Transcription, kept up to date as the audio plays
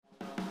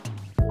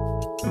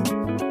Midt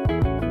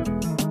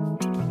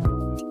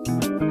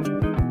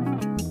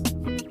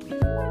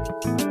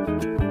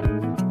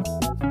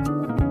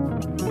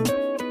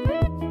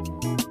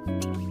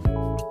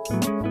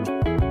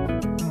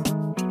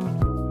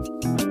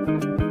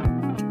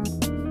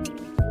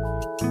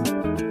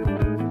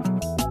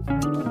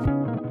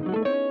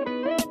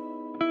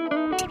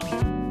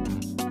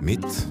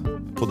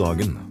på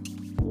dagen.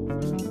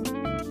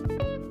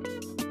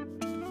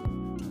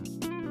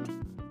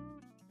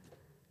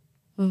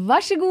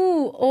 Vær så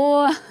god,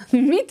 og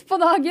Midt på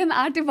dagen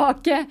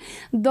tilbake.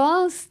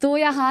 Da står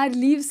jeg her,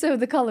 Liv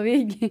Søde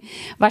Kallevig,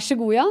 vær så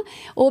god, ja,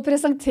 og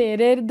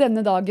presenterer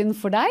denne dagen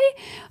for deg.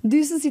 Du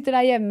som sitter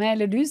der hjemme,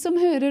 eller du som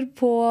hører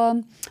på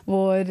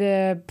vår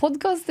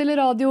podcast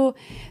eller radio,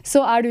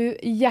 så du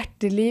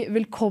hjertelig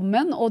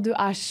velkommen, og du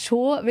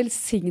så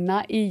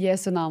velsignet i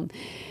Jesu navn.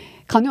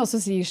 Kan jo også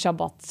si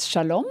Shabbat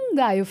Shalom,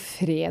 det jo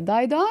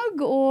fredag i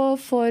dag, og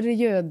for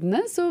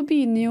jødene så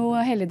begynner jo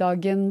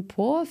helligdagen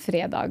på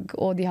fredag,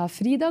 og de har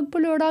fridag på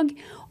lørdag,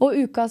 og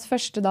ukas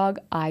første dag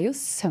jo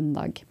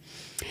søndag.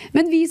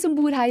 Men vi som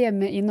bor her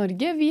hjemme i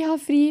Norge, vi har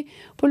fri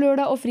på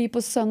lørdag og fri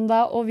på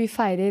søndag, og vi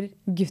feirer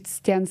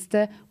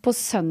gudstjeneste på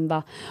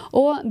søndag.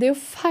 Og det å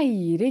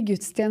feire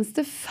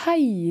gudstjeneste,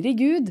 feire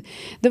Gud,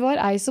 det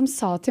var ei som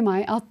sa til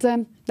meg at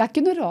det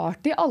ikke noe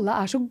rart i alle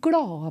så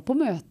glade på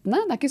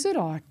møtene. Det ikke så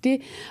rart i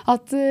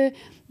at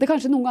det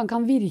kanskje noen gang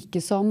kan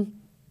virke som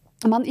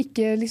man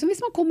ikke, liksom,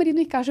 hvis man kommer inn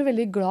og ikke så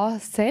veldig glad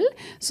selv,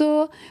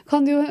 så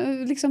kan det jo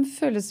liksom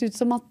føles ut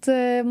som at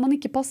man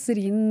ikke passer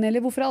inn,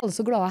 eller hvorfor alle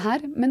så glade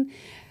her. Men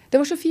det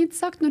var så fint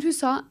sagt når hun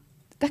sa,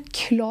 det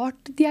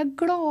klart de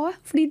glade,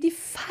 fordi de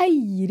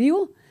feirer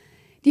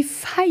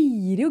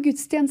jo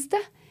gudstjeneste.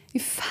 Vi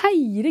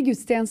feirer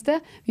gudstjeneste,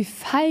 vi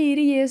feirer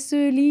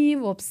Jesu liv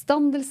og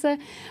oppstandelse,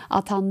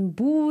 at han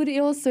bor i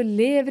oss og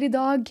lever i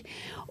dag,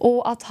 og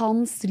at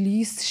hans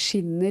lys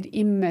skinner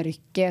i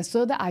mørket.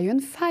 Så det jo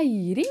en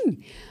feiring.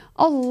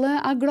 Alle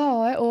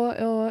glade,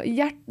 og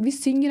vi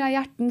synger av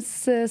hjertens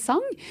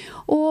sang,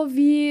 og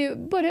vi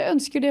bare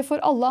ønsker det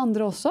for alle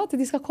andre også, at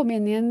de skal komme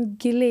inn i en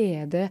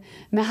glede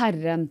med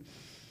Herren.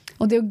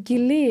 Og det å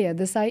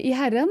glede seg i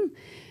Herren,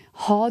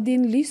 ha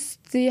din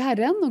lyst i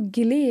Herren og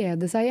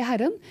glede seg i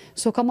Herren,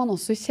 så kan man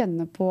også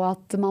kjenne på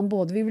at man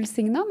både vil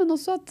velsigne, men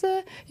også at,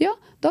 ja,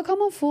 da kan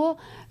man få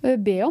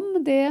be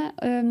om det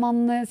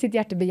sitt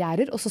hjerte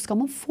begjærer, og så skal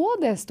man få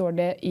det, står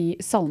det i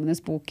Salmenes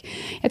bok.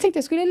 Jeg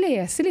tenkte jeg skulle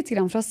lese litt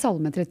grann fra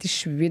Salme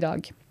 37 i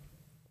dag.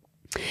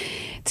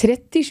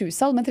 37,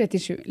 Salme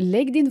 37.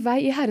 Legg din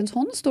vei i Herrens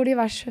hånd, står det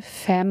i vers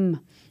 5.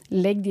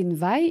 Legg din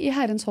vei i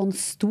Herrens hånd,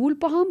 stol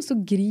på ham, så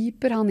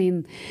griper han inn.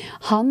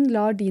 Han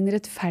lar din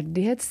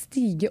rettferdighet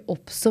stige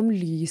opp som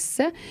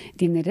lyset,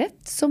 din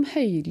rett som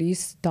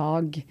høylys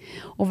dag.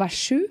 Og vers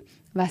 7,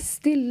 vær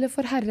stille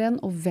for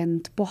Herren og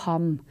vent på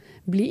ham.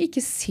 Bli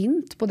ikke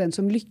sint på den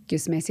som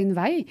lykkes med sin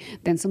vei,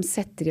 den som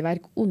setter i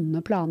verk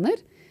onde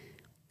planer.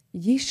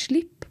 Gi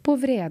slipp på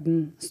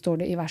vreden,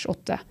 står det i vers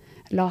 8.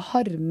 La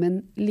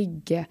harmen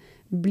ligge.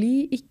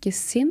 Bli ikke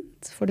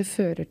sint, for det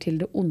fører til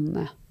det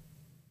onde.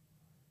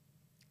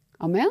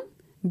 Amen.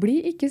 Bli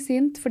ikke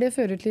sint, for det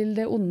fører til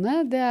det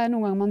onde. Det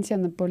noen ganger man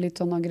kjenner på litt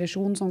sånn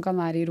aggresjon som kan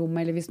være i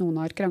rommet, eller hvis noen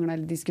har kranglet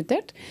eller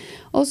diskutert.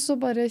 Og så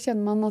bare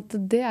kjenner man at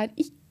det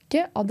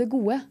ikke av det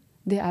gode.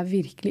 Det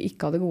virkelig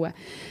ikke av det gode.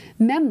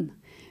 Men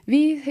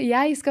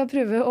jeg skal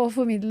prøve å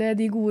formidle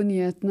de gode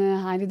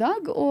nyhetene her i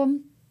dag, og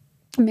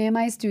med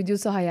meg i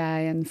studio så har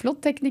jeg en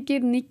flott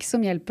tekniker, Nick,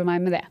 som hjelper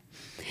meg med det.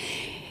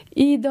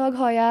 I dag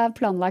har jeg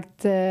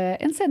planlagt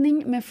en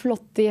sending med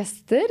flotte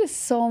gjester,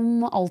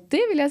 som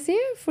alltid vil jeg si,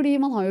 fordi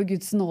man har jo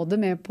Guds nåde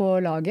med på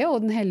laget,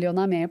 og den hellige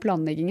ånd med i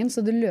planleggingen,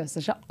 så det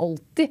løser seg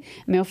alltid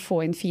med å få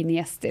inn fine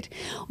gjester.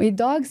 Og i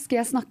dag skal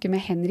jeg snakke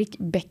med Henrik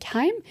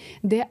Beckheim.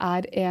 Det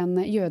en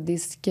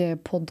jødisk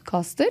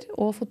podcaster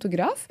og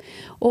fotograf,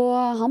 og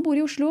han bor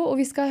i Oslo,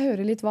 og vi skal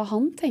høre litt hva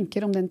han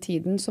tenker om den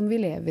tiden som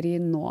vi lever i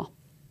nå.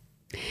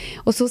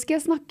 Og så skal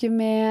jeg snakke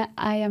med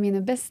en av mine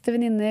beste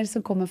venninner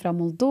som kommer fra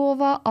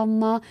Moldova,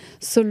 Anna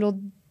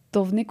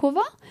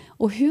Solodovnikova,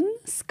 og hun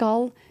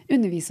skal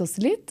undervise oss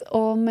litt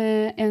om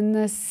en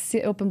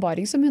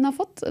åpenbaring som hun har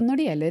fått når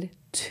det gjelder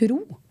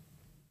tro.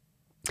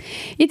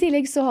 I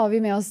tillegg så har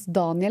vi med oss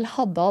Daniel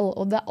Haddal,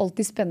 og det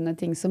alltid spennende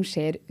ting som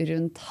skjer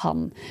rundt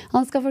han.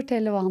 Han skal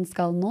fortelle hva han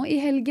skal nå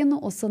i helgen,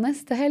 og også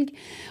neste helg,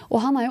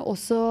 og han jo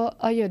også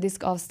av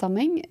jødisk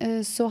avstamming,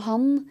 så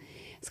han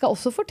skal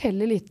også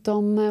fortelle litt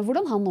om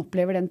hvordan han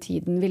opplever den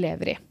tiden vi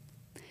lever i.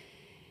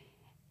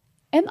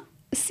 En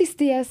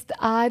siste gjest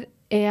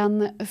en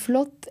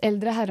flott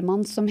eldre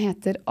herremann som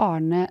heter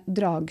Arne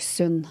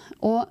Dragsund.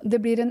 Og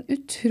det blir en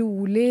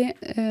utrolig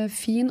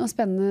fin og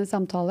spennende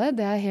samtale,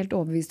 det jeg helt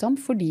overbevist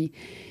om, fordi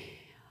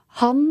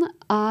han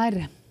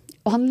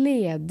og han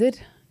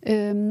leder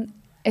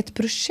et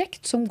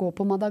prosjekt som går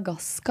på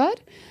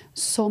Madagaskar,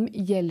 som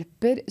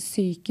hjelper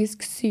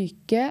psykisk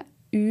syke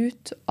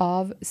ut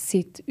av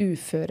sitt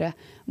uføre.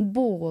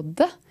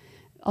 Både,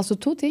 altså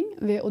 2 ting,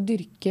 ved å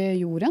dyrke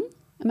jorden,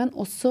 men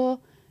også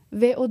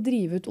ved å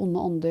drive ut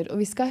onde ånder. Og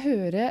vi skal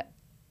høre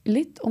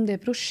litt om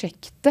det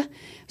prosjektet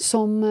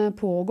som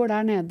pågår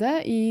der nede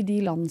i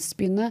de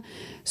landsbyene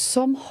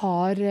som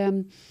har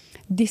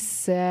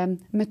disse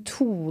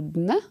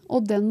metodene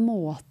og den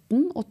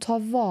måten å ta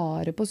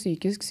vare på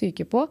psykisk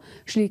syke på,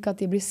 slik at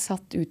de blir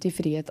satt ut i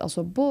frihet.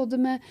 Altså både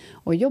med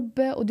å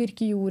jobbe og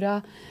dyrke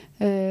jorda,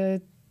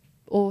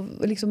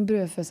 og liksom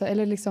brødfø seg,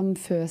 eller liksom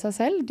fø seg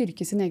selv,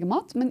 dyrke sin egen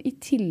mat, men i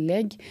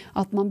tillegg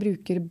at man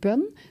bruker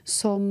bønn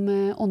som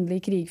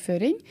åndelig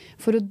krigføring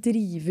for å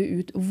drive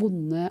ut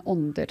vonde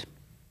ånder.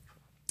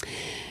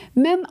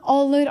 Men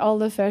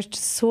aller først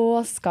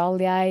så skal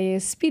jeg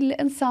spille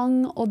en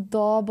sang, og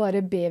da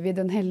bare ber vi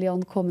Den hellige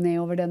ånd komme ned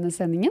over denne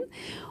sendingen.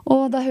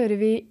 Og da hører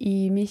vi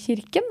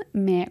Imi-kirken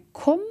med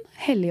Kom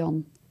hellige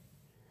ånd.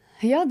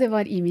 Ja, det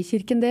var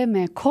Imi-kirken det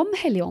med Kom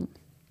hellige ånd.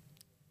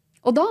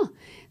 Og da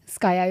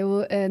skal jeg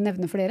jo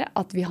nevne for dere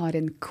at vi har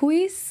en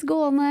quiz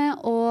gående,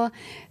 og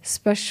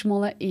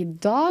spørsmålet i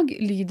dag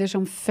lyder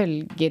som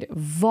følger.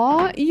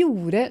 Hva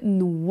gjorde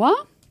Noah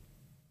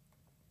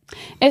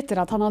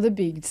etter at han hadde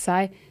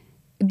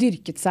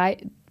dyrket seg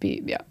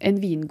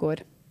en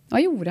vingård? Hva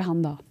gjorde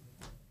han da?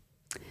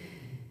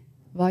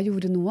 Hva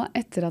gjorde Noah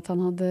etter at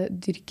han hadde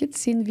dyrket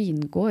sin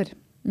vingård?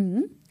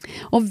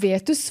 Og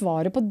vet du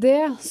svaret på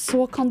det,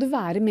 så kan du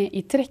være med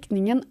i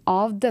trekningen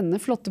av denne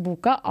flotte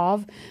boka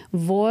av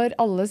vår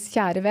alles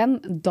kjære venn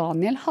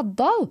Daniel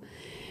Haddal.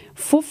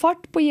 Få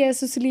fart på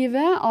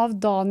Jesuslivet av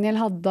Daniel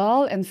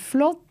Haddal, en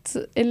flott,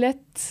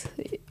 lett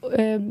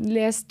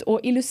lest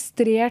og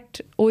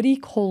illustrert og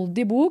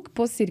rikholdig bok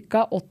på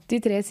ca.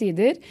 83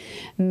 sider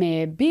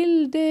med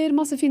bilder,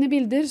 masse fine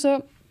bilder. Så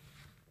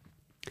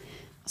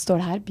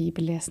står det her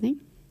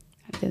bibellesning.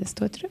 Er det det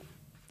står, tror jeg?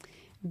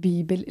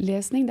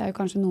 Bibellesning, det er jo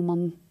kanskje noe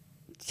man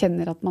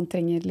kjenner at man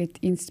trenger litt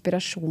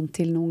inspirasjon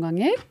til noen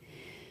ganger.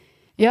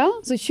 Ja,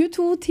 så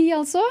 22.10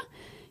 altså.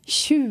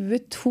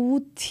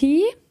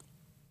 22.10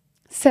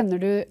 sender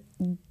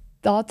du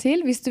da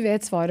til, hvis du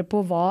vet svaret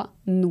på hva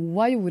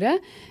Noah gjorde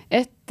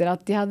etter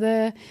at de hadde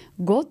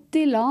gått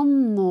i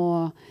land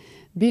og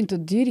begynt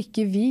å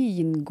dyrke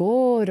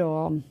vingård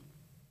og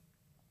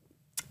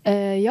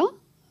ja,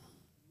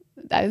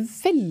 det er jo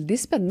veldig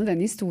spennende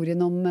den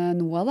historien om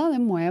Noah da,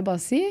 det må jeg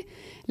bare si.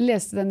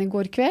 Leste den i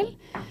går kveld.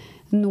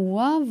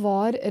 Noah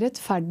var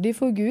rettferdig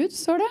for Gud,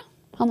 står det.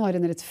 Han var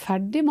en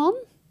rettferdig mann,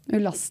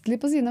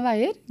 ulastelig på sine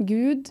veier.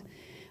 Gud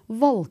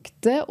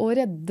valgte å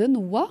redde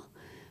Noah,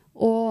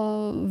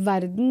 og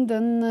verden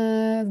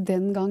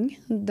den gang,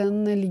 den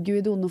ligger jo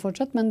i det onde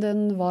fortsatt, men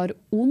den var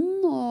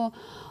ond, og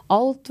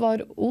alt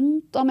var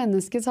ondt av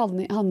menneskets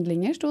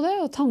handlinger, stod det,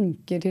 og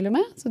tanker til og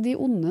med. Så de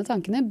onde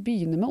tankene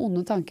begynner med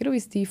onde tanker, og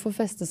hvis de får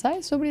feste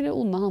seg, så blir det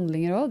onde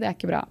handlinger også. Det er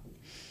ikke bra.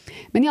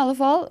 Men i alle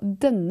fall,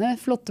 denne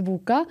flotte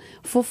boka,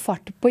 Få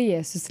fart på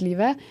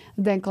Jesuslivet,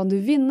 den kan du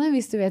vinne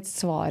hvis du vet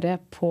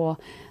svaret på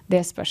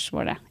det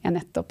spørsmålet jeg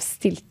nettopp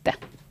stilte.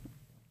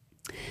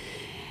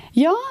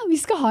 Ja, vi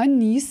skal ha en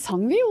ny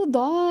sang vi, og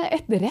da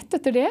rett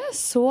etter det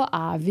så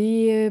er vi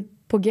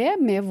på G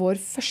med vår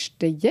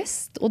første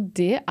gjest, og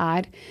det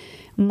er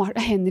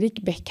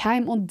Henrik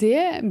Beckheim, og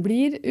det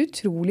blir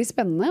utrolig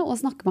spennende å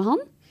snakke med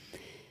han.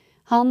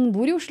 Han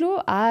bor i Oslo,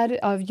 er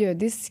av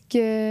jødisk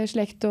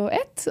slekt og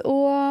ett,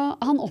 og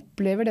han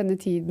opplever denne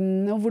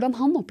tiden, og hvordan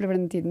han opplever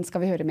denne tiden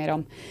skal vi høre mer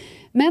om.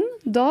 Men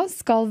da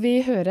skal vi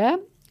høre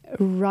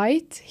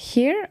Right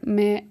Here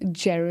med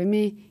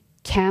Jeremy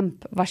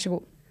Camp. Vær så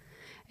god.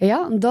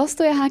 Ja, da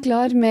står jeg her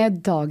klar med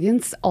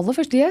dagens aller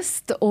første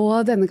gjest,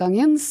 og denne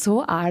gangen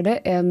så er det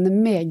en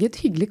meget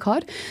hyggelig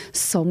kar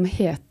som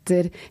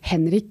heter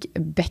Henrik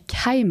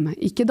Beckheim.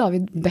 Ikke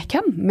David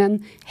Beckham, men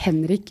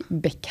Henrik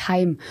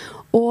Beckheim.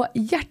 Og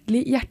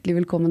hjertelig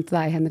velkommen til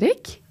deg,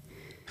 Henrik.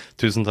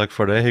 Tusen takk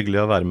for det,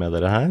 hyggelig å være med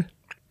dere her.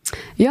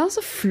 Ja,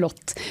 så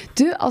flott.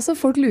 Du, altså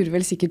folk lurer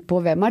vel sikkert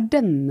på hvem er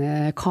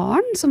denne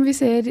karen som vi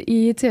ser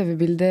i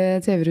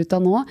TV-bildet,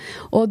 TV-ruta nå,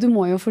 og du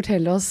må jo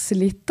fortelle oss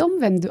litt om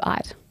hvem du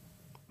er.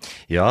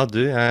 Ja,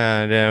 jeg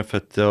er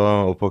født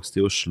og oppvokst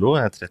i Oslo,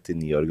 jeg er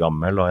 39 år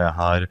gammel, og jeg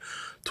har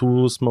 2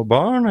 små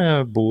barn.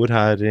 Jeg bor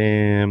her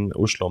i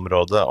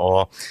Oslo-området,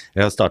 og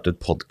jeg har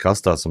startet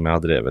podcast som jeg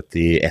har drevet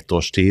i 1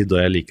 års tid,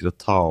 og jeg liker å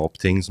ta opp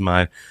ting som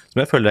jeg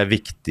føler er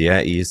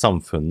viktige i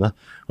samfunnet.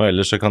 Og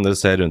ellers så kan dere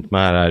se rundt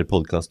meg her i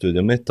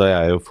podcaststudioet mitt, og jeg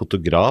er jo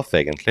fotograf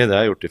egentlig, det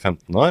har jeg gjort i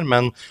 15 år,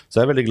 men så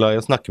er jeg veldig glad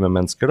i å snakke med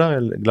mennesker da,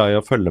 jeg er glad i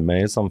å følge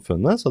med i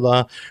samfunnet, så da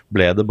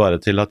ble det bare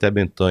til at jeg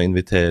begynte å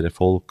invitere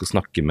folk og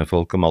snakke med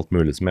folk om alt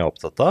mulig som jeg er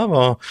opptatt av,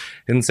 og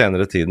i den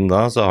senere tiden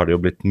da så har det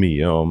jo blitt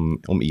mye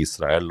om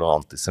Israel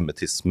og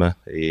antisemittisme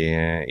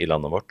i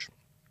landet vårt.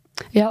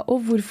 Ja,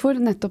 og hvorfor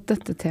nettopp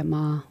dette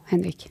temaet,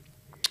 Henrik?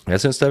 Jeg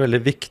synes det er veldig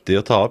viktig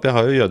å ta opp. Jeg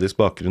har jo jødisk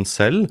bakgrunn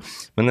selv,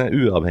 men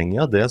uavhengig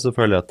av det så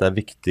føler jeg at det er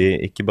viktig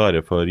ikke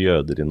bare for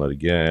jøder i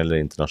Norge eller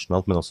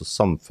internasjonalt, men også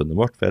samfunnet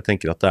vårt. For jeg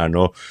tenker at det er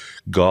noe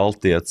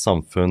galt i et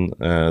samfunn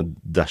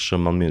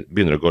dersom man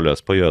begynner å gå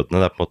løs på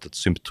jødene. Det er på en måte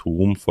et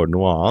symptom for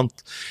noe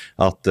annet.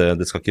 At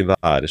det skal ikke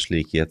være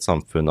slik i et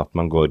samfunn at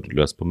man går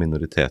løs på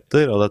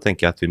minoriteter, og da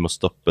tenker jeg at vi må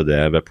stoppe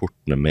det ved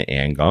portene med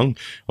en gang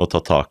og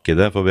ta tak i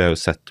det, for vi har jo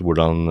sett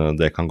hvordan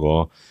det kan gå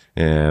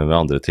ved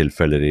andre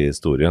tilfeller i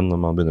historien når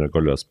man begynner å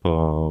gå løs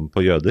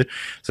på jøder.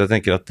 Så jeg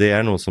tenker at det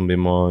noe som vi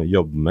må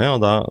jobbe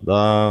med,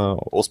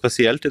 og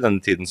spesielt i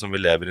denne tiden som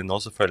vi lever i nå,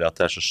 så føler jeg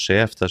at det så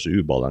skjevt, det så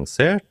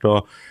ubalansert,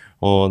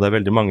 og det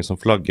veldig mange som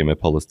flagger med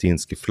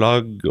palestinske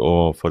flagg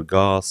og for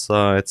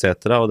Gaza etc.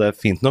 Og det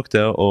fint nok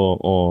det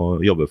å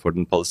jobbe for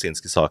den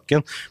palestinske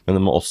saken, men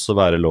det må også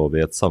være lov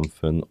i et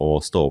samfunn å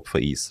stå opp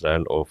for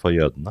Israel og for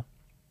jødene.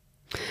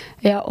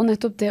 Ja, og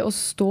nettopp det å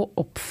stå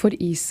opp for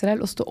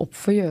Israel og stå opp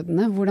for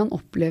jødene, hvordan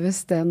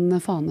oppleves den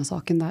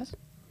fanesaken der?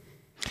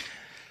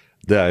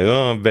 Det jo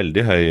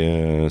veldig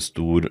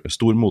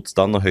stor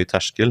motstand og høy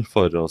terskel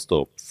for å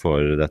stå opp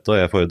for dette,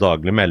 og jeg får jo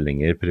daglig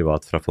meldinger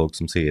privat fra folk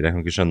som sier jeg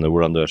kan ikke skjønne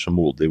hvordan du så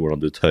modig,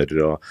 hvordan du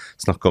tør å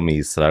snakke om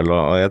Israel,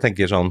 og jeg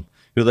tenker sånn,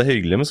 jo det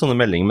hyggelig med sånne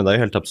meldinger, men det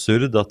jo helt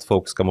absurd at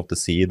folk skal måtte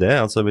si det,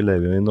 altså vi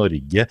lever jo i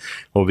Norge,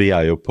 og vi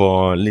jo på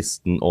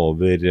listen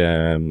over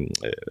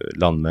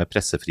land med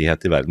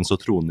pressefrihet i verden, så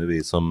troner vi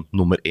som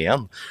nummer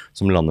 1,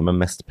 som landet med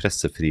mest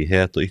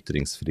pressefrihet og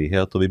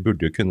ytringsfrihet, og vi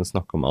burde jo kunne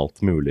snakke om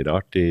alt mulig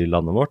rart i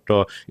landet vårt,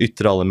 og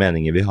ytre alle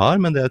meninger vi har,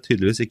 men det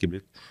tydeligvis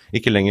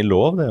ikke lenger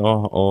lov det,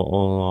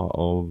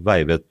 å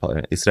veive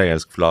et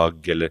israelsk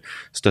flagg, eller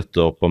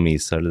støtte opp om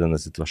Israel i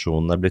denne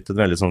situasjonen. Det blitt et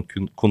veldig sånn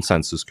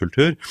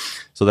konsensuskultur,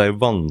 så det jo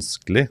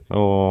vanskelig,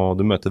 og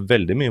du møter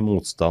veldig mye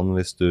motstand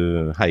hvis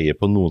du heier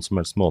på noen som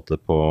helst måte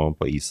på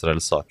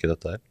Israels sak i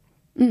dette her.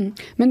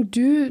 Men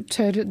du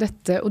tør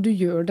dette, og du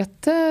gjør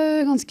dette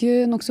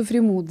ganske nok så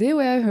frimodig,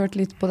 og jeg har hørt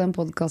litt på den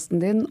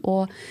podcasten din,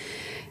 og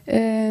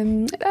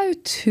det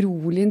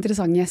utrolig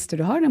interessante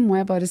gjester du har, det må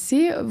jeg bare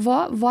si.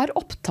 Hva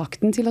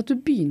opptakten til at du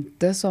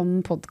begynte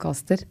som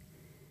podcaster?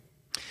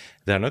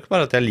 Det nok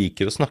bare at jeg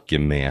liker å snakke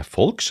med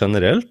folk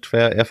generelt,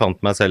 for jeg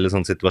fant meg selv i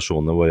sånne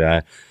situasjoner hvor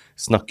jeg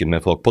snakker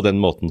med folk på den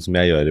måten som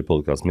jeg gjør i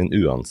podcasten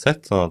min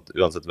uansett, sånn at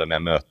uansett hvem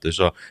jeg møter,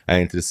 så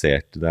jeg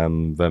interessert i dem,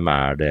 hvem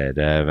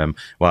dere,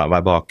 hva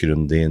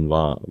bakgrunnen din,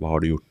 hva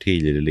har du gjort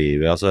tidligere i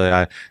livet, altså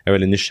jeg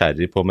veldig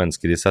nysgjerrig på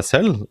mennesker i seg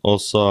selv,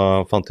 og så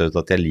fant jeg ut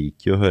at jeg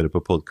liker å høre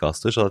på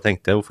podcaster, så da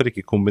tenkte jeg, hvorfor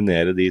ikke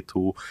kombinere de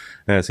to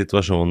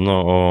situasjonene,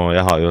 og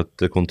jeg har jo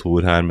et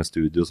kontor her med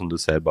studio som du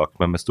ser bak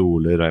meg med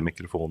stoler og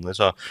mikrofoner,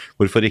 så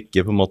hvorfor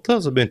ikke på en måte,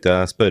 og så begynte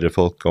jeg å spørre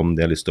folk om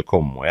de har lyst til å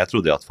komme, og jeg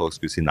trodde at folk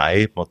skulle si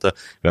nei, på en måte,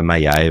 hvem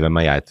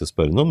jeg til å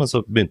spørre noe, men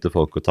så begynte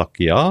folk å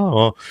takke ja,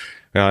 og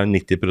jeg har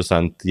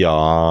 90%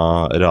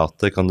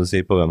 ja-rate, kan du si,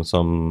 på hvem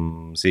som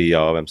sier ja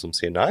og hvem som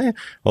sier nei,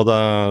 og da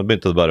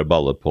begynte det bare å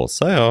balle på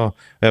seg, og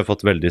jeg har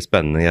fått veldig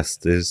spennende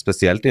gjester,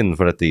 spesielt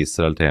innenfor dette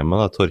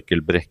Israel-temaet,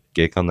 Torkel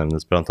Brekke kan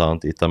nevnes blant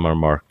annet, Itamar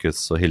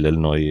Marcus og Hillel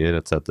Neuer,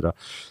 etc.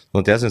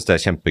 Sånn at jeg synes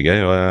det kjempegøy,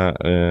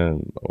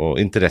 og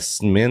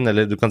interessen min,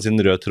 eller du kan si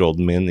den røde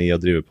tråden min i å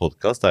drive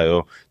podcast,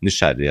 jo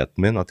nysgjerrigheten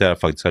min, at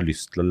jeg faktisk har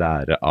lyst til å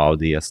lære av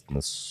de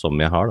gjestene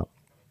som jeg har da.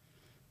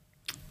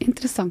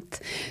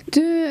 Interessant.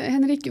 Du,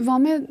 Henrik, hva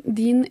med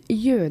din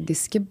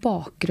jødiske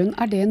bakgrunn?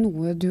 Det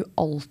noe du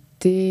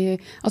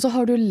alltid... Altså,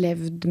 har du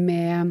levd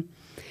med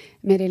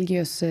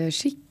religiøse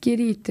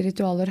skikker,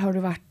 ritualer? Har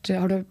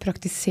du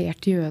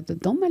praktisert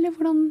jødedom, eller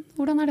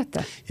hvordan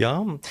dette? Ja,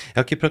 jeg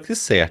har ikke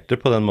praktisert det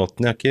på den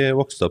måten. Jeg har ikke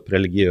vokst opp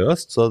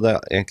religiøst, så det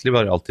har egentlig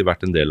bare alltid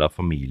vært en del av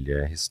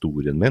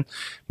familiehistorien min,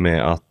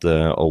 med at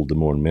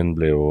oldemoren min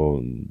ble jo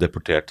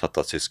deportert, tatt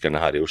av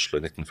tyskerne her i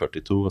Oslo i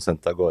 1942, og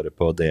sendt av gårde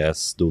på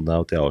DS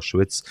Donau til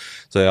Auschwitz.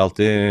 Så jeg har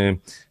alltid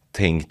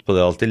tenkt på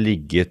det, alltid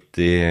ligget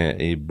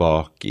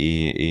bak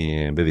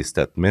i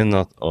bevisstheten min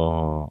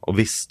og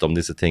visst om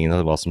disse tingene,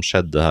 hva som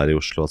skjedde her i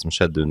Oslo, hva som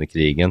skjedde under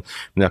krigen,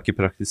 men jeg har ikke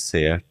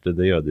praktisert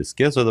det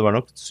jødiske, så det var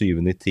nok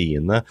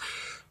 7.10.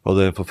 Og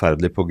det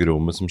forferdelige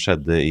pogromet som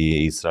skjedde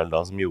i Israel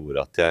da, som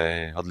gjorde at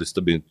jeg hadde lyst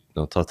til å begynne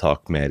å ta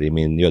tak mer i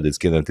min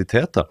jødiske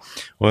identitet da.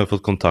 Og jeg har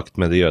fått kontakt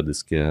med det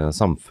jødiske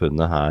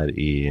samfunnet her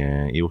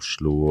i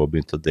Oslo og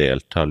begynt å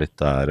delta litt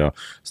der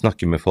og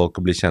snakke med folk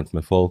og bli kjent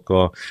med folk.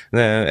 Og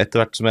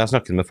etter hvert som jeg har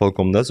snakket med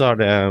folk om det, så har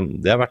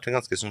det har vært en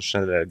ganske sånn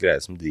generell greie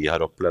som de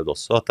har opplevd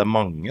også, at det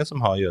mange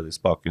som har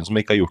jødisk bakgrunn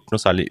som ikke har gjort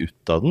noe særlig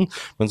ut av den,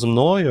 men som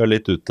nå gjør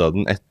litt ut av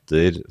den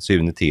etter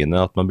 7.10.,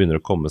 at man begynner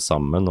å komme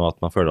sammen, og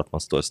at man føler at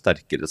man står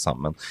sterkere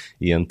sammen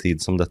i en tid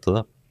som dette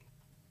da.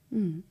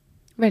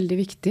 Veldig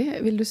viktig,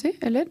 vil du si,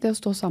 eller det å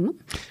stå sammen?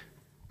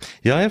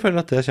 Ja, jeg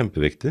føler at det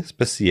kjempeviktig,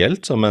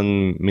 spesielt som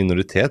en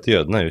minoritet.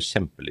 Jødene jo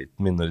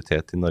kjempeliten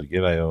minoritet i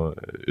Norge, vi jo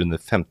under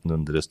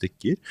 1500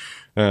 stykker,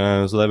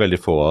 så det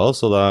veldig få av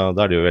oss, og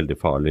da det jo veldig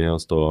farlig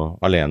å stå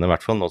alene, i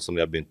hvert fall nå som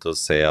vi har begynt å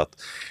se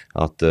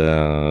at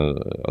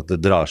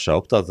det drar seg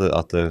opp,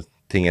 at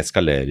ting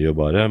eskalerer jo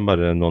bare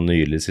nå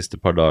nylig, de siste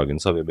par dagene,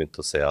 så har vi begynt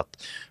å se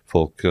at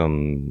folk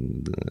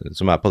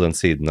som på den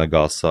siden av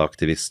Gaza,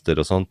 aktivister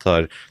og sånt,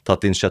 har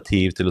tatt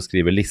initiativ til å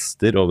skrive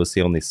lister over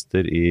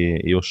sionister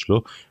i Oslo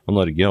og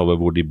Norge, over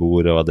hvor de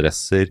bor og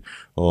adresser,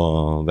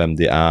 og hvem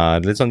de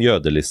litt sånn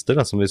jødelister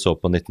da, som vi så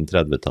på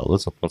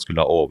 1930-tallet, sånn at man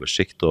skulle ha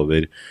oversikt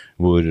over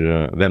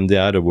hvem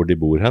de og hvor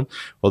de bor hen.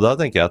 Og da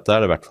tenker jeg at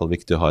det i hvert fall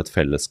viktig å ha et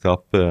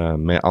fellesskap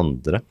med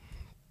andre.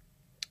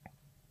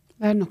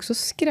 Det nok så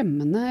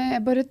skremmende.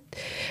 Jeg bare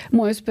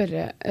må jo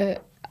spørre,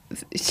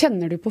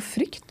 kjenner du på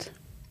frykt?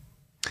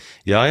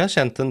 Ja, jeg har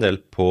kjent en del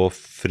på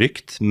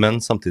frykt, men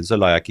samtidig så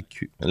jeg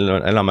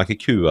lar meg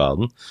ikke kue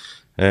av den.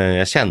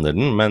 Jeg kjenner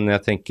den, men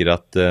jeg tenker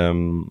at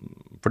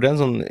for det er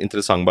en sånn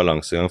interessant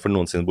balansegang for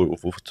noen sin,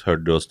 hvorfor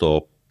tør du å stå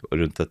opp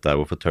rundt dette her,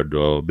 hvorfor tør du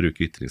å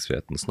bruke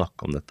ytringsfriheten og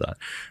snakke om dette her?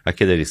 Er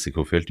ikke det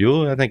risikofylt? Jo,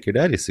 jeg tenker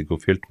det er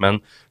risikofylt, men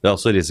det er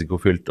også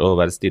risikofylt å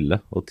være stille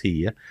og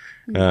tie.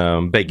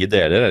 Begge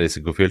deler er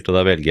risikofylt, og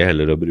da velger jeg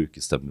heller å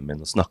bruke stemmen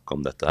min og snakke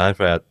om dette her,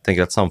 for jeg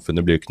tenker at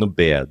samfunnet blir jo ikke noe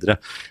bedre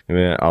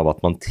av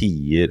at man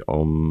tier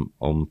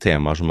om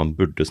temaer som man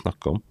burde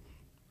snakke om.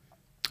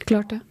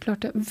 Klart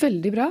det.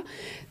 Veldig bra.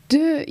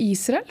 Du,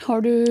 Israel,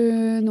 har du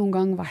noen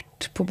gang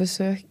vært på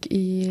besøk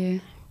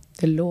i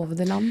det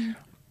lovede land?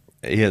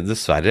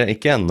 Dessverre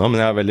ikke ennå,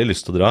 men jeg har veldig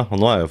lyst til å dra. Og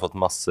nå har jeg jo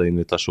fått masse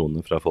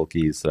invitasjoner fra folk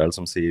i Israel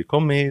som sier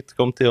kom hit,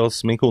 kom til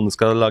oss, min kone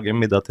skal lage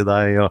middag til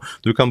deg, og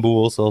du kan bo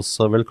hos oss,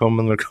 og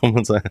velkommen.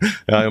 Så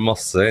jeg har jo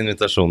masse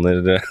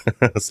invitasjoner,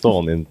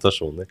 stående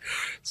invitasjoner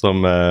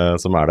som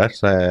er der.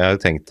 Så jeg har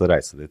jo tenkt å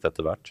reise dit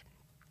etter hvert.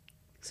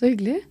 Så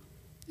hyggelig.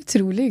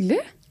 Utrolig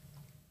hyggelig.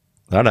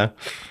 Det er det.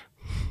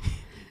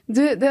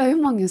 Du, det er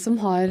jo mange som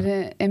har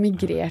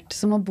emigrert,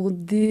 som har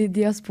bodd i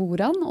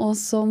diasporaen, og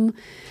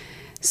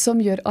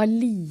som gjør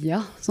alia,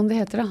 som det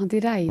heter. Da.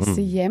 De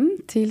reiser hjem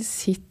til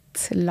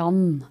sitt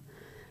land.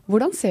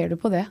 Hvordan ser du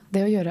på det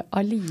å gjøre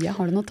alia?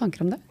 Har du noen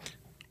tanker om det?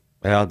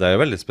 Ja, det er jo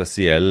en veldig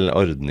spesiell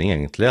ordning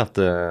egentlig, at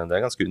det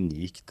er ganske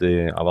unikt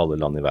av alle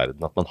land i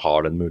verden, at man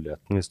har den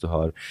muligheten. Hvis du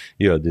har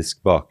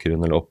jødisk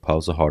bakgrunn eller opphav,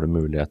 så har du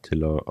mulighet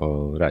til å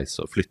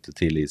reise og flytte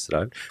til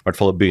Israel. I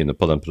hvert fall å begynne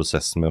på den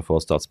prosessen med å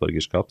få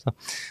statsborgerskap. Da.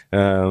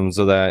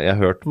 Så jeg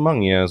har hørt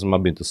mange som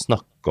har begynt å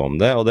snakke om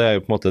det, og det er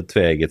jo på en måte et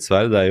tveegget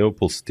sverd. Det er jo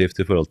positivt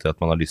i forhold til at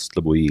man har lyst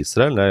til å bo i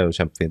Israel, det er jo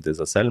kjempefint i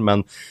seg selv,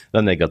 men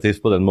det er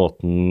negativt på den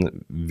måten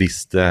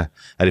hvis det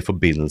er i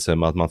forbindelse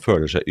med at man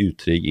føler seg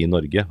utrygg i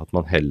Norge, at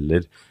man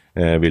heller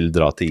vil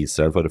dra til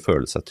Israel for å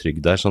føle seg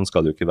trygg der. Sånn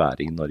skal det jo ikke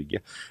være i Norge.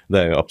 Det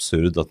er jo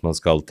absurd at man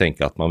skal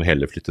tenke at man vil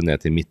heller flytte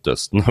ned til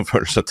Midtøsten og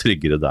føle seg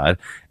tryggere der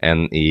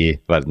enn i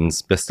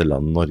verdens beste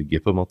land,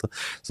 Norge, på en måte.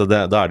 Så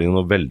da er det jo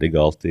noe veldig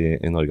galt i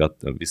Norge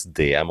at hvis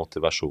det er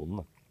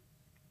motivasjonen.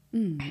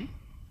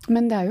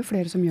 Men det er jo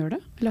flere som gjør det,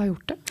 eller har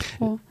gjort det.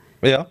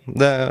 Ja,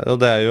 og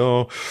det er jo,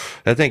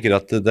 jeg tenker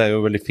at det er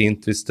jo veldig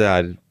fint hvis det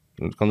er,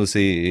 kan du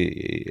si,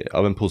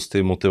 av en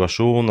positiv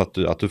motivasjon, at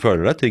du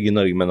føler deg trygg i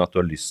Norge, men at du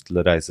har lyst til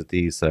å reise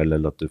til Israel,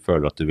 eller at du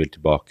føler at du vil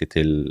tilbake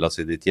til, la oss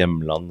si, ditt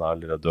hjemland,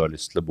 eller at du har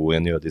lyst til å bo i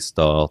en jødisk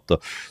stat,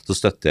 og så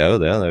støtter jeg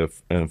jo det er jo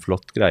en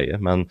flott greie,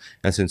 men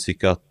jeg synes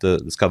ikke at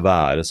det skal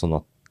være sånn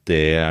at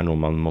det er noe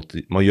man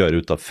må gjøre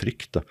ut av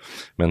frykt, da,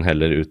 men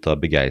heller ut av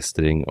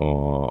begeistring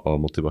og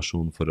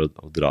motivasjon for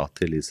å dra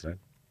til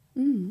Israel.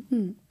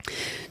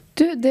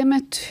 Du, det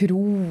med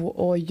tro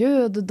og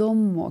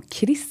jødedom og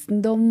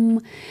kristendom,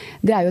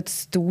 det er jo et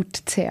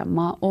stort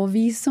tema, og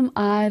vi som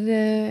er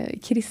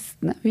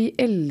kristne, vi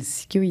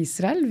elsker jo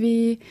Israel,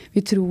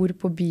 vi tror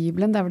på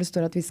Bibelen, der hvor det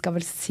står at vi skal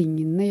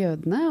velsigne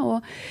jødene,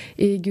 og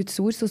i Guds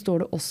ord så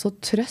står det også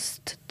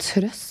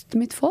trøst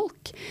mitt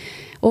folk,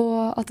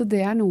 og at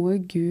det er noe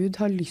Gud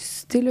har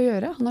lyst til å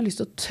gjøre. Han har lyst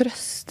til å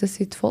trøste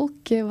sitt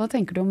folk. Hva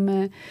tenker du om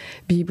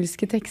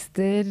bibelske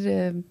tekster?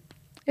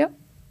 Ja.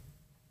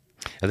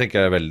 Jeg tenker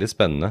det er veldig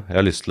spennende. Jeg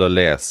har lyst til å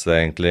lese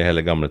egentlig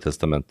hele Gamle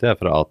Testamentet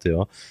fra A til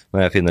Å,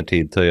 når jeg finner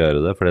tid til å gjøre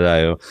det, for det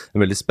er jo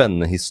en veldig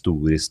spennende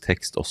historisk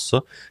tekst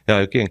også. Jeg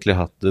har jo ikke egentlig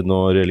hatt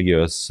noe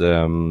religiøs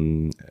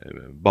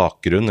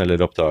bakgrunn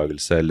eller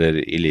oppdragelse eller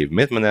i livet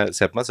mitt, men jeg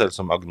ser på meg selv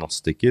som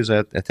agnostiker,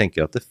 så jeg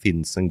tenker at det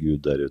finnes en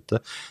Gud der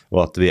ute,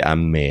 og at vi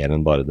er mer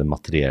enn bare det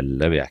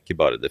materielle, vi er ikke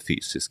bare det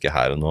fysiske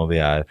her og nå,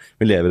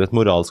 vi lever et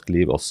moralsk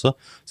liv også,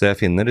 så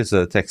jeg finner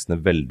disse tekstene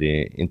veldig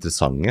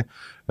interessante.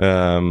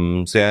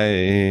 Så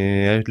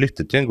jeg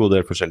lyttet til en god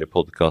del forskjellige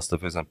podcaster,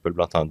 for eksempel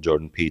blant annet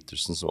Jordan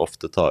Peterson, som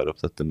ofte tar opp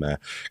dette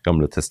med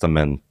Gamle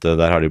Testamentet.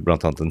 Der har de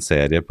blant annet en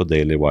serie på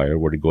Daily Wire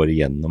hvor de går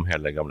igjennom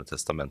hele Gamle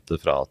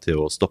Testamentet fra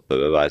til å stoppe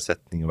ved hver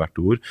setning og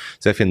hvert ord.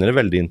 Så jeg finner det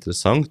veldig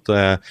interessant, og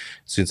jeg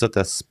synes at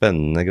det er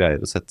spennende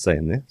greier å sette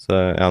seg inn i. Så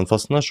jeg har en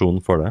fascinasjon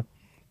for det.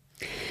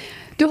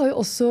 Du har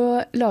jo også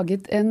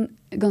laget en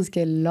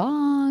ganske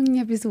lang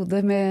episode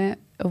med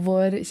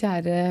vår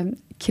kjære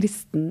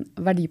kristen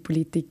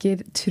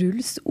verdipolitiker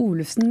Truls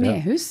Olufsen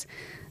Mehus.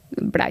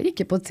 Ble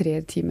ikke på 3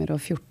 timer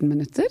og 14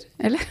 minutter,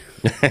 eller?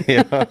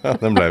 Ja,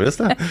 den ble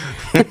visst det.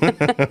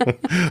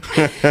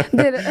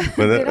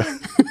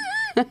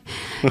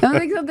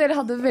 Dere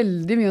hadde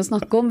veldig mye å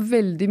snakke om,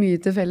 veldig mye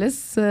til felles.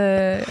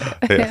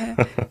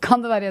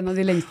 Kan det være en av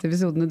de lengste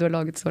episodene du har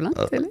laget så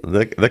langt, eller?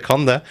 Det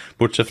kan det,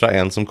 bortsett fra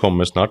en som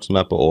kommer snart, som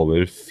er på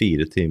over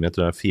 4 timer, jeg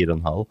tror det er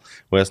 4,5,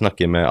 hvor jeg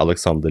snakker med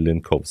Alexander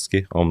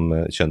Linkowski om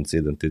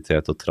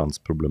kjønnsidentitet og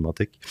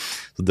transproblematikk.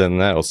 Så den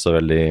er også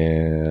veldig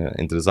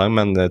interessant,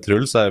 men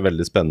Truls er en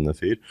veldig spennende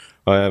fyr,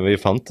 og vi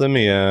fant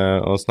mye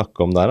å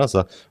snakke om der,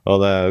 altså.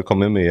 Og det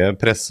kommer mye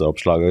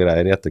presseoppslag og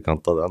greier i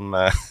etterkant av den,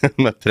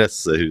 med pressehuset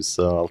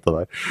huset og alt det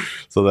der.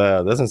 Så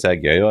det synes jeg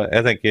gøy, og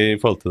jeg tenker i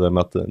forhold til det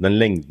med at den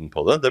lengden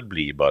på det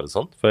blir bare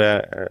sånn. For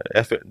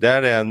jeg føler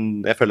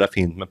det er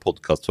fint med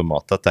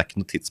podcastformatet, at det er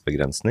ikke noe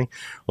tidsbegrensning,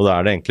 og da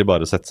er det egentlig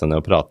bare å sette seg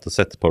ned og prate,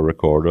 sette på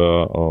record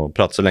og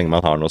prate så lenge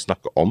man har noe å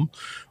snakke om.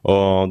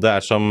 Og det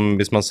er som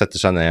hvis man setter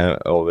seg ned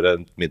over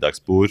et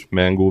middagsbord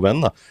med en god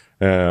venn da,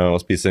 og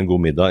spiser en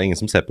god middag, ingen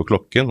som ser på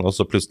klokken, og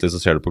så plutselig så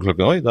ser du på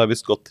klokken, oi, da har vi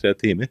gått 3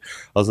 timer.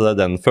 Altså det er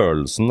den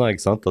følelsen da,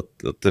 ikke sant? At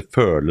det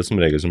føles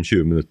som regel som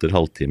 20 minutter,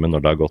 halvtime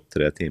når det har gått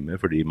 3 timer,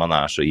 fordi man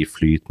er så i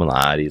flyt, man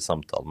er i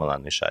samtalen, man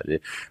er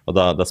nysgjerrig, og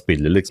da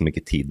spiller liksom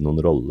ikke tiden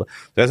noen rolle.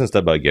 Så jeg synes det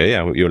er bare gøy,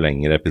 jo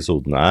lengre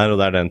episoden er, og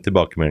det er den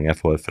tilbakemeldingen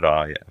jeg får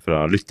fra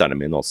lytterne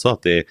mine også,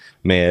 at de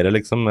mer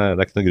liksom, det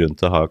er ikke noen grunn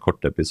til å ha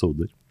korte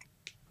episoder.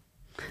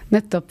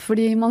 Nettopp,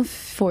 fordi man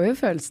får jo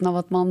følelsen av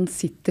at man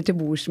sitter til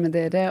bords med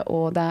dere,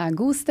 og det er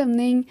god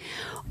stemning,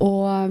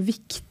 og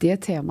viktige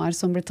temaer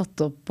som blir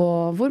tatt opp.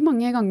 Og hvor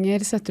mange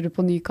ganger setter du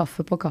på ny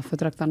kaffe på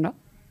kaffetrakteren da?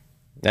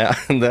 Ja,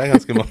 det er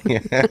ganske mange.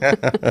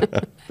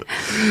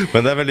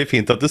 Men det er veldig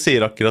fint at du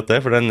sier akkurat det,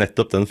 for det er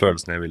nettopp den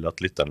følelsen jeg vil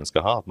at lytterne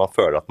skal ha. At man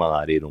føler at man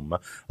er i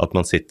rommet, at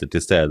man sitter til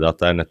stede, at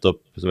det er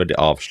nettopp veldig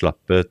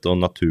avslappet og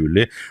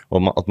naturlig,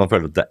 og at man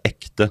føler at det er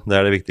ekte. Det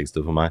er det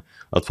viktigste for meg.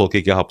 At folk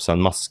ikke har på seg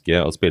en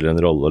maske og spiller en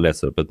rolle og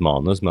leser opp et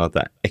manus, men at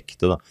det er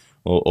ekte da.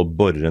 Og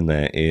borre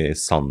ned i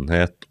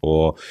sannhet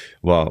og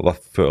hva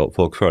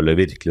folk føler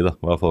virkelig da.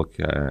 Hva folk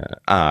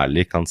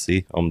ærlig kan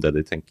si om det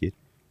de tenker.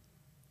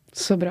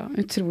 Så bra,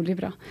 utrolig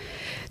bra.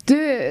 Du,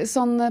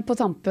 sånn på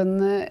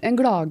tampen, en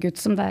gladgutt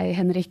som deg,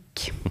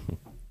 Henrik.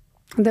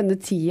 Denne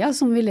tida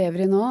som vi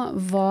lever i nå,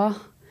 hva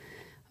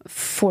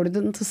får du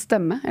den til å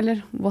stemme?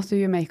 Eller what do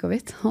you make of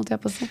it, holdt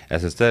jeg på å si?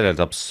 Jeg synes det er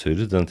helt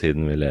absurd den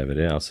tiden vi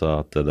lever i. Altså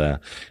at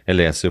jeg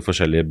leser jo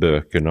forskjellige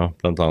bøker nå,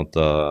 blant annet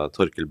av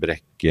Torkel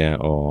Brekke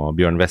og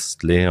Bjørn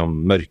Westli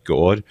om mørke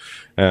år.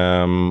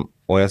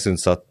 Og jeg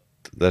synes at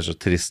det er så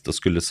trist å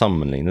skulle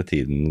sammenligne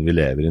tiden vi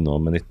lever i nå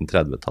med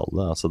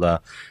 1930-tallet. Altså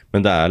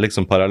men det er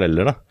liksom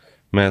paralleller da,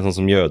 med sånn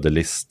som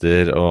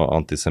jødelister og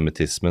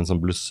antisemittismen som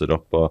blusser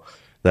opp, og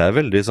det er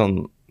veldig sånn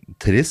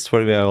trist,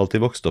 for vi har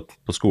alltid vokst opp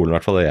på skolen, i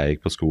hvert fall da jeg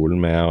gikk på skolen,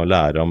 med å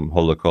lære om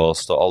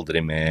holocaust og aldri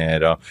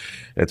mer, og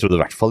jeg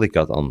trodde i hvert fall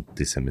ikke at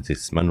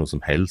antisemittisme er noe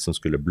som helst som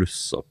skulle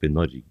blusse opp i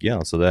Norge.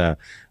 Altså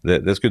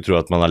det skulle tro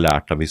at man har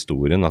lært av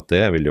historien, at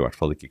det vil i hvert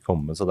fall ikke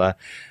komme, så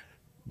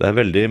det er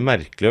veldig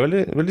merkelig og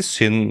veldig, veldig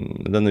synd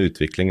denne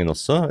utviklingen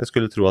også. Jeg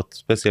skulle tro at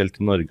spesielt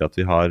i Norge at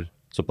vi har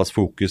såpass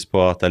fokus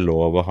på at det er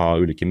lov å ha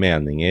ulike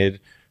meninger,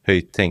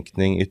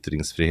 høyttenkning,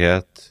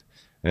 ytringsfrihet,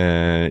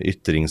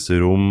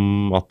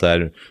 ytringsrom, at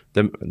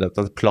det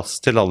er plass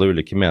til alle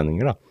ulike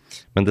meninger da.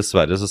 Men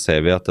dessverre så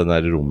ser vi at det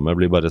der rommet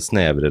blir bare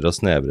snevrere og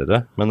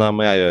snevrere. Men da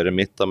må jeg gjøre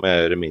mitt, da må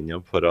jeg gjøre min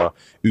jobb for å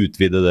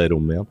utvide det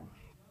rommet igjen.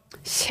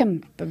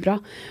 Kjempebra,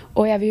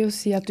 og jeg vil jo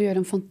si at du gjør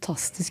en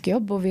fantastisk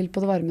jobb og vil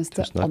på det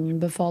varmeste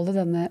anbefale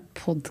denne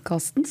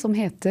podcasten som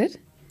heter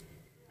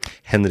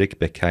Henrik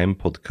Beckheim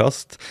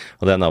podcast,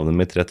 og det er navnet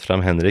mitt rett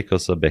frem, Henrik,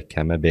 og så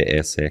Beckheim er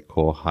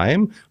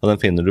B-E-C-K-Heim, og den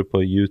finner du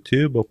på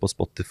YouTube og på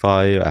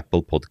Spotify og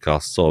Apple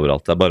Podcasts og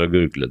overalt. Det er bare å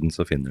google den,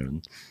 så finner du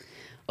den.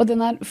 Og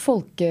den er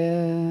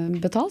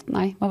folkebetalt?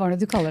 Nei, hva var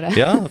det du kaller det?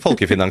 Ja,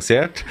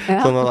 folkefinansiert.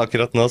 Ja. Sånn at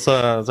akkurat nå så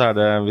er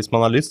det, hvis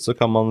man har lyst, så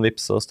kan man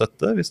vipse og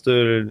støtte, hvis du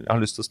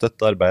har lyst til å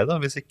støtte arbeidet,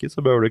 hvis ikke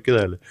så behøver du ikke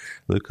det heller.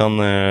 Du kan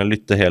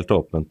lytte helt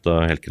åpent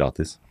og helt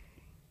gratis.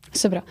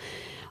 Så bra.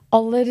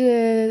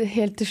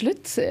 Helt til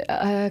slutt,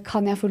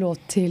 kan jeg få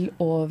lov til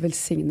å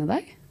velsigne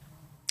deg?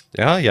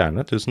 Ja,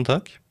 gjerne. Tusen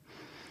takk.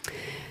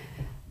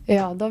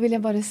 Ja, da vil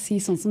jeg bare si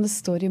sånn som det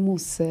står i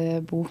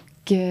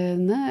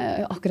Mosebokene,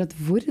 akkurat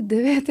hvor, det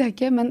vet jeg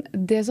ikke, men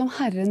det som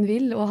Herren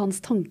vil og hans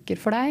tanker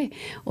for deg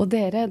og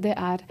dere, det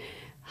er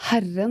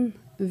Herren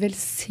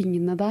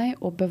velsigne deg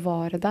og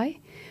bevare deg.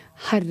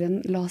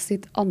 Herren la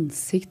sitt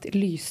ansikt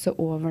lyse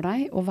over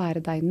deg og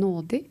være deg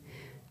nådig.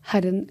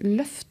 Herren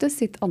løfte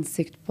sitt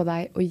ansikt på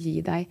deg og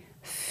gi deg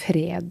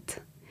fred.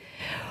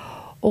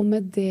 Og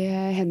med det,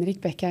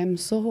 Henrik Beckheim,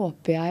 så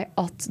håper jeg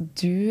at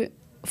du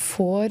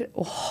får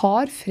og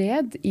har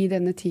fred i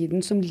denne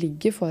tiden som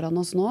ligger foran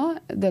oss nå,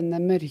 denne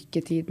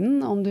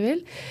mørketiden, om du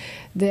vil.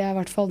 Det er i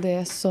hvert fall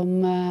det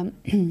som,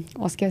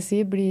 hva skal jeg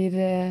si,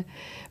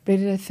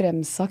 blir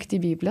fremsagt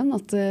i Bibelen,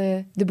 at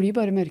det blir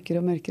bare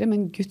mørkere og mørkere,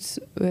 men Guds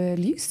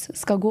lys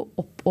skal gå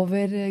opp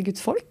over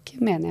Guds folk,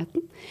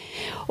 menigheten.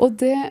 Og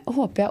det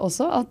håper jeg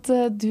også, at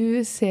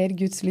du ser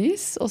Guds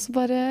lys, og så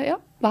bare, ja,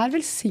 vær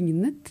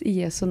velsignet i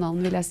Jesu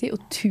navn, vil jeg si,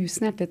 og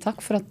tusen hjertelig takk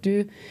for at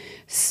du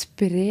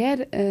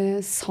sprer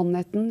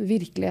sannheten,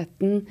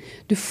 virkeligheten,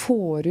 du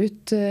får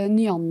ut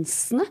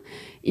nyansene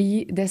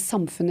i det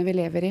samfunnet vi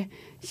lever i.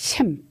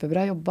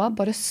 Kjempebra jobba,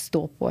 bare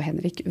stå på,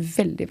 Henrik,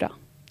 veldig bra.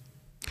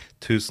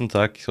 Tusen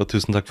takk, og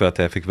tusen takk for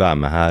at jeg fikk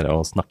være med her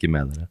og snakke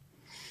med dere.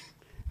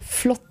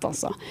 Flott,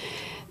 altså.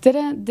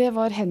 Dere, det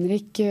var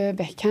Henrik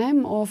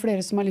Beckheim, og for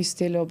dere som har lyst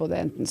til å både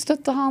enten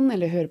støtte han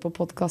eller høre på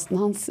podcasten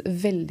hans,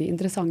 veldig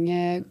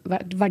interessante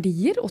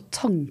verdier og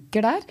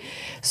tanker der.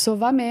 Så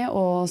vær med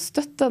og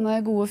støtt denne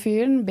gode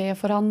fyren, be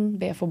for han,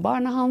 be for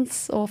barna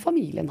hans og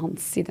familien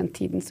hans i den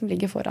tiden som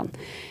ligger foran.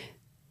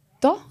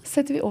 Da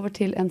setter vi over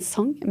til en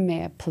sang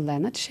med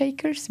Planet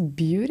Shakers,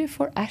 Beauty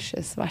for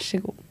Ashes. Vær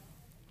så god.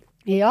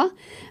 Ja,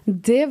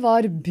 det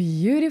var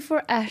Beauty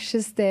for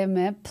Ashes det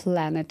med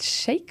Planet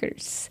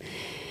Shakers.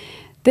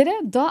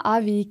 Dere, da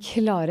er vi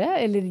klare,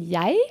 eller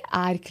jeg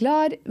er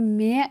klar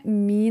med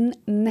min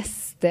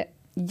neste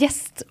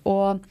gjest.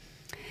 Og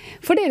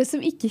for dere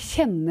som ikke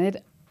kjenner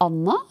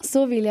Anna,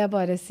 så vil jeg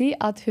bare si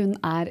at hun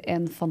er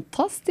en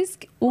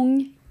fantastisk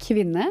ung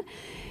kvinne,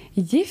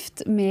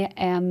 gift med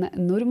en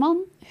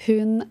nordmann.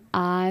 Hun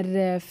er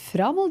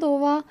fra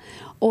Moldova,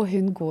 og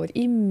hun går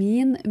i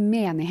min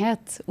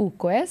menighet,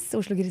 OKS,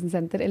 Oslo Kristen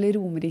Senter, eller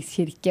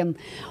Romerikskirken.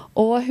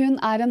 Og hun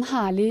er en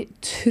herlig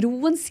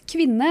troens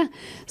kvinne,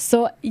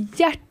 så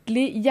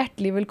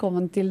hjertelig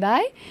velkommen til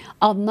deg,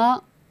 Anna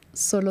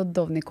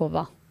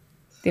Solodovnikova.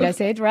 Did I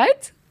say it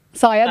right?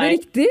 Sa jeg det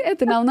riktig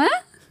etternavnet?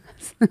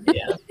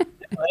 Ja,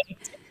 det var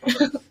riktig.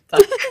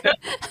 Takk.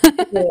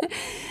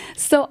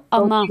 Så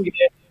Anna.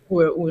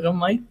 Gode ord om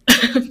meg.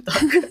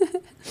 Takk.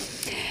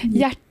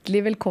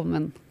 Hjertelig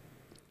velkommen.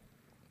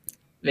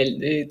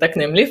 Veldig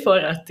takknemlig for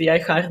at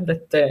jeg har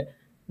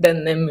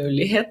denne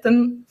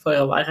muligheten for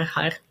å være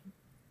her.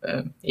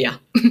 Ja.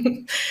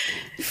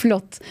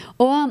 Flott.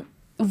 Og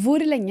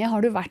hvor lenge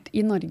har du vært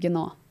i Norge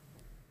nå?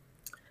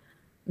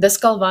 Det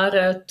skal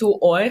være 2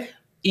 år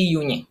i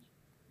juni.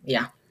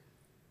 Ja.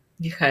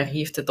 Vi har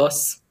giftet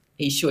oss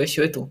i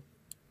 2022.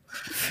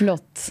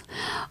 Flott.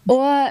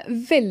 Og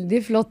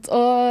veldig flott.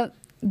 Og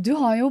du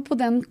har jo på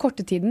den korte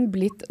tiden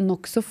blitt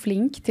nok så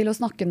flink til å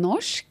snakke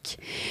norsk.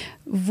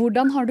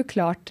 Hvordan har du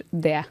klart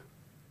det?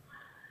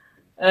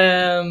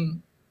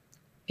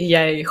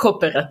 Jeg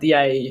håper at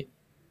jeg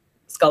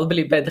skal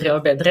bli bedre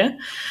og bedre.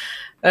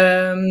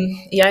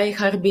 Jeg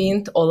har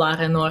begynt å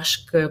lære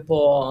norsk på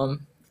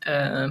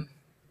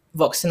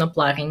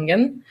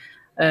voksenopplæringen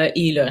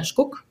i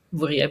Lørenskog,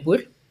 hvor jeg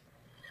bor.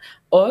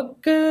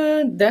 Og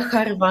det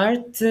har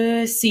vært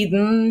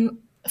siden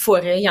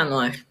forrige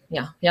januar.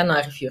 Ja,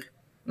 januar i fjor.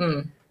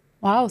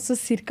 Wow, så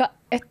cirka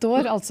 1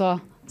 år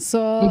altså,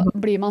 så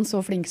blir man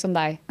så flink som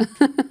deg.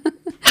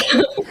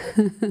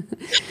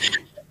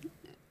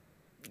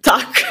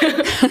 Takk.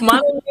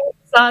 Mannen min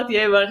sa at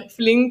jeg var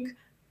flink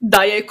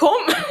da jeg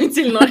kom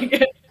til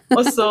Norge.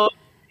 Og så,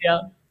 ja,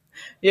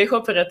 jeg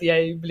håper at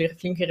jeg blir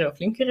flinkere og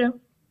flinkere.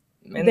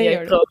 Men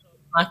jeg prøver å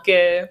snakke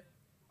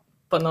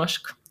på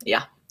norsk,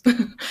 ja.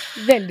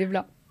 Veldig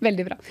bra,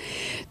 veldig bra.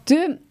 Du,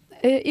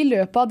 i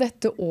løpet av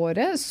dette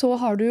året så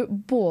har du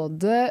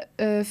både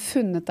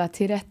funnet deg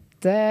til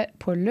rette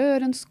på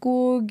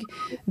Lørenskog,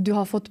 du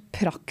har fått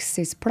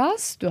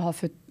praksisplass, du har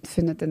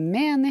funnet en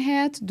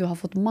menighet, du har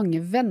fått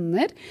mange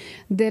venner.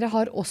 Dere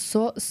har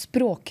også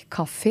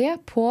språkkafé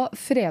på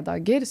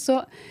fredager,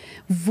 så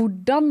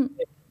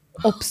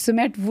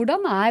oppsummert,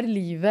 hvordan er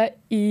livet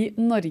i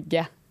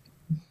Norge?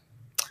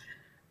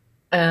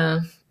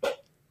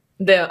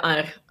 Det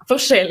er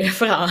forskjellig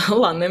fra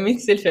landet mitt,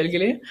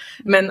 selvfølgelig.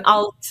 Men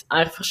alt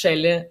er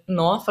forskjellig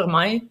nå for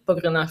meg, på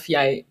grunn av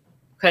jeg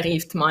har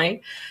gift meg.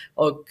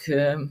 Og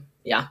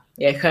ja,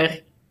 jeg har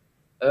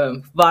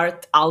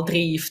vært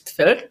aldri gift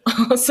før,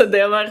 så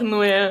det var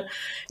noe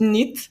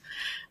nytt.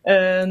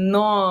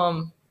 Nå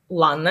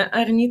landet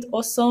er nytt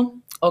også,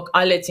 og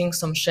alle ting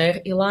som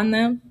skjer i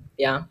landet,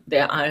 ja,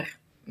 det er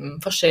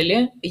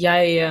forskjellig.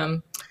 Jeg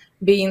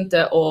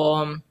begynte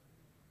å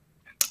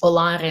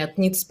lære et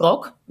nytt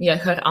språk. Jeg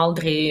har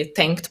aldri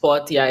tenkt på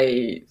at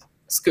jeg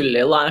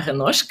skulle lære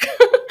norsk.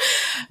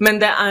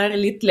 Men det er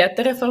litt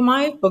lettere for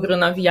meg, på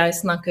grunn av jeg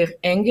snakker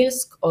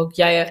engelsk, og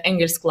jeg er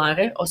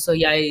engelsklærer, og så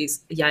jeg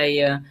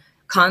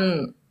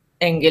kan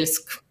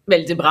engelsk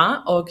veldig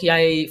bra, og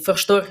jeg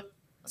forstår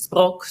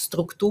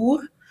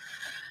språkstruktur,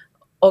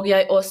 og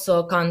jeg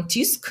også kan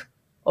tysk,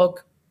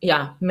 og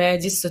ja, med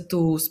disse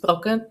to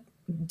språkene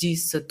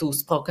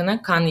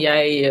kan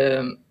jeg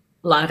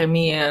lære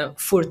mye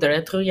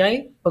fortere, tror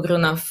jeg, på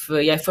grunn av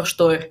jeg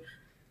forstår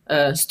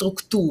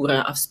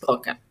strukturen av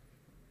språket.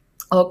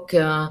 Og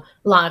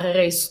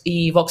lærere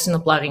i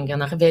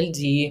voksenopplæringen er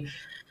veldig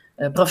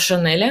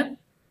profesjonelle.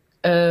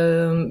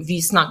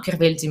 Vi snakker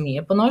veldig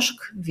mye på norsk.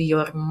 Vi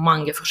gjør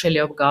mange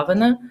forskjellige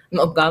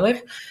oppgaver,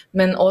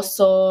 men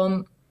også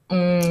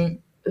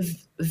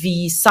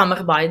vi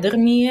samarbeider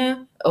mye,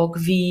 og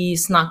vi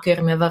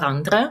snakker med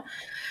hverandre.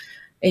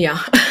 Ja.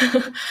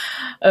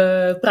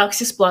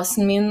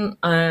 Praksisplassen min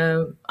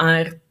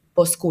er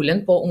på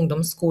skolen, på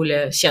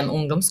ungdomsskole, Kjenn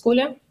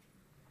ungdomsskole.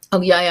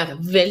 Og jeg er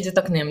veldig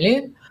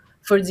takknemlig,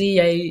 fordi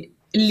jeg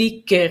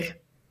liker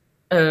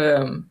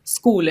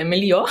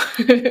skolemiljø,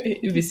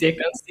 hvis jeg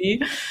kan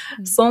si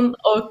sånn.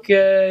 Og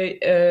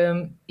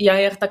jeg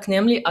er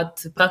takknemlig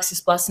at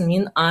praksisplassen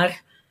min er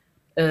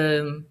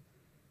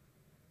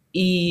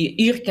i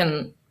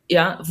yrken,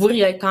 ja, hvor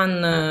jeg kan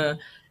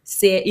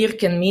se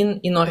yrken min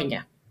i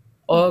Norge.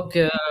 Og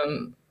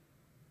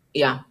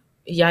ja,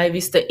 jeg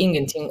visste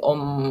ingenting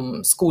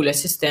om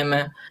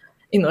skolesystemet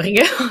i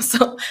Norge.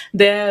 Så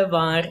det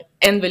var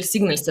en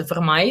velsignelse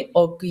for meg,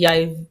 og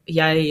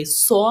jeg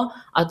så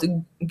at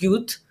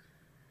Gud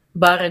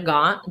bare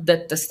ga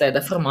dette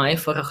stedet for meg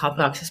for å ha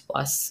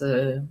praksisplass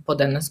på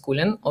denne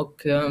skolen.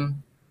 Og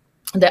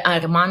det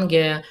er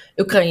mange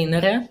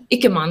ukrainere,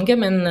 ikke mange,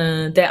 men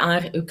det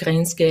er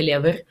ukrainske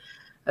elever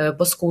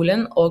på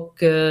skolen, og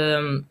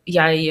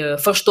jeg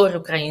forstår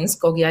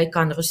ukrainsk, og jeg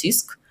kan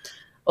russisk.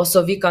 Og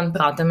så vi kan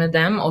prate med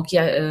dem, og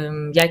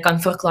jeg kan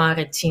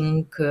forklare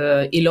ting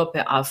i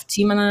løpet av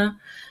timene.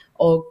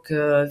 Og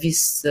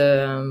hvis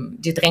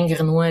de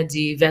trenger noe,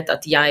 de vet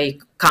at jeg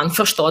kan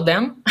forstå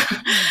dem.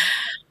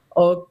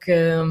 Og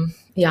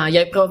ja,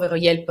 jeg prøver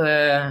å hjelpe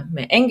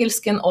med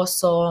engelsken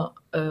også.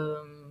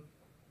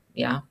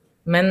 Ja,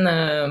 men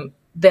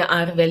det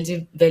er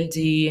veldig,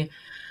 veldig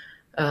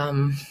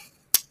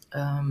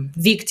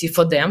viktig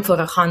for dem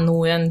for å ha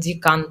noen de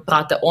kan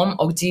prate om,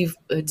 og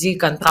de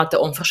kan prate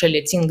om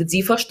forskjellige ting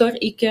de forstår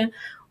ikke,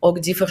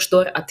 og de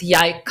forstår at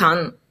jeg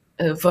kan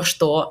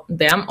forstå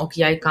dem, og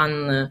jeg kan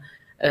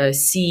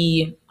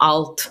si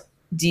alt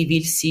de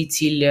vil si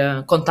til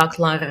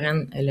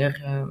kontaktlæreren eller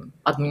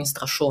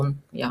administrasjon,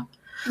 ja.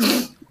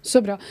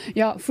 Så bra.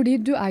 Ja, fordi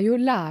du er jo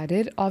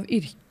lærer av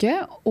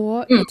yrke,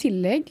 og i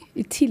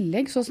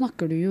tillegg så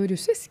snakker du jo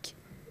russisk.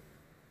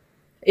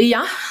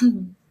 Ja,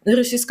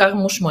 russisk er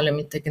morsmålet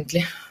mitt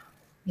egentlig.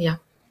 Ja.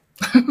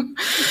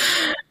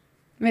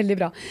 Veldig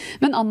bra.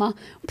 Men Anna,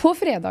 på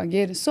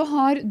fredager så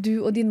har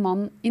du og din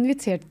mann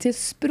invitert til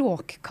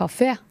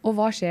språkkafé, og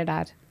hva skjer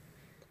der?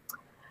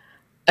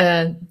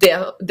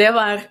 Det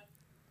var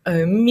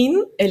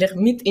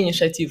mitt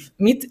initiativ,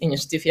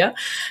 ja.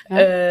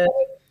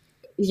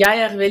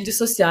 Jeg er veldig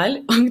sosial,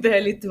 og det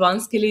er litt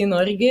vanskelig i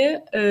Norge.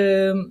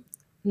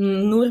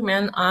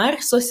 Nordmenn er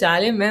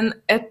sosiale, men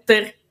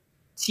etter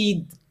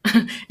tid.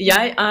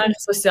 Jeg er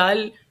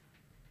sosial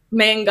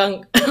med en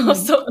gang.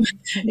 Så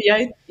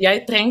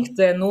jeg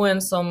trengte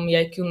noen som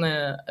jeg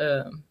kunne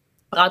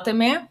prate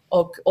med,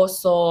 og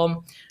også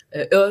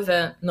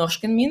øve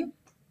norsken min.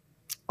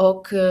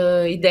 Og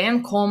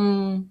ideen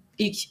kom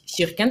i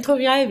kirken, tror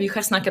jeg. Vi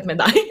har snakket med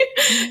deg,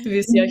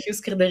 hvis jeg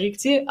husker det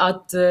riktig,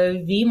 at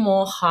vi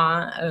må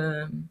ha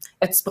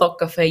et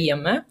språkkafé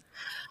hjemme.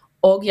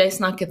 Og jeg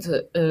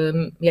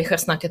har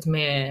snakket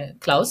med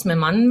Klaus, med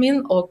mannen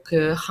min, og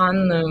han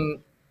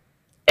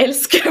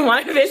elsker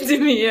meg veldig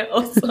mye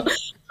også.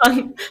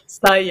 Han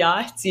sa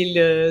ja til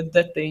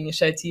dette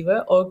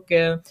initiativet, og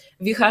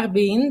vi har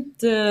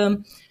begynt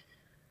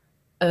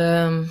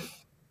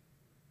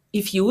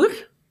i fjor,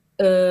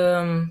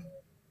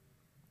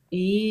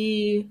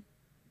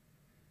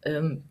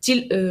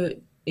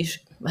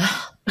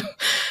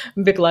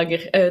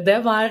 beklager, det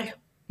var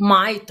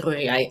mai, tror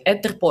jeg,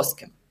 etter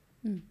påske.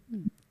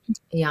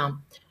 Ja,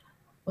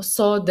 og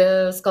så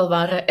det skal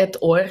være et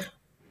år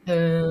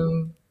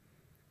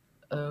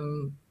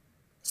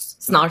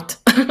snart.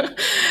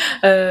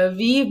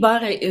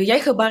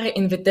 Jeg har bare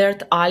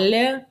invitert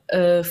alle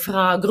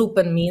fra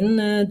gruppen min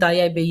da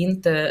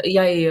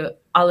jeg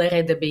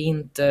allerede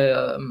begynte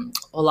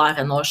å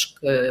lære norsk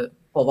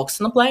på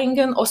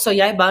voksenopplæringen, og så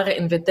jeg bare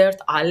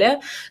invitert alle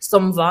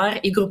som var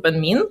i gruppen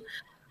min,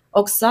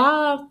 og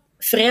sa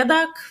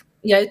fredag,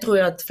 jeg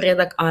tror at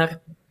fredag er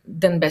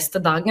den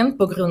beste dagen,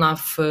 på grunn av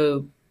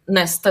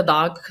neste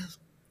dag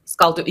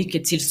skal du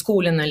ikke til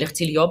skolen eller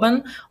til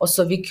jobben, og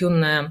så vi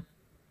kunne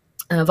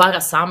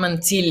være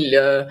sammen til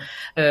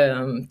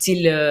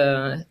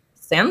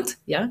sent,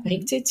 ja,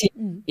 riktig,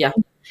 ja.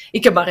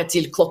 Ikke bare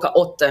til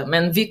 8,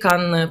 men vi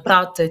kan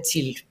prate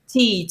til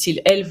 10, til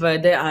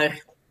 11, det er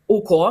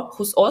ok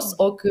hos oss,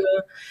 og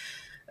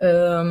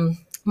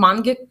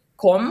mange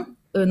kom.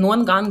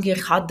 Noen ganger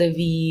hadde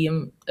vi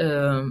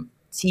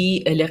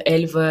 10 eller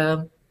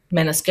 11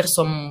 mennesker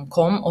som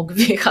kom, og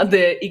vi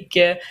hadde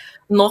ikke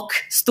nok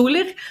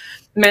stoler.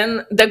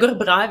 Men det går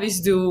bra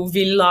hvis du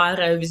vil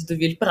lære, hvis du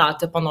vil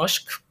prate på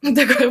norsk.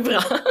 Det går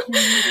bra.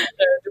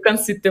 Du kan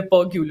sitte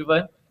på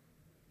gulvet.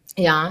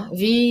 Ja,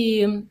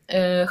 vi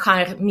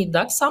har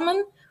middag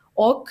sammen,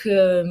 og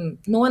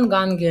noen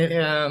ganger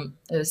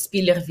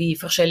spiller vi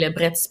forskjellige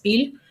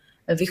brettspill.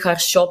 Vi har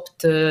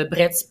kjøpt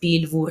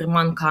brettspill hvor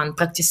man kan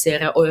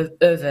praktisere og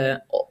øve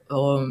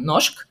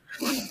norsk.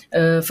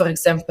 For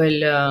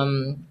eksempel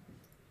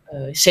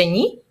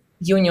Geni,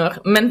 junior.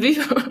 Men vi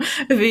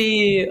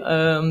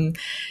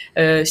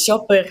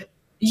kjøper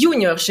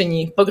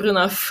junior-geni på grunn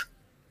av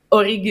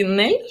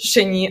originell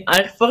geni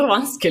er for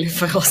vanskelig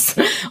for oss.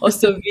 Og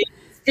så vi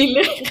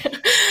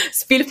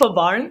spiller for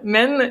barn,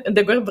 men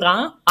det går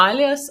bra.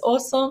 Alias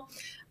også.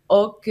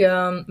 Og,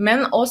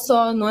 men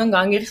også noen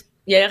ganger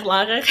jeg er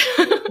lærer.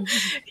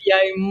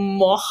 Jeg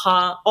må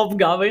ha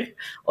oppgaver.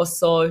 Og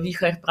så vi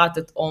har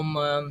pratet om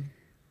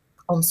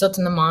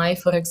 17. mai,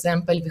 for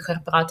eksempel. Vi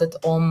har pratet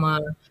om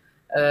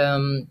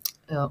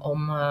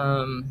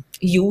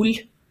jul,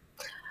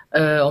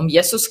 om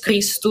Jesus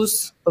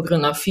Kristus. På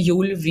grunn av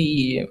jul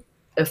vi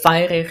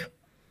feirer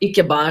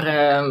ikke bare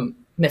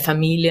med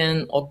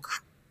familien og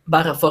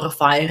bare for å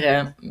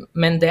feire,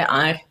 men det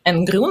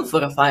en grunn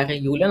for å feire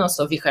julen,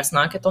 altså vi har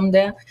snakket om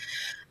det.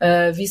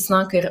 Vi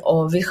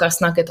har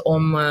snakket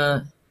om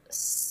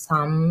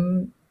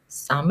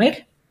samer,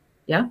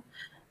 ja.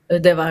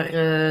 Det var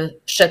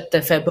 6.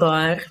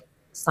 februar,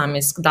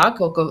 samisk dag,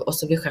 og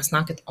også vi har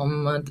snakket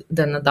om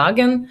denne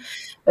dagen.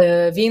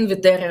 Vi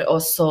inviterer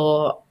også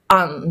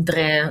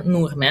andre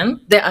nordmenn.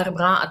 Det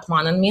bra at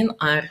mannen min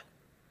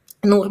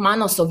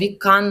nordmann, også vi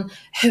kan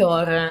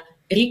høre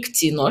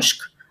riktig norsk,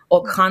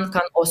 og han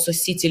kan også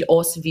si til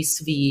oss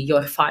hvis vi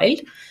gjør feil.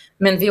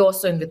 Men vi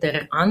også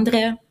inviterer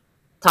andre.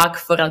 Takk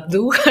for at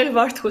du har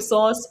vært hos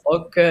oss,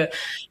 og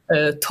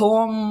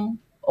Tom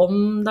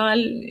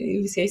Omdal,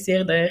 hvis jeg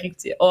sier det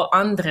riktig, og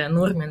andre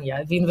nordmenn,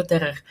 ja. Vi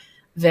inviterer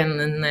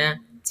vennene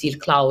til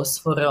Klaus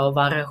for å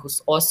være hos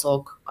oss,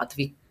 og at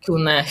vi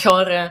kunne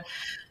høre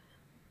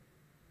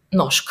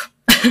norsk.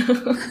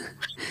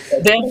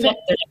 Det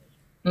lettere.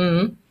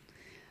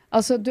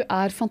 Altså, du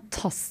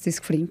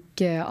fantastisk flink,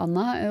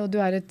 Anna, og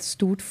du et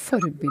stort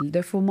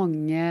forbilde for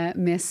mange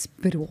med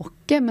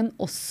språket, men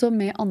også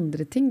med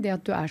andre ting. Det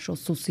at du så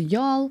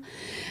sosial,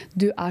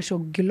 du så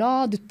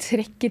glad, du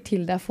trekker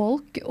til deg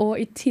folk, og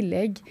i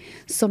tillegg,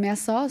 som jeg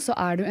sa, så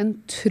du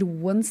en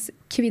troens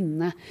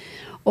kvinne.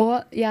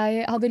 Og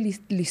jeg hadde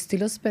lyst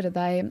til å spørre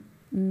deg,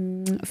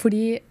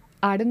 fordi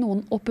det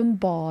noen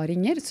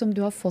åpenbaringer som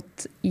du har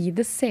fått i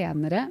det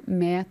senere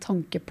med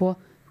tanke på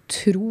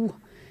tro?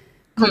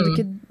 Kan du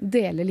ikke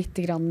dele litt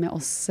grann med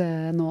oss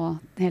nå,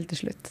 helt til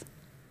slutt?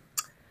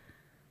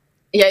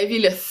 Jeg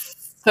ville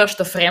først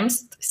og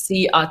fremst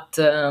si at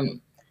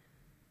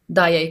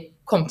da jeg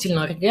kom til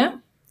Norge,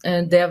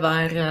 det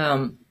var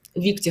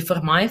viktig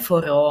for meg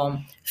for å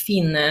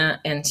finne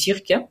en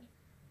kirke.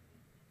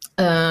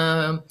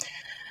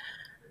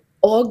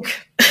 Og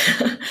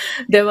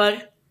det var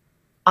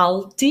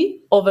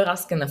alltid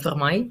overraskende for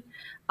meg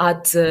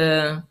at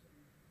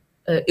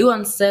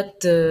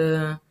uansett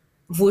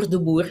hvor du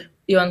bor,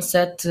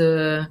 uansett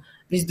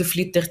hvis du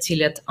flytter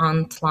til et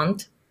annet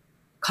land,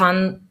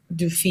 kan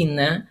du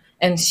finne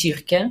en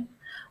kirke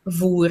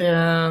hvor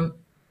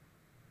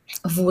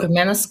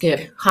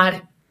mennesker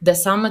har den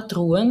samme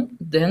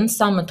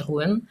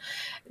troen,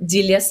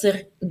 de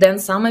leser den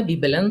samme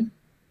Bibelen,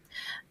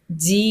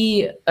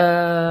 de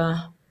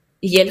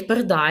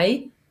hjelper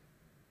deg,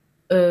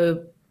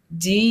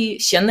 de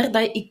kjenner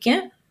deg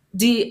ikke,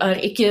 de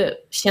ikke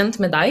kjent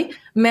med deg,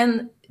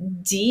 men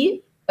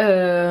de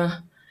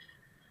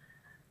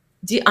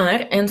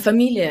en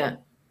familie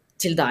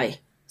til deg,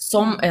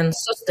 som en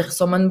søster,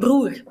 som en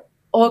bror.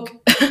 Og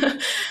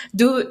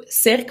du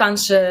ser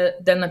kanskje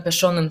denne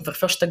personen for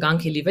første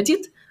gang i livet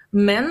ditt,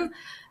 men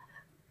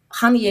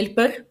han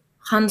hjelper,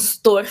 han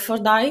står for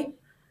deg,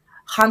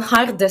 han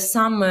har de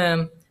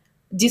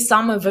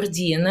samme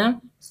verdiene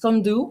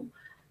som du,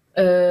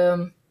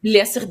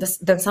 leser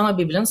den samme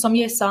Bibelen som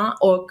jeg sa,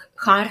 og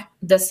har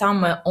det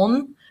samme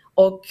ånd,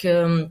 og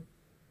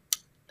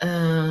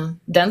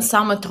den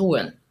samme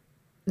troen.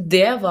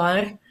 Det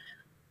var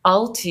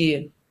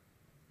alltid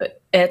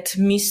et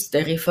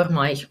mysteri for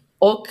meg,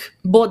 og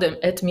både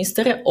et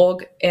mysteri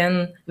og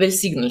en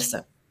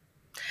velsignelse.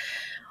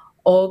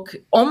 Og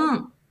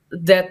om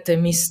dette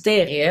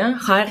mysteriet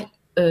har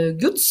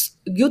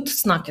Gud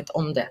snakket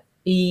om det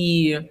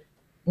i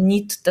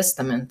Nytt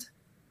Testament,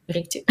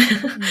 riktig?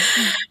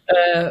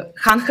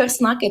 Han har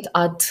snakket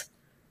at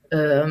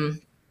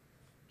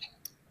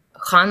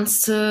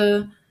hans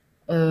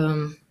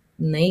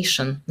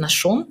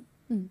nasjon,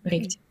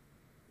 riktig.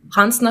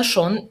 Hans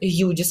nasjon,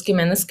 judiske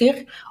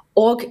mennesker,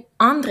 og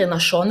andre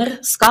nasjoner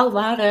skal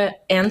være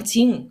en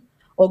ting,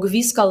 og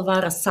vi skal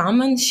være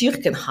sammen,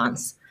 kirken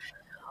hans.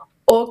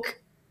 Og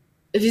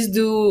hvis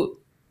du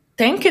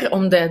tenker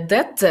om det,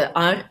 dette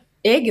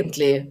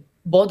egentlig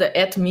både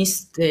et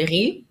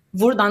mysteri,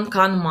 hvordan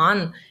kan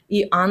man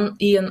i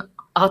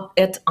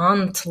et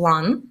annet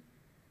land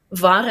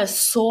være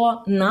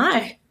så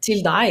nær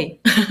til deg?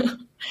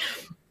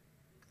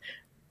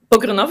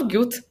 På grunn av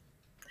Gud.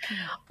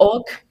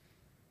 Og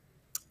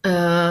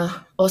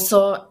også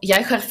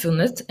jeg har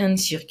funnet en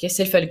kirke,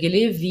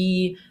 selvfølgelig.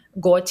 Vi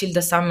går til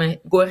det samme,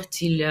 går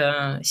til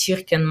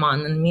kirken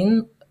mannen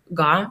min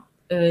ga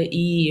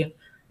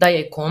da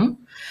jeg kom.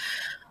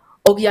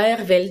 Og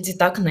jeg veldig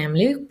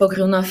takknemlig på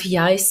grunn av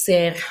jeg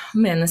ser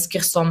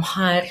mennesker som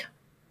har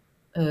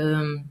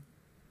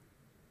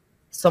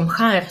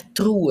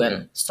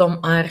troen, som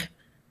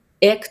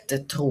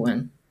ekte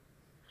troen.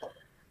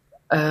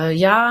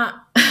 Jeg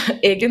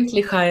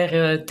egentlig har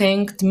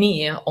tenkt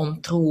mye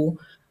om tro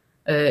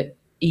i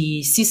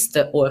de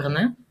siste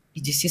årene,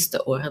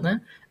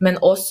 men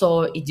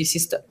også i de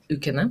siste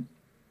ukene.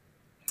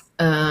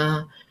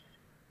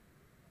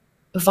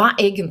 Hva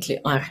egentlig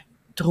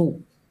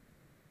tro?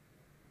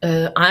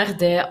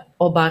 Det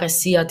å bare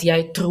si at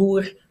jeg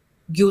tror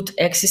Gud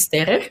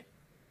eksisterer?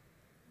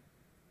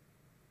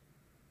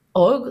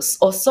 Og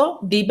også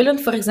Bibelen,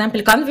 for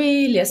eksempel. Kan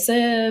vi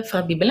lese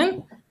fra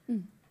Bibelen?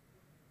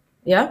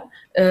 Ja,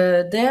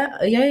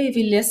 jeg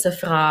vil lese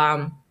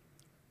fra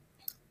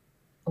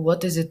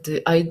What is it?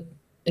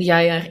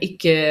 Jeg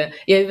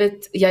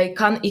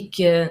kan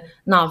ikke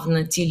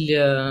navnet til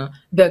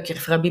bøker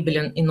fra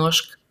Bibelen i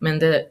norsk, men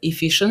det er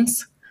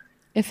Ephesians.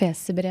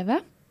 Efeserbrevet.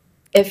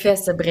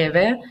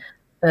 Efeserbrevet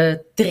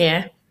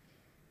 3.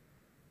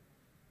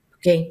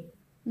 Ok.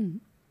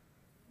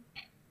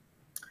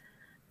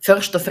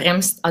 Først og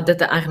fremst at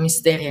dette er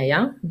mysteriet,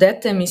 ja.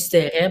 Dette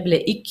mysteriet ble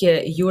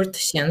ikke gjort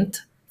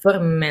kjent for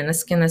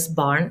menneskenes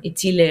barn i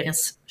tidligere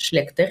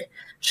slekter,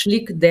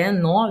 slik det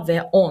nå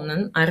ved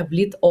ånden er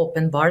blitt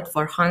åpenbart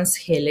for hans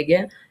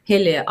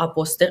hellige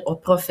apostler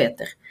og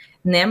profeter,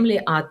 nemlig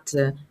at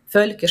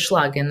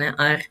folkeslagene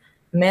er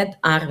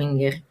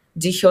medarvinger,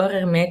 de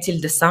hører med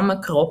til det samme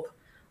kropp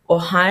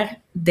og har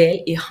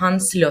del i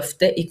hans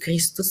løfte i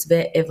Kristus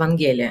ved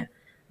evangeliet.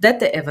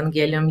 Dette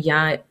evangelium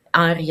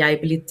er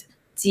jeg blitt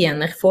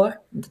tjener for,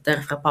 dette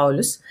er fra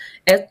Paulus,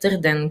 etter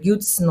den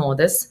Guds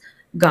nådes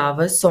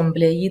gave som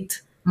ble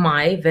gitt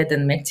meg ved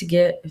den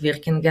mektige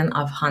virkningen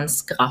av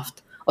hans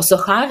kraft. Og så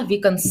her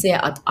vi kan se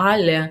at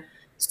alle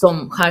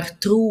som har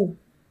tro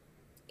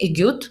i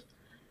Gud,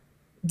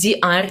 de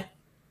er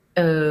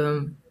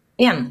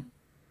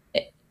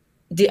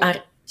de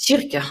er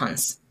kirke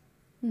hans.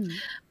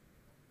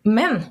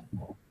 Men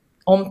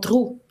om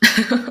tro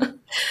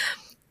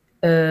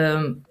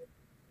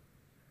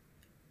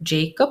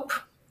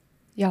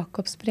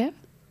Jakobs brev.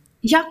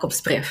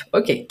 Jakobs brev,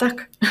 ok,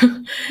 takk.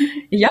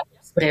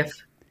 Jakobs brev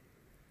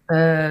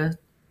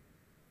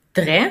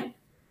 3.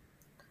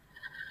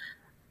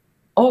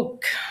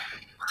 Og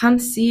han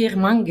sier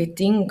mange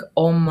ting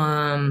om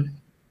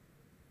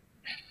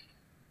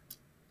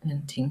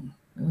en ting.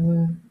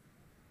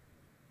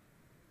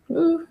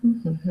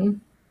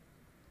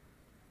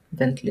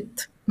 Vent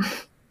litt.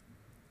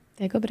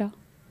 Det går bra.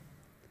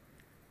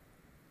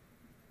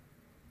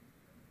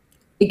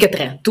 Ikke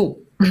 3, 2.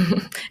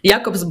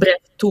 Jakobs brev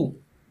 2.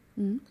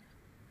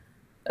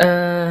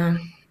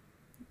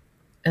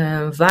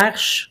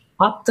 Vers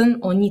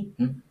 18 og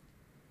 19.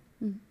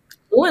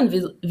 Noen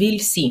vil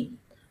si,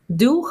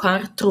 du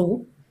har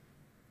tro,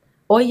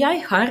 og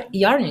jeg har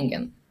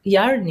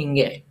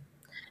gjerninger.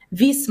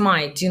 Vis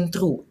meg din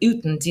tro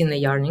uten dine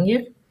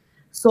gjerninger,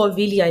 så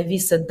vil jeg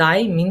vise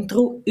deg min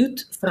tro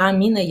ut fra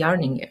mine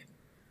gjerninger.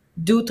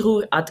 Du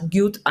tror at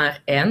Gud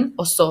er en,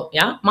 og så,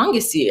 ja,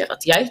 mange sier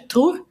at jeg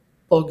tror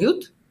på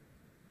Gud.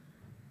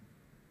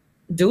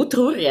 Du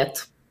tror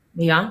rett.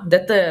 Ja,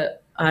 dette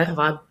er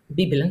hva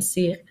Bibelen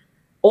sier.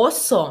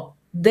 Også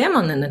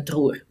demonene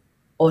tror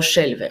og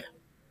skjelver.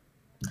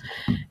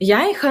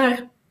 Jeg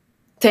har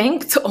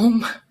tenkt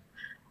om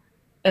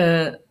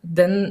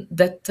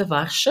dette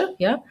verset,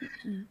 ja,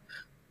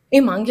 i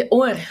mange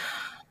år.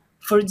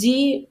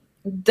 Fordi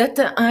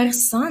dette er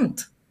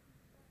sant.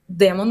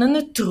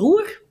 Demonene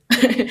tror.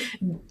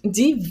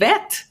 De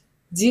vet.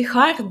 De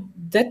har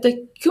dette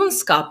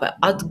kunnskapet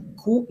at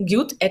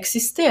Gud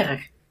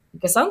eksisterer.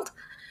 Ikke sant?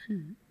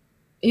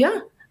 Ja.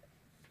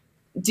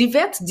 De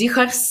vet, de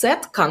har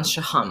sett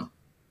kanskje ham.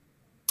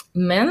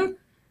 Men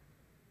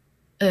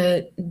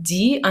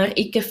de er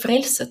ikke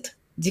frelset.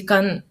 De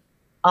kan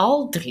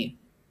aldri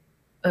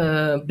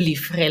bli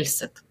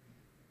frelset.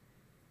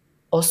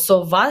 Og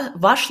så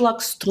hva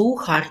slags tro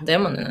har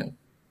demonene?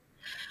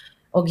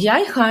 Og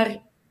jeg har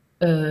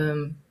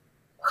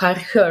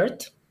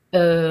hørt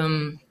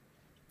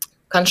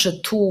kanskje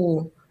 2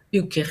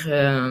 uker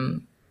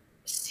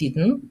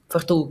siden, for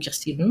 2 uker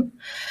siden,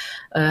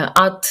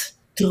 at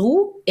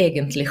tro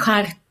egentlig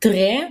har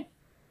 3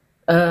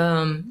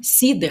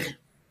 sider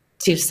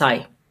til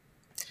seg.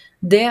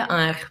 Det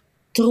er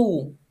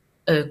tro,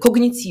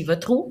 kognitiv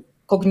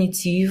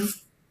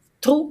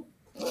tro.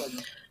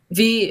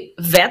 Vi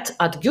vet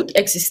at Gud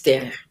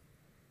eksisterer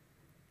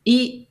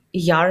i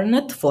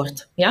hjernet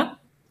vårt, ja?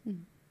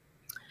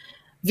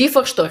 Vi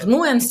forstår,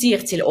 noen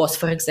sier til oss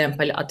for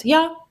eksempel at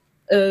ja,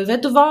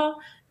 vet du hva,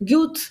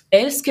 Gud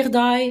elsker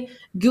deg,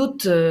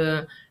 Gud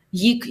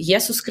gikk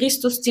Jesus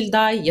Kristus til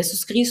deg,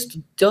 Jesus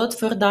Kristus død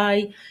for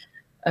deg,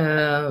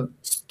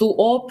 stå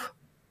opp,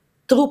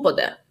 tro på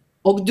det.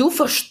 Og du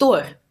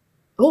forstår,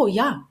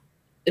 ja,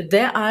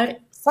 det er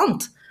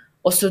sant.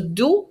 Og så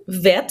du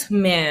vet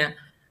med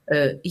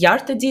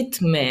hjertet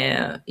ditt,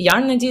 med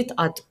hjernen ditt,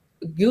 at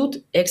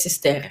Gud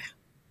eksisterer.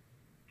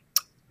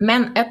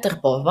 Men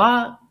etterpå,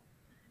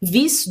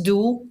 hvis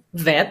du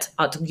vet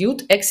at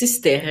Gud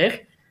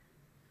eksisterer,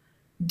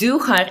 du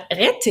har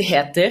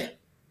rettigheter,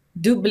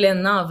 du ble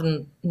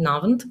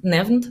nevnt,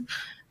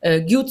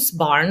 Guds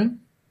barn,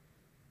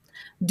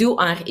 du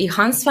er i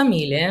hans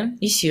familie,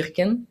 i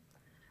kirken,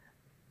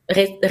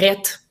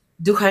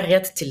 du har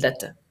rett til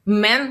dette.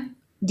 Men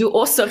du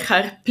også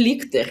har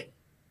plikter.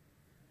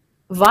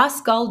 Hva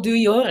skal du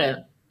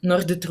gjøre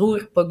når du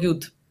tror på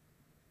Gud?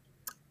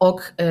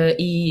 Og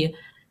i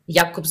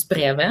Jakobs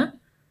brevet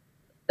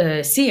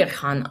sier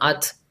han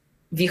at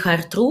vi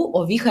har tro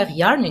og vi har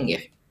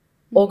gjerninger.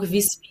 Og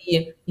hvis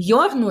vi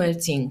gjør noe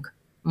ting,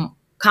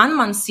 kan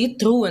man si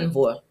troen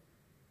vår.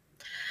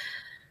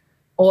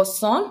 Og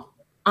så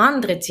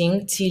andre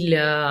ting til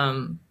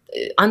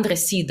andre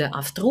side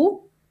av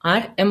tro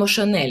er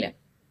emosjonelle.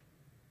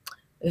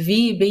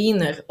 vi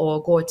begynner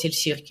å gå til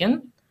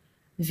kirken,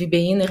 vi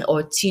begynner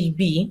å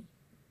tilbe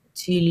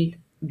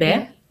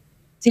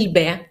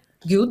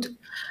Gud,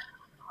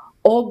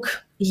 og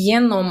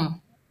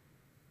gjennom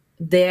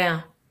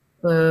det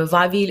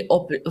hva vi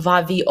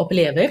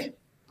opplever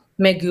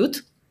med Gud,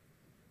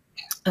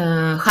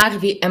 har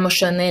vi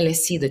emosjonelle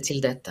sider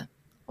til dette.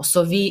 Og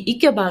så vi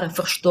ikke bare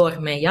forstår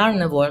med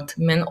hjernen vårt,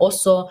 men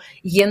også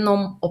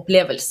gjennom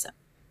opplevelse.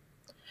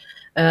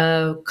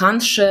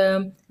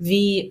 Kanskje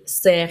vi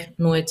ser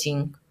noe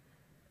ting.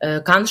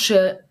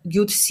 Kanskje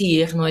Gud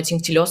sier noe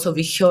ting til oss, og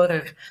vi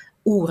hører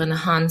ordene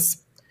hans.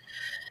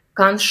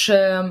 Kanskje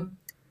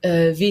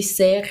vi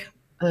ser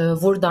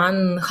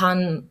hvordan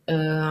han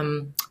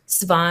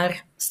svarer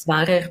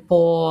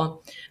på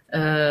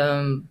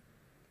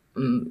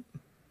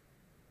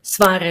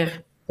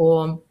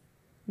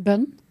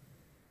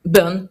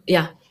bønn,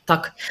 ja,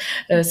 takk.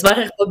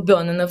 Svarer på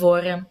bønnene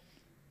våre.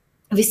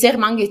 Vi ser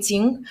mange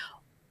ting,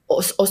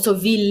 og så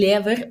vi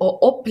lever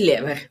og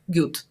opplever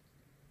Gud.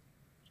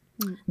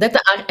 Dette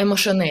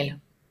emosjonelt.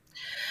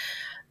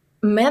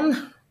 Men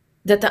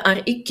dette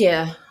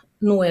ikke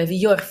noe vi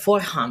gjør for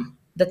ham.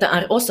 Dette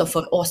også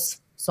for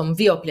oss, som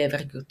vi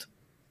opplever Gud.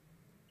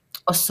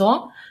 Og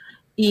så,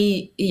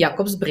 i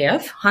Jakobs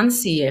brev, han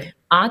sier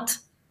at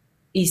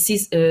i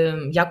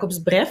Jakobs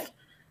brev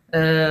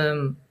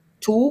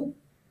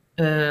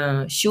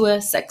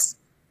 2:26.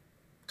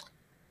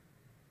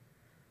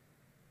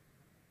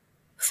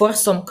 For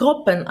som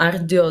kroppen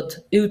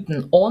død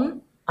uten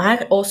ånd,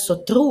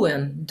 også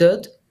troen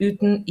død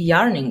uten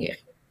gjerninger.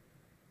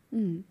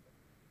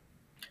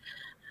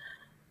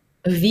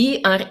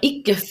 Vi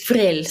ikke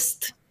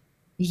frelst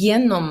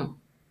gjennom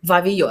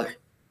hva vi gjør.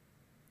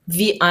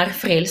 Vi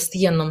frelst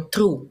gjennom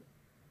tro.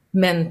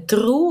 Men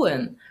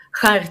troen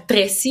har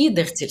 3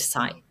 sider til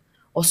seg.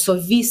 Og så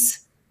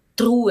hvis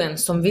troen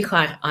som vi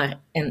har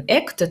en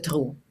ekte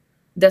tro,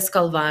 det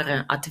skal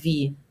være at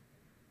vi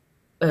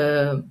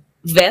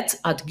vet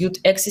at Gud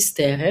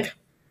eksisterer.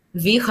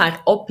 Vi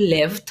har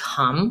opplevd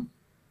ham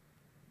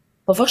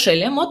på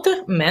forskjellige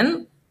måter,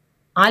 men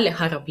alle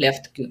har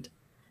opplevd Gud.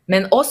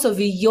 Men også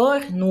vi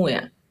gjør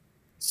noe,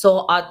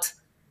 så at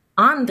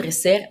andre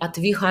ser at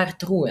vi har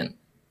troen.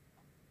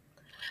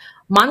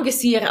 Mange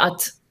sier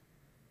at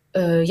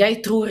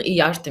jeg tror i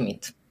hjertet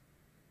mitt.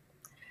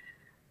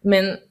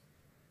 Men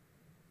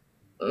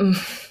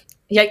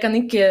jeg kan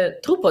ikke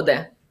tro på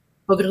det,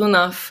 på grunn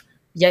av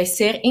jeg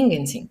ser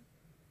ingenting.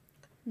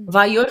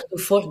 Hva gjør du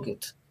for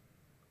Gud?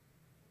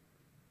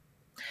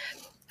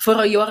 For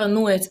å gjøre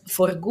noe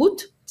for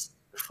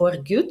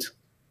Gud,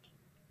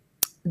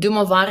 du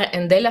må være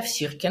en del av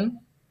kirken,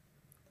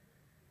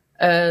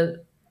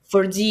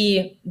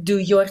 fordi du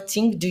gjør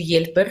ting, du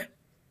hjelper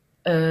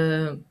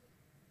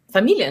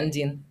familien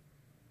din,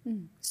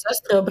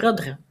 søstre og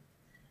brødre.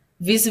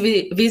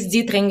 Hvis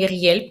de trenger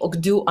hjelp,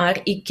 og du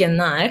ikke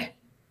nær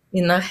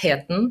i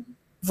nærheten,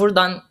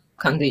 hvordan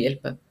kan du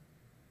hjelpe?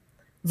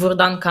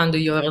 Hvordan kan du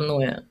gjøre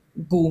noe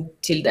god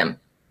til dem?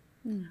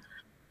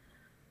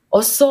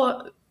 Og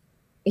så,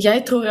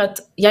 jeg tror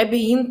at jeg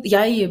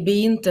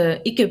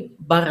begynte ikke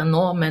bare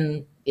nå,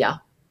 men ja,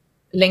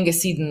 lenge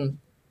siden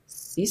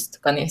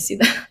sist, kan jeg si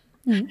det?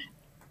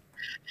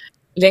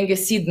 Lenge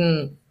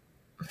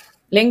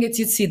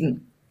tid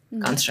siden,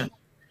 kanskje.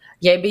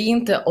 Jeg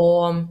begynte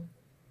å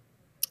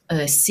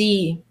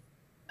si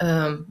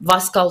hva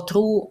skal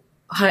tro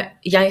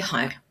jeg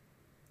har.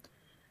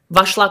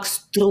 Hva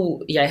slags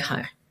tro jeg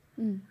har.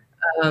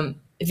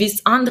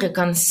 Hvis andre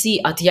kan si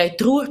at jeg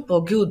tror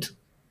på Gud,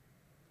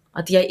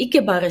 at jeg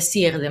ikke bare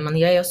sier det, men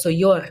jeg også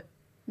gjør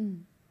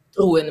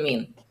troen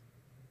min.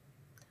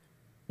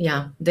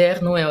 Ja,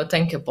 det noe å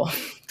tenke på,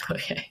 tror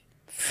jeg.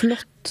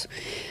 Flott.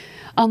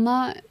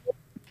 Anna,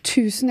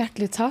 tusen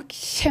hjertelig takk.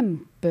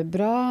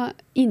 Kjempebra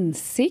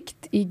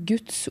innsikt i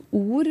Guds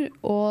ord,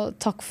 og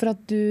takk for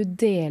at du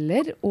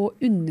deler og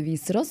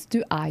underviser oss.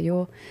 Du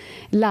jo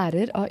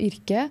lærer av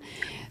yrket.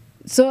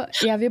 Så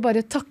jeg vil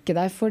bare takke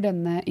deg for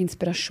denne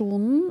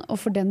inspirasjonen, og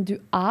for den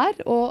du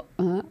og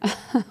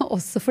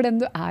også for den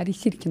du i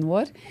kirken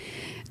vår.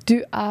 Du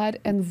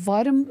en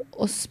varm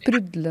og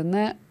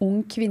sprudlende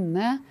ung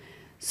kvinne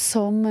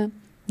som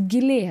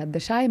gleder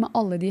seg med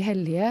alle de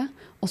hellige,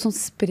 og som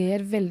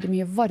sprer veldig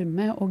mye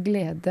varme og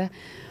glede,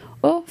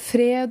 og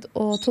fred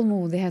og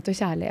tålmodighet og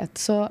kjærlighet.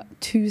 Så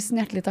tusen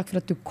hjertelig takk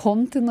for at du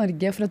kom til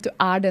Norge, for at du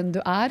den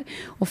du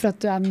og for at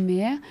du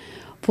med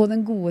på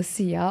den gode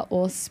siden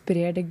og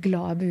sprer det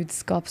glade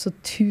budskap. Så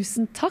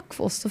tusen takk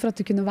også for at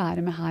du kunne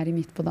være med her i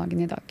Midt på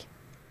dagen i dag.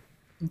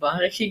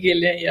 Bare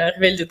hyggelig.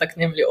 Jeg veldig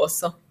takknemlig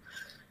også.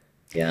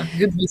 Ja,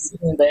 Gud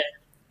velsigne dere.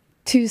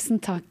 Tusen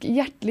takk.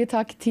 Hjertelig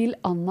takk til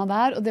Anna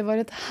der, og det var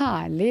et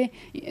herlig,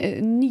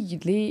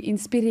 nydelig,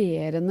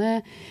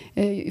 inspirerende,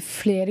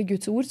 flere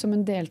Guds ord som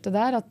hun delte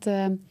der, at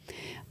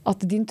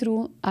din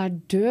tro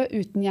død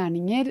uten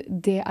gjerninger,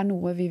 det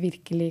noe vi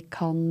virkelig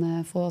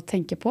kan få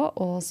tenke på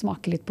og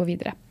smake litt på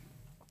videre.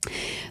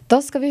 Da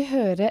skal vi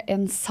høre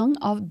en sang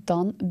av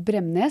Dan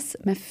Bremnes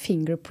med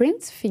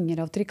fingerprints,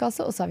 fingeravtrykk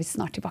altså, og så vi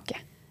snart tilbake.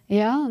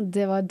 Ja,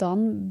 det var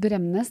Dan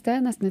Bremnes, det,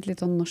 nesten et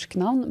litt sånn norsk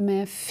navn,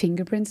 med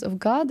Fingerprints of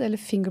God, eller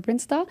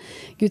Fingerprints da,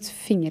 Guds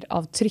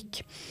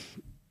fingeravtrykk.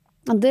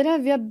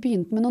 Dere, vi har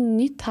begynt med noe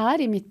nytt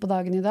her i Midt på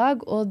dagen i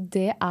dag, og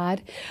det er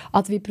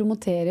at vi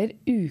promoterer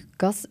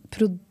ukas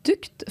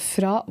produkt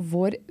fra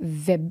vår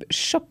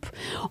webshop.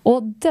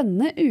 Og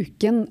denne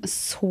uken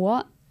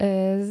så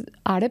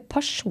er det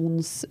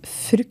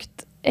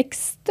pasjonsfrukt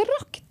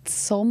ekstrakt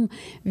som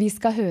vi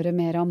skal høre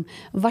mer om.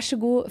 Vær så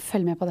god,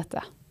 følg med på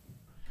dette.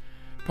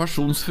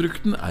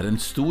 Pasjonsfrukten er en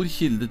stor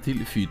kilde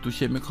til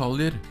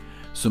fytokjemikalier,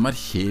 som er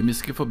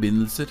kjemiske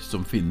forbindelser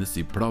som finnes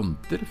i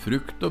planter,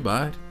 frukt og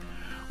bær,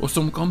 og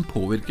som kan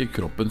påvirke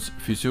kroppens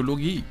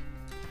fysiologi.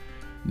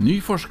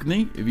 Ny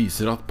forskning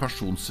viser at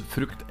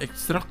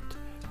pasjonsfruktekstrakt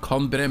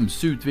kan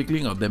bremse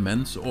utvikling av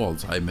demens og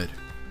Alzheimer.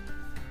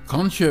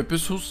 Kan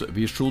kjøpes hos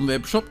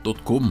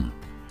visionwebshop.com.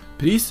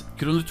 Pris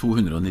kroner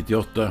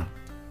 298.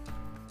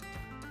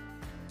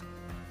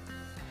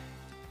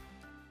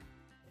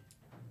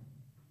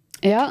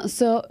 Ja,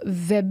 så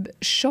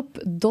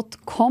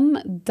webshop.com,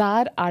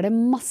 der er det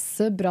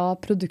masse bra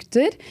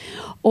produkter,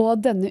 og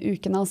denne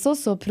uken altså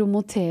så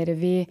promoterer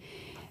vi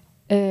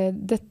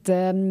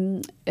dette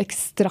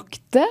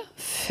ekstraktet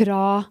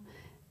fra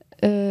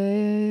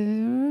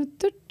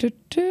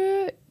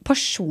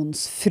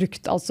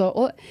pasjonsfrukt, altså,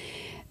 og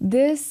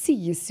det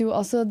sies jo,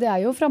 altså det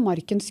er jo fra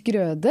markens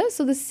grøde,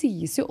 så det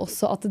sies jo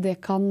også at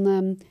det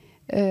kan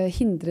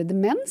hindre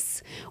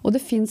demens, og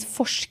det finnes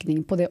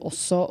forskning på det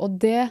også, og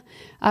det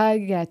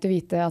er greit å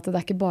vite at det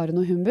er ikke bare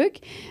noe humbug,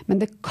 men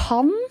det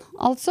kan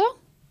altså,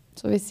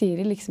 så vi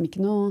sier liksom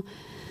ikke noe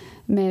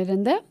mer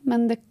enn det,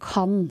 men det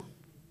kan.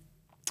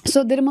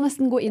 Så dere må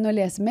nesten gå inn og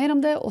lese mer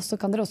om det, og så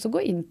kan dere også gå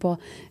inn på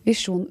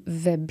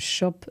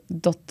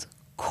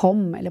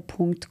visionwebshop.com eller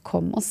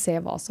 .com og se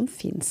hva som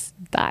finnes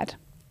der.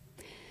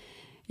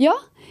 Ja,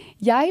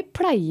 jeg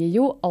pleier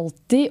jo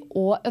alltid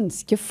å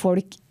ønske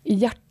folk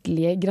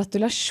hjertelige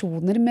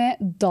gratulasjoner med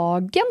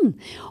dagen,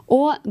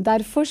 og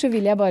derfor så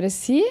vil jeg bare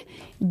si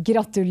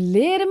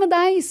gratulerer med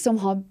deg som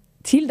har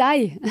til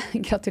deg,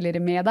 gratulerer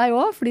med deg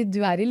også, fordi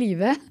du er i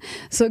live,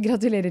 så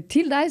gratulerer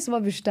til deg som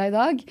har bursdag i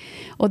dag,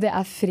 og det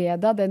er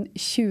fredag den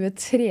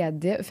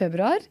 23.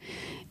 februar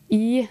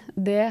i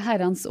det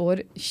herrens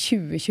år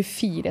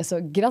 2024,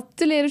 så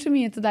gratulerer så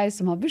mye til deg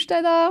som har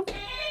bursdag i dag.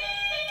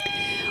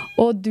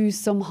 Og du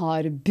som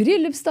har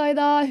bryllupsdag i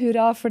dag,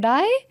 hurra for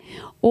deg.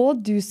 Og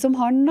du som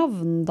har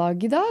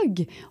navndag i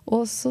dag.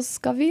 Og så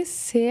skal vi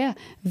se,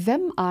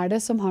 hvem er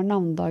det som har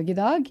navndag i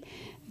dag?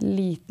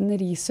 Liten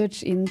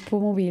research inn på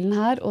mobilen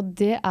her, og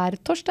det er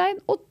Torstein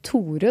og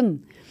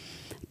Torunn.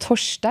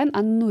 Torstein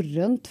er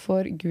norrønt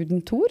for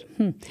guden Thor.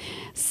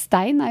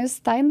 Stein er jo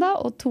stein da,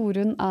 og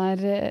Torunn er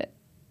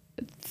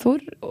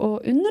Thor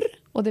og under,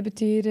 og det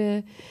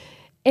betyr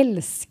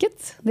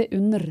elsket, det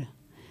under.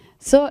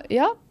 Så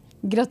ja,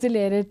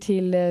 gratulerer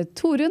til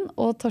Torunn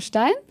og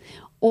Torstein,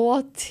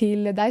 og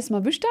til deg som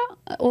har bursdag,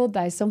 og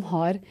deg som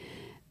har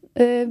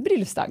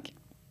bryllupsdag.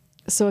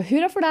 Så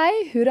hurra for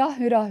deg, hurra,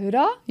 hurra,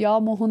 hurra. Ja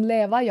må hun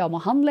leve, ja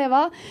må han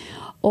leve.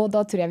 Og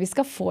da tror jeg vi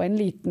skal få en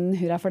liten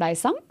hurra for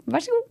deg-sang.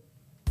 Vær så god.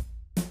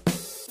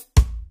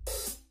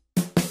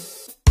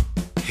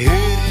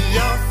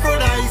 Hurra for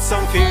deg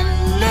som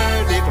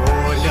fyller ditt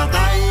år, ja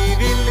deg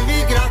vil vi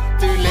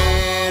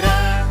gratulere.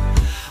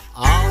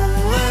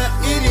 Alle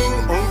i ring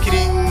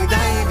omkring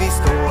deg, vi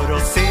står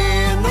og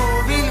ser, nå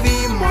vil vi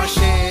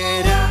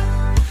marsjere.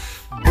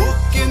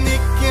 Bukken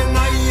ikke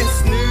nøye,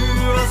 snu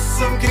oss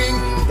omkring,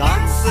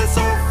 danse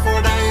så for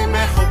deg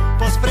med hopp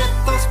og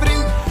sprett og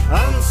spring.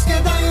 Ønske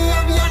deg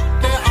av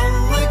hjertet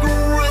alle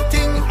gode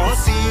ting, og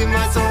si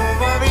meg så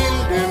hva vil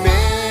du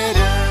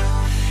mere?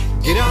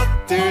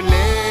 Gratulerer.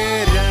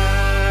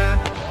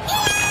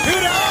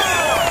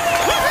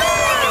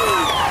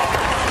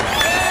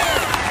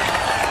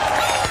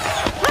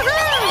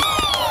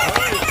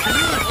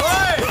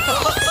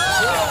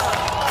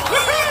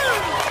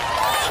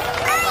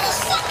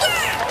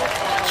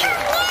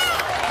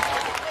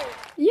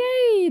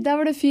 Der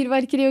var det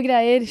fyrverkeri og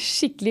greier.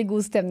 Skikkelig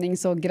god stemning,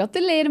 så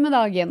gratulerer med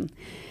dagen.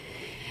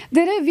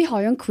 Dere, vi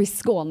har jo en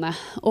quiz gående,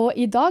 og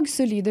i dag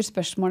så lyder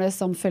spørsmålet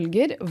som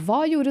følger: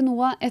 hva gjorde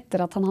Noah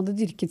etter at han hadde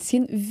dyrket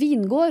sin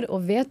vingård?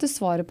 Og vet du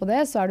svaret på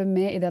det, så er du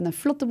med i denne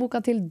flotte boka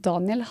til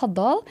Daniel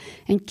Haddal,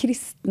 en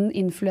kristen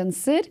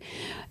influencer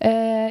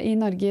i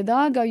Norge i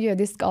dag, av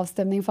jødisk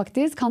avstemning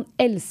faktisk. Han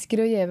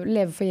elsker å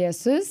leve for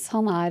Jesus.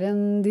 Han er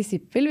en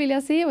disippel, vil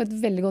jeg si, og et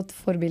veldig godt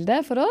forbilde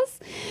for oss.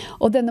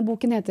 Og denne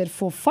boken heter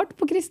Få fart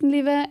på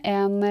kristenlivet,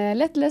 en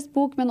lettlest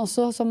bok, men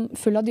også som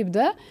full av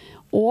dybde,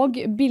 og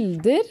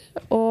bilder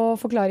og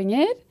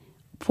forklaringer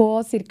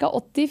på cirka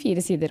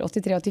 84 sider,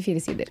 83-84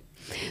 sider.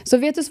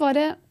 Så vet du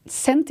svaret,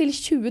 send til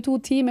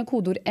 2210 med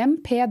kodeord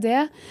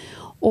MPD,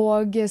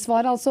 og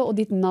svar altså, og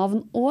ditt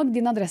navn og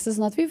din adresse,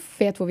 sånn at vi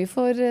vet hvor vi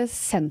får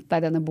sendt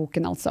deg denne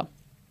boken altså.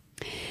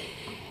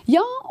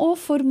 Ja, og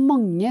for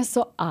mange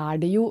så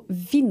det jo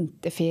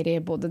vinterferie.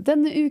 Både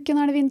denne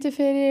uken det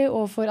vinterferie,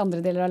 og for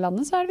andre deler av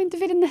landet så det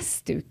vinterferie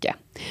neste uke.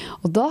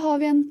 Og da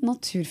har vi en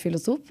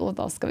naturfilosof, og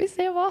da skal vi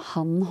se hva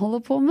han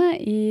holder på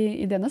med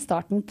i denne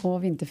starten på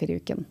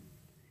vinterferieuken.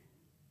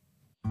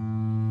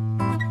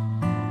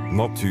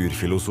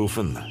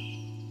 Naturfilosofen.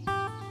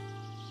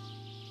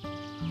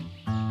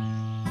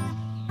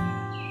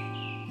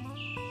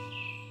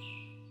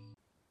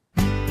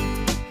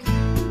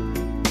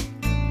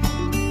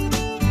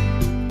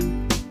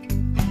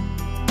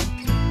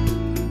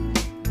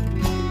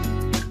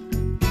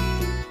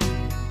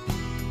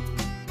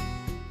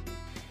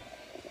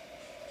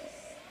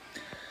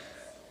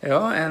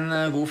 Ja, en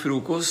god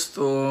frokost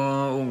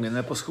og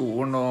ungene på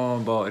skolen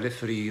og bare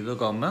fryd og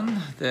gammen.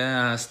 Det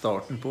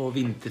starten på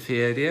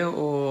vinterferie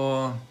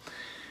og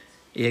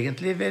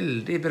egentlig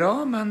veldig bra,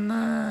 men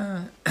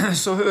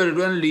så hører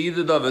du en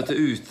lyd da vet du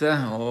ute,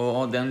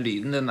 og den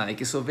lyden den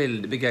ikke så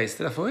veldig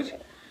begeistret for.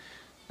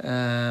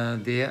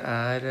 Det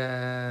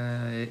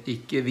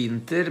ikke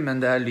vinter,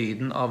 men det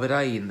lyden av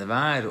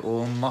regnvær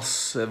og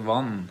masse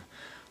vann.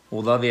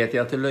 Og da vet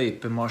jeg at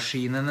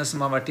løypemaskinene som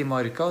har vært i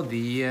marka,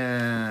 de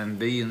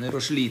begynner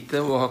å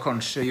slite og har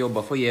kanskje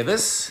jobbet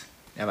forgjeves.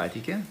 Jeg vet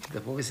ikke,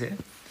 det får vi se.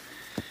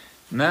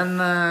 Men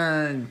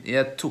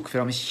jeg tok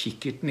frem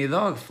kikkerten i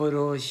dag for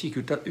å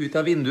kikke ut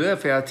av vinduet,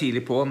 for jeg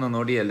tidlig på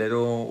når det gjelder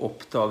å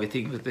oppdage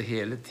ting vet du,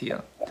 hele tiden.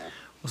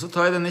 Og så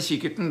tar jeg denne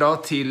kikkerten da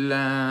til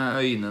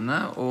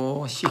øynene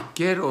og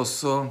kikker, og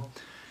så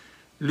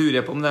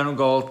lurer jeg på om det noe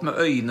galt med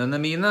øynene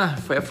mine,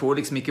 for jeg får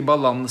liksom ikke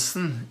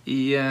balansen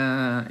i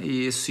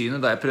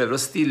synet da jeg prøver å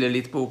stille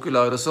litt på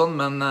okular og sånn,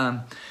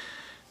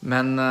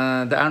 men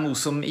det noe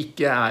som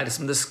ikke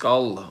som det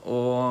skal,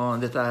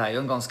 og dette jo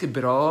en ganske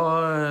bra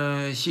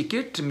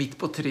kikkert, midt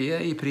på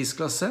treet i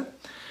prisklasse.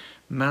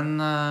 Men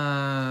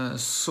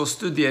så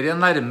studerer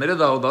jeg nærmere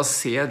da, og da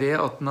ser jeg det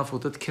at den har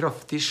fått et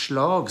kraftig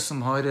slag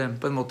som har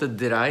på en måte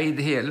dreid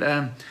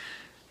hele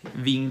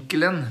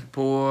vinkelen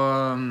på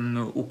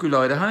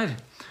okularet her.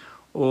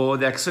 Og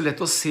det ikke så lett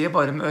å se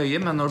bare med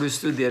øyet, men når du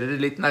studerer det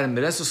litt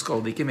nærmere, så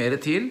skal det ikke mer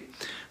til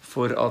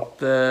for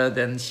at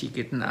den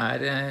kikkerten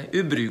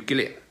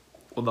ubrukelig.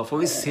 Og da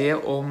får vi se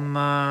om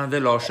det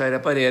lar seg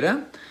reparere,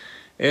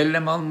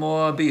 eller man må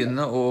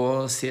begynne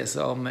å se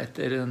seg om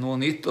etter noe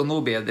nytt og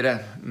noe bedre.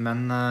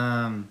 Men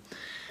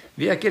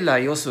vi ikke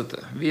lei oss, vet du.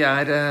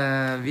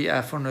 Vi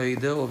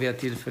fornøyde, og vi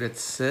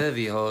tilfredse.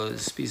 Vi har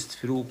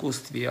spist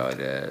frokost, vi har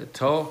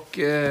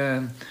tak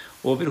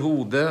over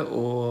hodet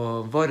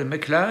og varme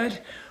klær.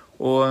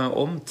 Og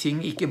om ting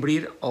ikke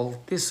blir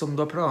alltid som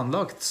du har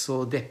planlagt,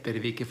 så depper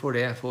vi ikke for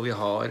det. For vi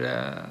har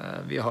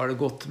det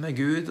godt med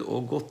Gud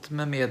og godt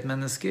med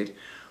medmennesker.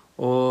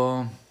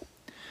 Og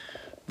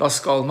da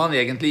skal man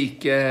egentlig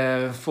ikke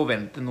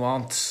forvente noe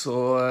annet. Så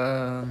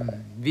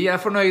vi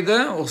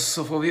fornøyde, og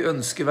så får vi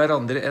ønske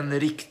hverandre en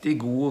riktig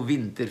god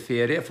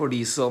vinterferie for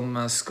de som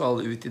skal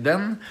ut i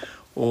den.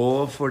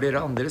 Og for dere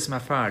andre som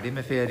ferdig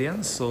med ferien,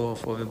 så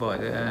får vi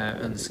bare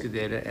ønske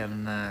dere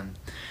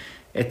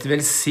et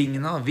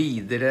velsignet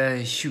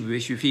videre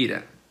 2024.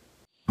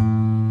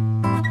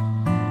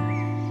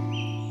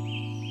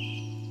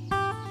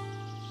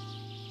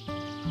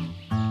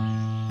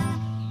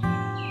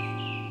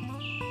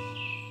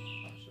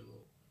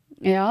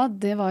 Ja,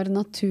 det var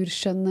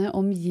naturskjønne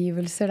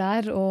omgivelser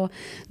der, og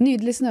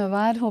nydelig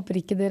snøvær. Håper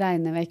ikke det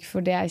regner vekk,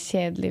 for det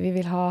kjedelig. Vi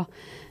vil ha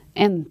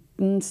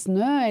enten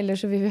snø, eller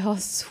så vil vi ha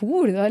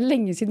sol. Det var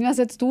lenge siden vi har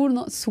sett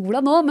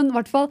sola nå, men I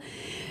hvert fall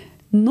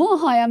nå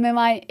har jeg med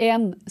meg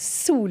en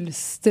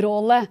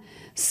solstråle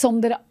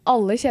som dere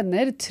alle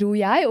kjenner, tror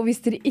jeg, og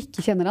hvis dere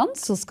ikke kjenner han,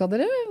 så skal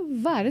dere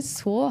være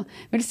så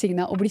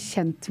velsignet å bli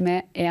kjent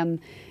med en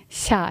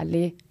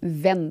kjærlig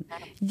venn.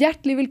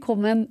 Hjertelig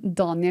velkommen,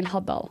 Daniel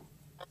Haddal.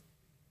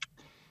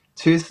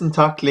 Tusen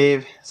takk,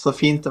 Liv. Så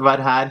fint å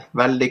være her.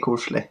 Veldig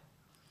koselig.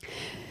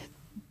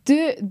 Du,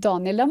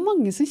 Daniel, det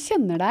mange som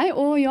kjenner deg,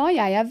 og ja,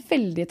 jeg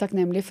veldig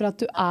takknemlig for at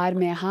du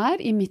med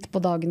her i Midt på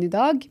dagen i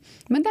dag.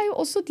 Men det jo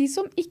også de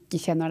som ikke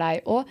kjenner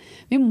deg, og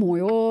vi må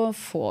jo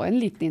få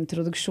en liten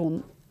introduksjon.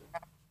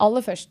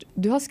 Aller først,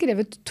 du har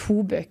skrevet 2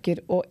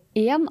 bøker, og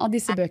en av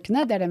disse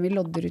bøkene, det den vi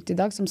lodder ut i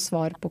dag som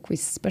svar på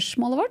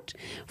quiz-spørsmålet vårt,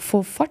 Få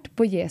fart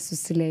på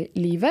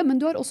Jesus-livet, men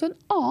du har også en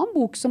annen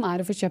bok som å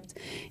få kjøpt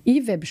i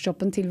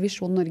webshoppen til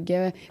Visjon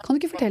Norge. Kan du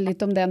ikke fortelle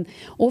litt om den?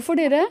 Og for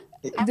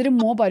dere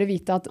må bare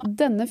vite at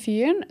denne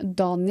fyren,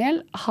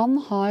 Daniel, han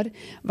har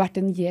vært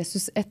en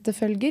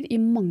Jesus-etterfølger i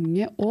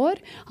mange år.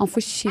 Han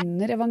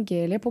forkynner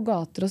evangeliet på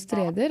gater og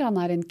streder.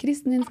 Han en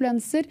kristen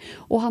influencer,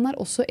 og han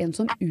også en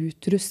som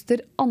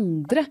utruster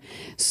andre.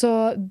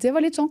 Så det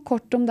var litt sånn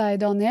kort om deg,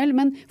 Daniel,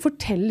 men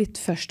fortell litt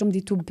først om de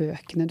 2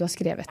 bøkene du har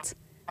skrevet.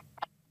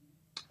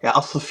 Ja,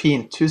 så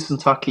fint. Tusen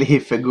takk,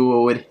 Liv, for gode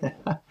ord.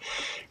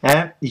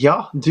 Ja,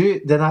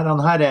 du, den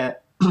her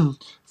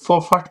Få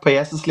fart på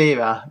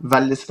Jesuslivet,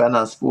 veldig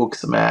spennende bok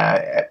som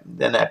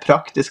den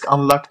praktisk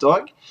anlagt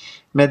også,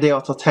 med det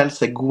å ta til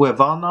seg gode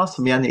vaner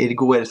som igjen gir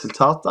gode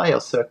resultater i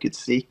å søke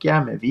Guds rike,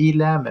 med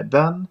hvile, med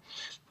bønn,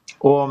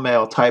 og med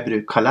å ta i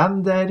bruk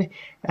kalender,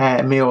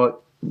 med å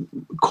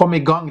komme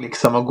i gang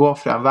liksom, og gå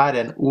fra å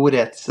være en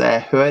ordets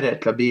hører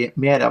til å bli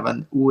mer av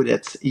en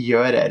ordets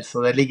gjører,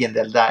 så det ligger en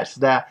del der, så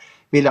det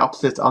vil jeg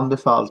absolutt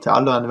anbefale til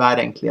alle og enhver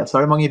egentlig. Så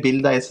har det mange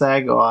bilder i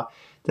seg, og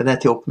den er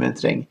til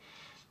oppmuntring.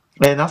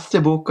 Neste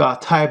boka,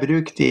 Ta i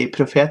bruk de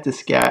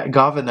profetiske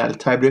gavene, eller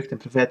Ta i bruk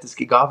den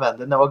profetiske gaven,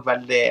 den er også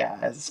veldig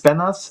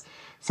spennende,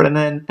 for den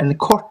er en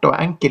kort og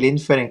enkel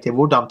innføring til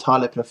hvordan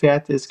tale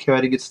profetisk,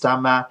 høre Guds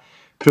stemme,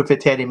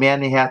 profetere i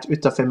menighet,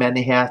 utenfor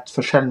menighet,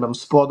 forskjellen mellom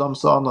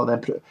spådomsånd og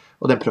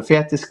den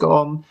profetiske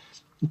ånd,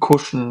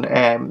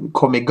 hvordan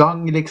komme i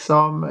gang,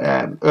 liksom,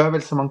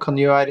 øvelser man kan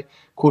gjøre,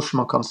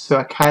 hvordan man kan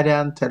søke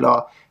Herren til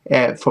å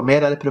få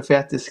mer av det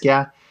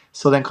profetiske,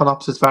 så den kan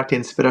absolutt være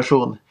til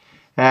inspirasjon.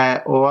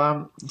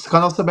 Og så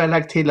kan jeg også bare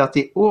legge til at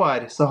i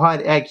år så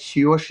har jeg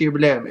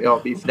 20-årsjubileum i å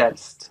bli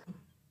frelst.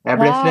 Jeg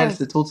ble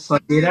frelst i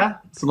 2004,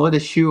 så nå er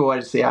det 20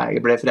 år siden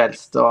jeg ble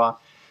frelst, og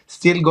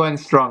still going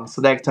strong,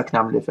 så det er jeg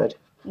takknemlig for.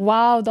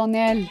 Wow,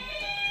 Daniel.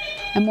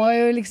 Jeg må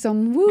jo liksom,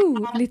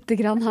 litt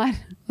grann her.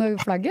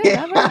 Flagget,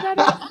 der var det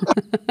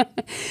der.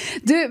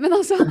 Du, men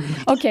altså,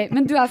 ok,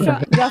 men du er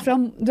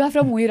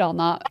fra Mo i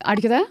Rana, er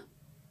det ikke det?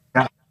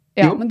 Ja,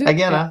 jo,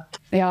 jeg er det.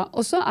 Ja,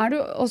 og så er du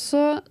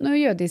også noe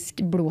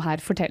jødisk blod her,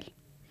 fortell.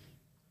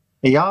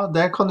 Ja,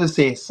 det kan du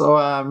si. Så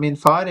min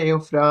far er jo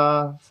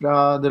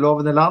fra det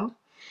lovende land,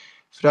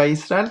 fra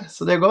Israel,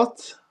 så det er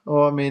godt.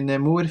 Og min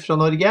mor fra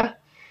Norge.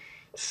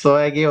 Så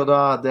jeg er jo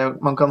da,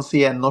 man kan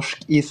si en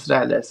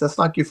norsk-israeler. Så jeg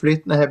snakker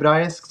flytende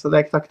hebraisk, så det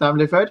er jeg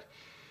takknemlig for.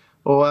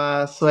 Og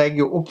så er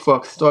jeg jo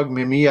oppvokst også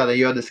med mye av det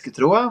jødiske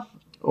troa.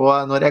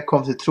 Og når jeg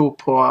kom til tro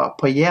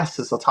på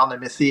Jesus, at han er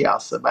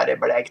Messias, så bare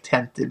ble jeg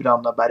tent i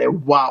brann, og bare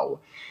wow,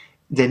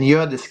 den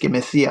jødiske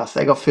Messias,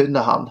 jeg har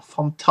funnet han,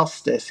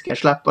 fantastisk, jeg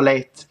slipper å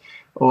lete,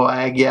 og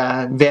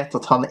jeg vet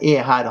at han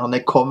er her, han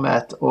er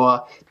kommet,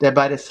 og det er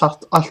bare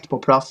satt alt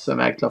på plass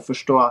for meg til å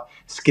forstå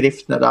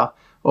skriftene da,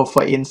 og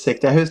få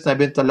innsikt. Jeg husker når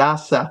jeg begynte å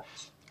lese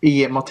i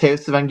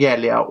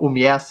Matteusevangeliet om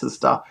Jesus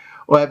da,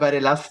 og jeg bare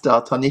leste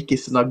at han gikk i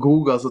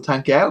synagoga, så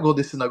tenker jeg har gått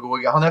i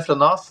synagoga. Han er fra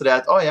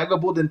Nazaret. Jeg har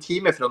bodd en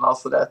time fra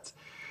Nazaret.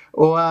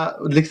 Og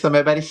liksom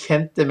jeg bare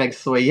kjente meg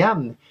så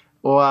igjen.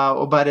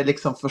 Og bare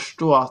liksom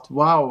forstå at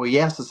wow,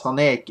 Jesus han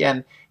er ikke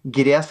en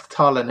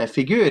gresktalende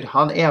figur.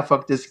 Han er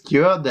faktisk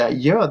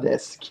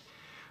jødisk.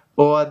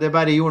 Og det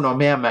bare gjorde noe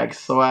med meg.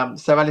 Så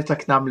jeg er veldig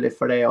takknemlig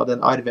for det og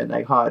den arven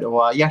jeg har.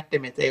 Og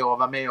hjertet mitt er jo å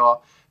være med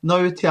og nå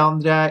ut til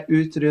andre,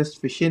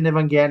 utruste, forkynne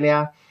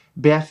evangeliet,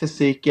 be for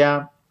syke,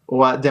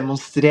 og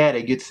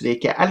demonstrere Guds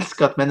rike. Jeg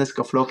elsker at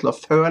mennesker får lov til å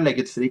føle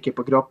Guds rike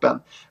på kroppen,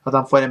 at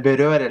de får en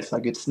berørelse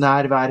av Guds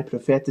nærvær,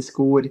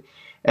 profetiske ord,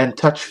 en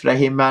touch fra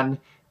himmelen.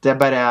 Det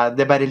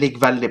bare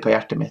ligger veldig på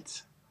hjertet mitt.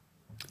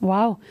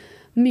 Wow,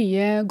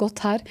 mye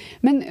godt her.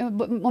 Men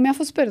om jeg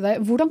får spørre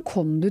deg, hvordan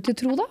kom du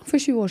til tro da, for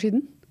 20 år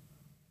siden?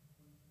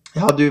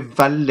 Ja, du,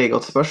 veldig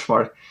godt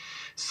spørsmål.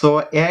 Så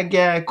jeg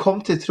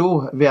kom til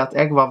tro ved at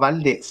jeg var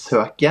veldig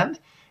søken.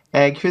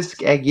 Jeg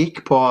husker jeg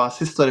gikk på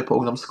siste året på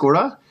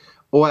ungdomsskolen,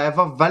 og jeg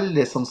var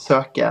veldig sånn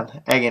søken,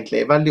 egentlig.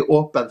 Veldig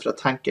åpen for å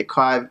tenke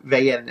hva er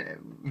veien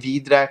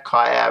videre,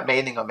 hva er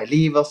meningen med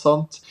livet og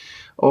sånt.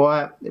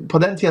 Og på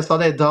den tiden så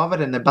hadde jeg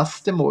daværende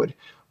bestemor,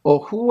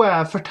 og hun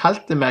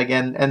fortalte meg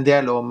en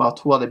del om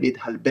at hun hadde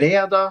blitt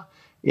helbredet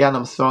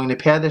gjennom Magne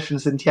Pedersen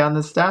sin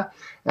tjeneste.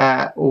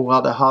 Hun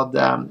hadde hatt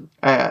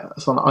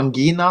sånn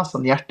angina,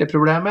 sånn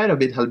hjerteproblemer,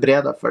 og blitt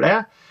helbredet for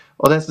det.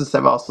 Og det synes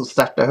jeg var så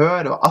sterkt å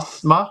høre, og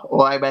astma,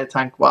 og jeg bare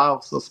tenkte, wow,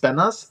 så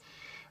spennende.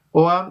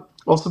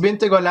 Og så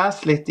begynte jeg å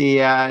lese litt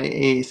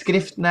i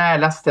skriftene,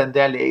 jeg leste en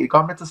del i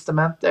Gamle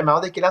Testamentet, men jeg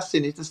hadde ikke lest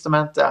i Nytt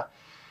Testamentet.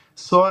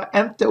 Så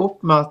endte jeg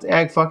opp med at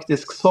jeg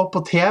faktisk så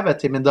på TV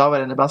til min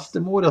daværende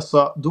bestemor, og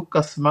så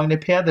dukket Magne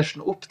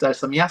Pedersen opp der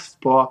som gjest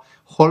på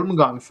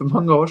Holmgang for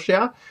mange år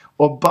siden,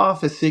 og ba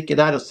for syke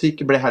der, og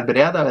syke ble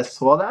helbredet, og jeg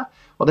så det.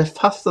 Og det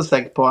festet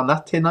seg på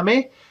netthinna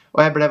mi,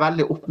 og jeg ble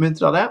veldig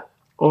oppmuntret av det.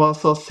 Og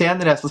så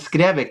senere så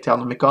skrev jeg til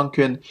han om ikke han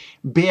kunne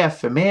be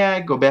for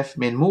meg, og be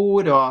for min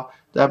mor,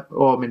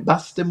 og min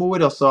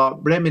bestemor, og så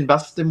ble min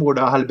bestemor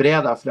da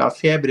helbredet fra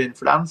feber og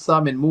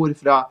influensa, min mor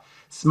fra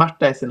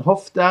smerter i sin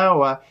hofte,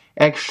 og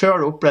jeg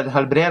selv opplevde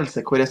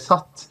helbredelse hvor jeg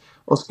satt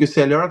og skulle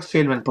se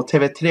lørdagsfilmen på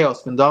TV3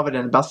 hos min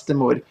daværende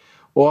bestemor,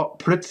 og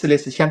plutselig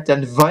så kjente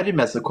jeg en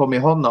varme som kom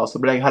i hånda, og så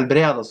ble jeg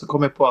helbredet, og så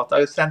kom jeg på at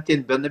jeg har sendt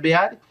inn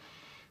bønnebegjær.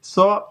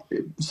 Så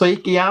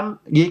gikk jeg hjem,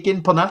 gikk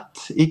inn på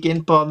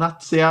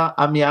nettsida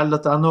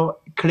mil.no,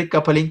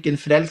 klikket på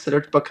linken frelse,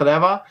 lurte på hva det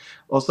var,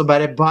 og så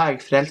bare ba jeg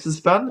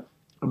frelsesbønn.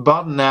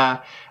 Ba den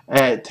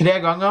 3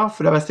 ganger,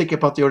 for jeg var sikker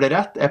på at jeg gjorde det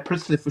rett. Jeg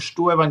plutselig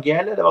forstod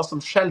evangeliet, det var som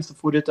skjell som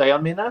for ut av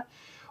øynene mine.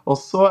 Og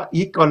så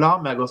gikk jeg og la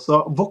meg, og så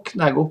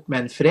våknet jeg opp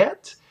med en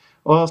fred.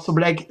 Og så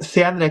ble jeg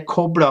senere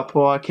koblet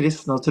på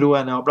kristne og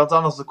troende, og blant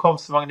annet så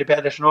kom Magne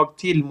Pedersen også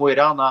til Mo i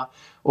Rana,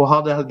 og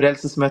hadde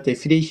helbredelsesmøte i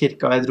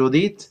Frikirka, og jeg dro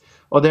dit.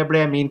 Og det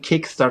ble min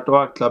kickstart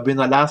også til å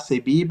begynne å lese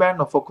i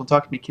Bibelen, og få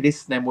kontakt med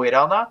kristne i Mo i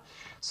Rana.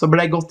 så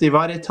ble jeg godt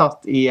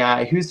ivaretatt i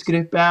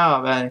husgruppe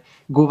av en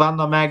god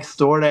venn av meg,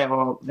 Ståle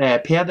og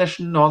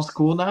Pedersen og hans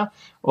kone,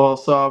 og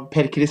så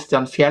Per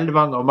Kristian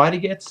Fjellvang og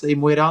Margit i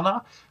Mo i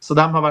Rana. Så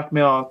de har vært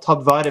med og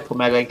tatt vare på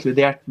meg og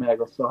inkludert meg,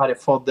 og så har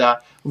jeg fått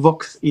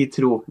voks i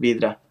tro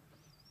videre.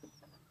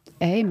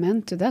 Amen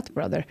to that,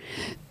 brother.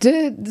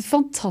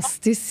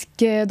 Fantastisk,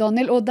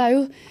 Daniel. Og det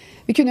jo,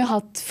 vi kunne jo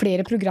hatt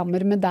flere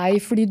programmer med deg,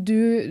 fordi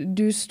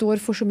du står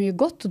for så mye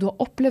godt, og du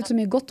har opplevd så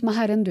mye godt med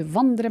Herren, du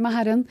vandrer med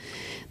Herren,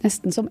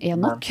 nesten som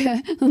Enok.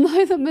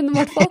 Nei, men i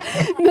hvert fall.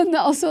 Men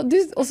altså,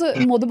 og så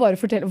må du bare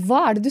fortelle,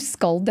 hva det du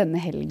skal denne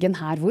helgen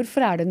her?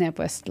 Hvorfor du nede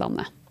på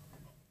Østlandet?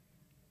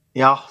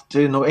 Ja,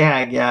 nå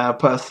jeg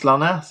på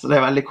Østlandet, så det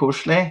veldig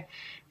koselig.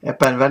 Jeg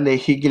på en veldig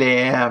hyggelig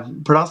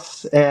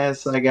plass,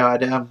 så jeg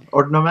har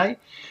ordnet meg.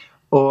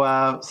 Og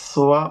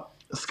så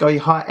skal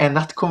vi ha en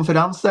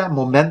nettkonferanse,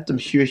 Momentum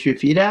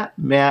 2024,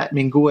 med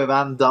min gode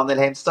venn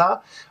Daniel Heimstad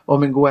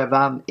og min gode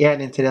venn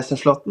Elin Therese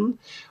Slåtten.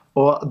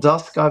 Og da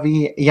skal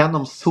vi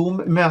gjennom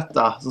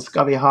Zoom-møter, så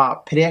skal vi ha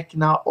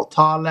prekener og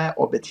tale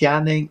og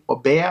betjening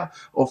og be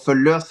og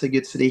forløse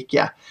Guds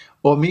rike.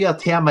 Og mye av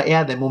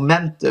temaet det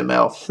momentumet,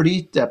 å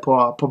flyte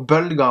på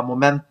bølger av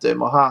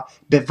momentum og ha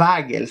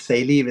bevegelse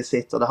i livet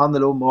sitt. Og det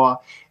handler om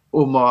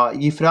å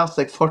gi fra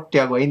seg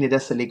fortida og gå inn i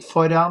det som ligger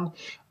foran.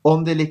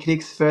 Åndelig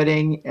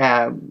krigsføring,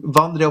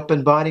 vandre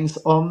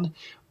åpenbaringsånd,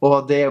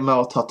 og det med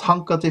å ta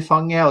tanker til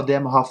fange, og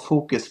det med å ha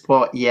fokus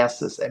på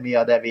Jesus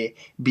mye av det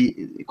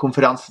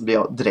konferansen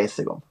blir å dreie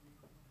seg om.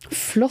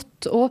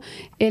 Flott. Og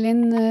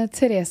Elin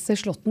Therese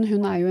Slåtten,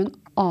 hun jo en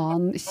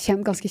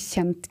annen ganske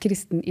kjent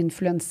kristen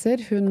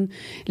influencer. Hun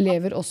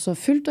lever også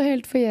fullt og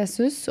helt for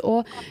Jesus.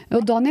 Og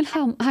Daniel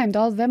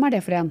Heimdal, hvem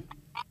det for en?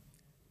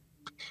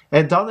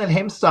 Daniel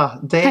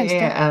Heimstad, det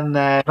en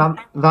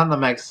venn av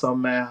meg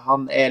som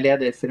han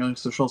leder for en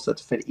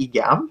organisasjon for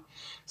IGM,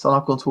 så han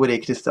har kontor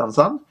i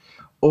Kristiansand.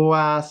 Og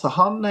så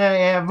han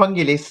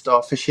evangelist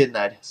og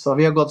forkynner, så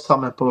vi har gått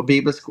sammen på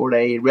bibelskole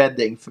i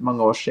Reading for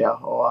mange år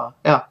siden, og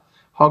ja,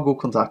 har god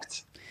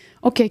kontakt.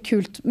 Ok,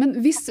 kult. Men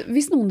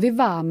hvis noen vil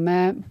være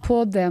med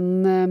på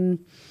den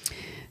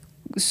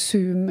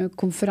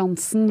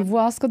Zoom-konferansen,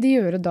 hva skal de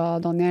gjøre da,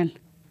 Daniel?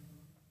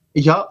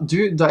 Ja,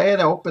 da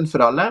det åpent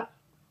for alle.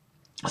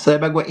 Så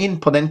jeg bare gå inn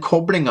på den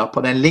koblingen,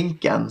 på den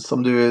linken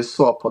som du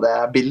så på det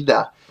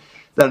bildet,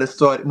 der det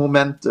står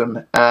momentum,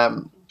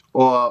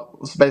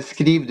 og så bare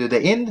skriver du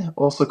det inn,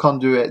 og så kan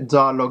du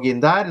da logge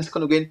inn der, eller så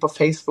kan du gå inn på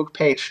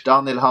Facebook-page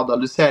Daniel Haddal.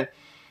 Du ser,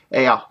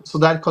 ja,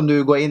 så der kan du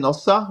gå inn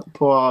også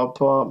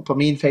på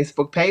min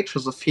Facebook-page,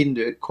 og så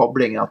finner du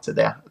koblingen til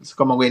det. Så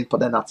kan man gå inn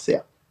på den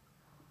nettsiden.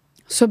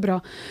 Så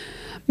bra.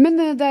 Men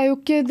det jo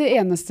ikke det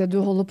eneste du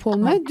holder på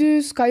med.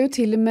 Du skal jo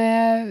til og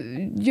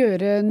med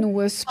gjøre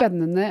noe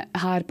spennende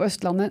her på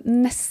Østlandet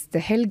neste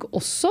helg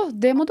også.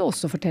 Det må du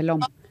også fortelle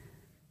om.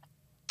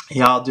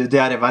 Ja, det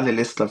har jeg veldig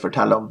lyst til å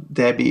fortelle om.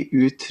 Det blir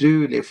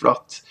utrolig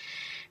flott.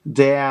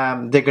 Det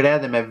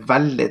gleder jeg meg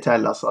veldig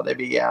til, altså. Det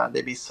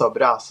blir så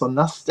bra. Så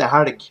neste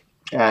helg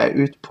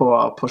ut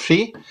på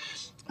ski,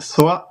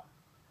 så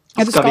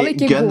skal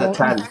vi gønne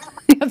til.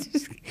 Ja,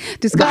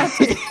 du skal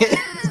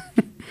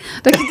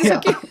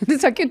du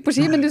skal ikke ut på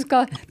ski, men du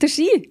skal til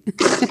ski.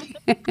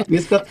 Vi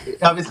skal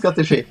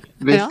til ski.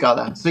 Vi skal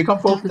det. Så vi kan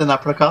få opp denne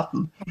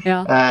plakaten. Ja.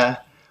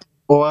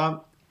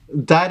 Og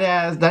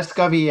der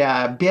skal vi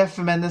be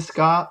for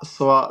mennesker,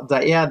 så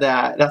da det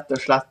rett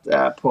og slett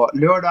på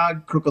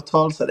lørdag klokka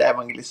 12, så det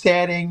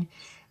evangelisering,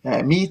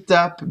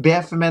 meetup, be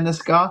for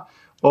mennesker,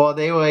 og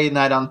det jo i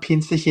den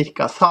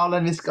pinsekirka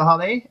salen vi skal ha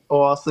det i,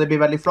 og så det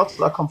blir veldig flott,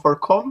 så da kan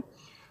folk komme,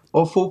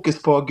 og fokus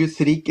på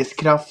Guds rikes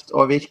kraft,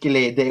 og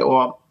virkelig det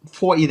å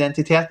få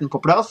identiteten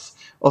på plass,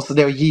 og så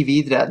det å gi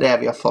videre det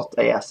vi har fått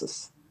av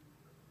Jesus.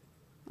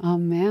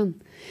 Amen.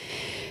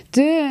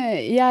 Du,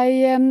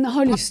 jeg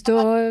har lyst til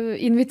å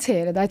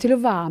invitere deg til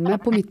å være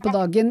med på Midt på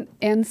dagen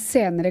en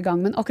senere gang,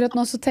 men akkurat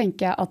nå så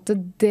tenker jeg at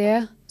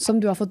det som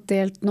du har fått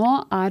delt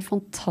nå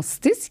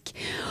fantastisk.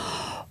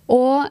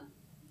 Og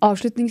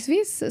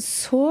avslutningsvis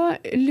så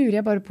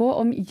lurer jeg bare på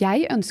om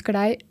jeg ønsker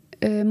deg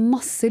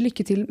masse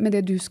lykke til med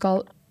det du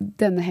skal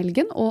denne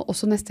helgen, og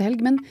også neste helg,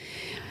 men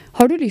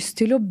har du lyst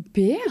til å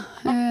be,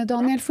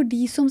 Daniel, for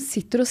de som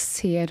sitter og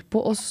ser på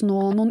oss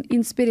nå, noen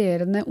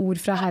inspirerende ord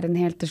fra Herren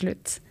helt til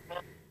slutt?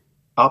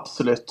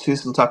 Absolutt.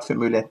 Tusen takk for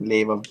muligheten,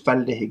 Liv, og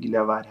veldig hyggelig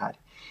å være her.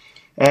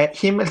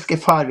 Himmelske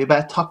far, vi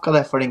bare takker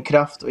deg for din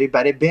kraft, og vi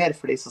bare ber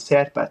for de som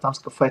ser på, at de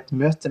skal få et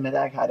møte med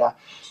deg, Herre.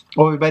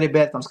 Og vi bare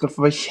ber at de skal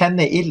få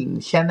kjenne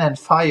ilden, kjenne en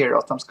fire, og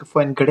at de skal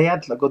få en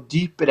glede til å gå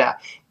dypere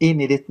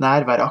inn i ditt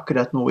nærvær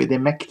akkurat nå, i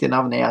det mektige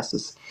navnet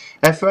Jesus.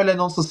 Jeg føler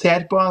noen som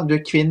ser på, du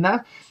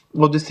kvinne,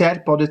 og du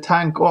ser på og du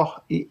tenker,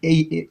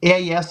 er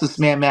Jesus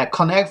med meg?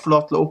 Kan jeg få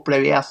lov til å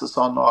oppleve Jesus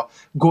sånn og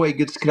gå i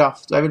Guds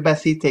kraft? Og jeg vil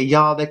bare si til deg,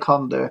 ja, det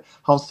kan du.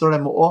 Han står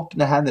der med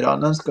åpne hender, og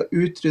han ønsker å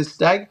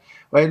utruste deg.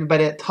 Og jeg vil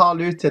bare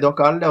tale ut til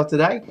dere alle og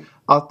til deg,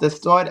 at det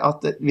står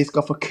at vi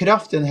skal få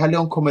kraft, Den hellige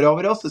ånd kommer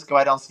over oss, det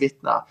skal være hans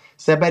vitner.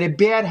 Så jeg bare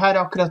ber her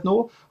akkurat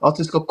nå, at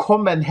du skal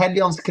komme Den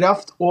hellige ånds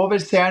kraft over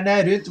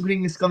seerne rundt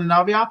omkring i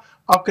Skandinavia,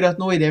 akkurat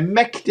nå i det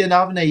mektige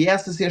navnet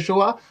Jesus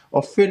Jeshua,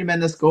 og fyll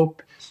mennesker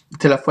opp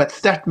til å få et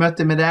sterkt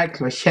møte med deg,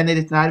 til å kjenne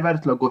ditt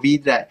nærvær, til å gå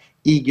videre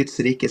i Guds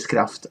rikes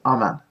kraft.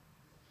 Amen.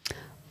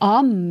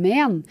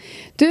 Amen.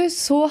 Du,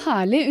 så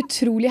herlig,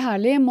 utrolig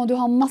herlig. Må du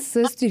ha masse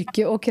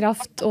styrke og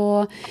kraft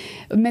og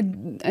med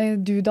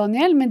du,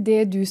 Daniel, med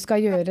det du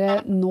skal gjøre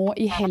nå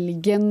i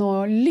helgen.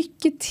 Og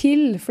lykke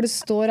til, for det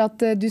står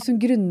at du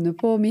som grunner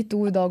på mitt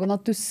ord, Dagen,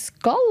 at du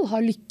skal ha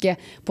lykke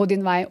på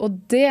din vei.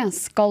 Og det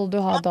skal du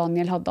ha,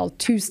 Daniel Haddal.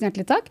 Tusen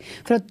hjertelig takk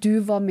for at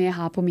du var med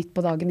her på Midt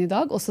på dagen i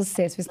dag, og så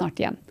ses vi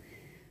snart igjen.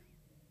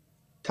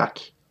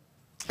 Takk.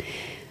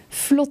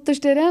 Flotters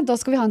dere, da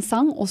skal vi ha en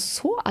sang, og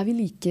så vi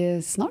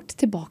like snart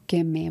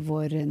tilbake med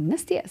vår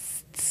neste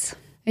gjest.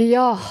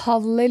 Ja,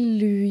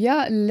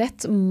 halleluja,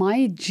 let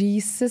my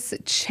Jesus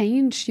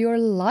change your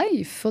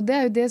life. Og det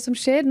jo det som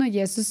skjer når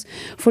Jesus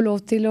får lov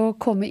til å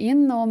komme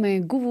inn, og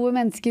med gode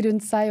mennesker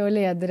rundt seg og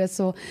ledere,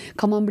 så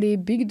kan man bli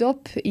bygd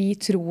opp i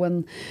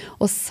troen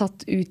og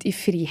satt ut i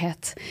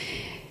frihet.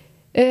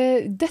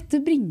 Dette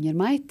bringer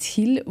meg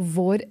til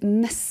vår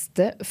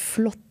neste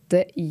flotte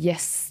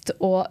gjest,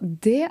 og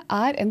det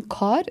en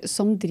kar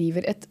som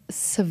driver et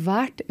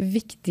svært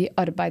viktig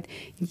arbeid.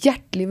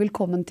 Hjertelig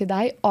velkommen til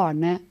deg,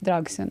 Arne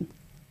Dragsund.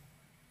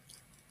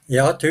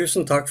 Ja,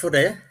 tusen takk for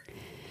det.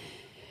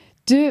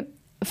 Du,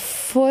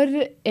 for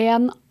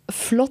en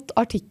flott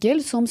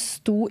artikkel som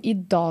sto i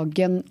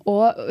Dagen,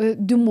 og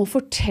du må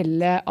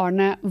fortelle,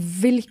 Arne,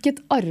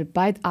 hvilket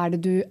arbeid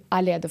det du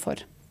leder for?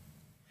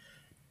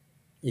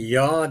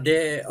 Ja,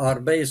 det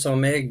arbeid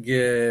som jeg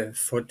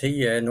for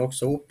tiden nok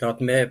så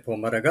opptatt med på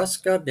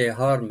Madagaskar, det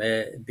har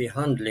med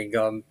behandling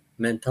av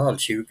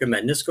mentalt syke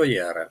mennesker å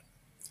gjøre.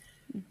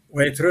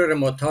 Og jeg tror jeg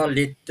må ta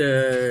litt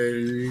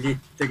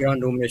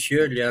grann om meg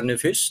selv gjerne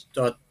først,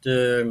 at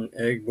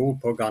jeg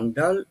bor på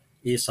Gandal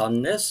i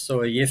Sandnes,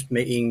 og gift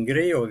med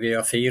Ingrid, og vi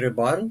har 4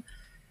 barn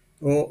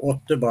og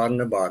 8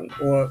 barnebarn.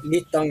 Og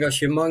mitt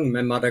engasjement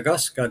med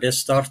Madagaskar, det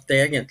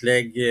startet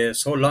egentlig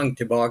så langt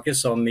tilbake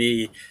som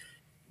i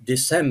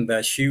 7.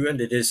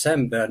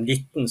 desember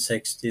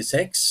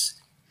 1966.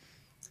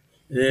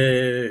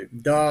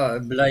 Da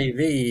ble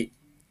vi,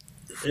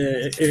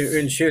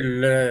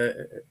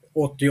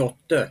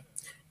 88,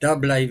 da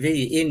ble vi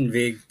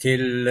innvigt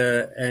til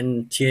en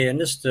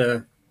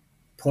tjeneste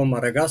på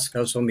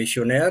Madagaskar som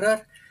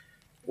misjonærer.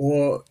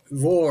 Og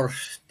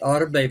vårt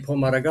arbeid på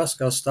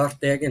Madagaskar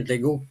startet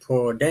egentlig opp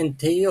på den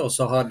tiden, og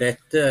så har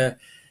dette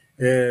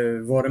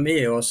vært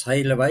med oss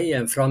hele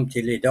veien fram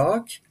til i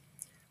dag.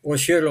 Og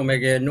selv om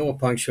jeg nå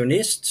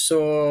pensjonist,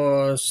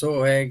 så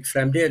jeg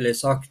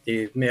fremdeles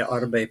aktiv med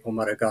arbeid på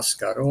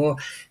Madagaskar.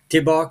 Og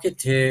tilbake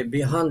til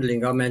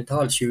behandling av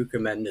mentalt syke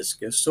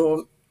mennesker,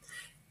 så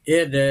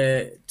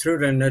det,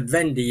 tror jeg,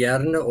 nødvendig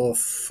gjerne å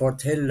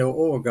fortelle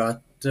også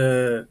at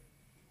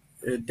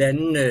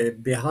denne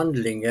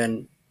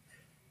behandlingen,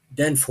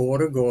 den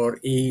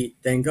foregår i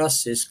den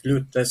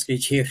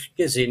gassisk-lutherske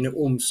kirke sine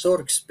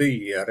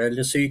omsorgsbyer,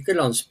 eller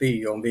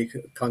sykelandsbyer, om vi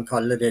kan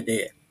kalle det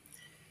det.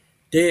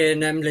 Det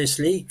nemlig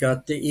slik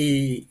at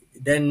i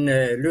den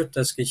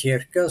lutherske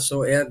kirka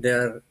så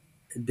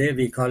det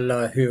vi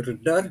kaller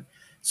hyrder,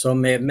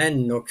 som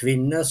menn og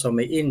kvinner som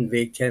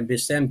innvigt til en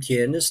bestemt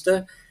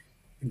tjeneste,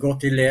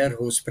 gått i lære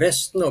hos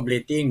presten og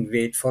blitt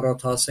innvigt for å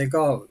ta seg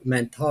av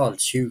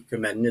mentalt syke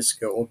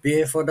mennesker og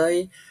be for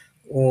dem.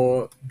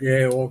 Og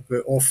det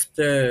også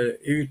ofte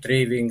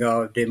utdriving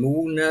av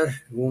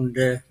demoner,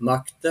 vonde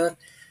makter.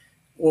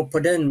 Og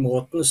på den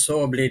måten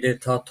så blir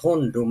det tatt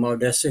hånd om av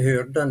disse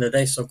hyrdene,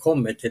 de som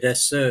kommer til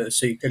disse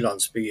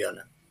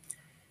sykelandsbyene.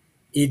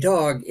 I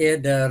dag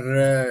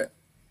det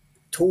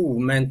 2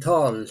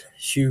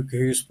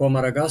 mentalsykehus på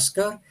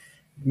Madagaskar,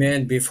 med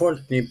en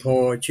befolkning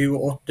på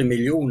 28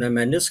 millioner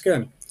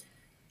mennesker.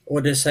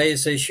 Og det sier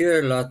seg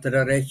selv at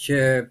det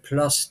ikke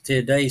plass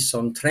til de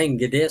som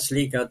trenger det,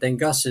 slik at den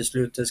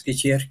gassisk-lutherske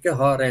kirke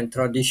har en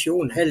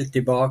tradisjon helt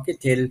tilbake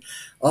til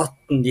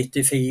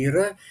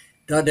 1894,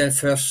 da den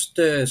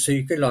første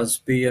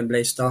sykelandsbyen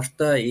ble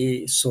startet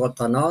i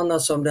Sotanana,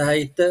 som det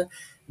heter,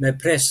 med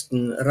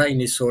presten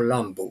Reiniso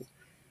Lambo.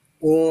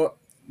 Og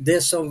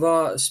det som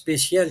var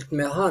spesielt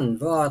med han,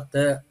 var at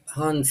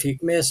han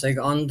fikk med seg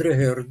andre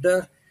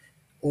hyrder,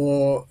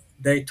 og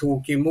de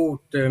tok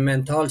imot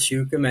mentalt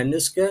syke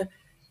mennesker,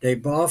 de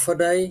ba for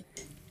dem,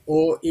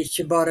 og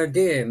ikke bare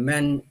det,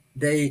 men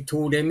de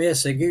tok dem med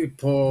seg ut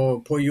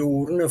på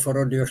jordene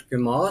for å dyrke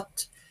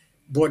mat,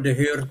 både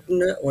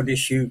hyrdene og de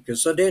syke.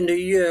 Så det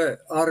nye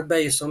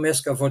arbeid som jeg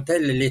skal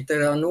fortelle litt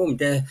om,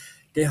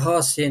 det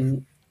har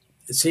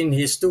sin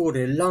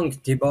historie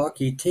langt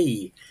tilbake i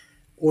tid.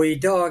 Og i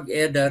dag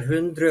det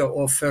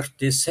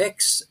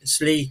 146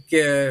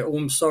 slike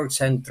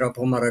omsorgssentra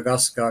på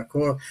Madagaskar,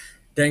 hvor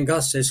den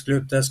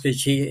gassisk-lutherske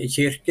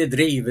kirke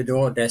driver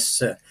da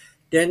disse.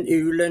 Det en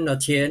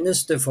ulønnet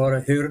tjeneste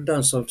for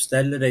hyrdene som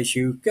steller de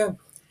syke.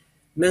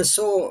 Men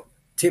så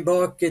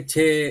tilbake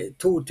til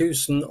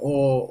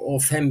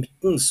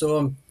 2015,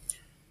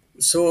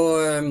 så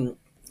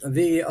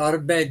vi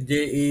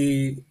arbeidet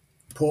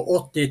på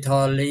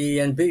 80-tallet i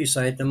en by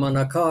som heter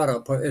Manakara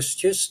på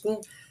østkysten,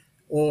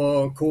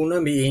 og kona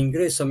mi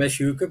Ingrid, som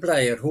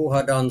sykepleier, hun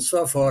hadde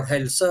ansvar for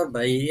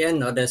helsearbeid i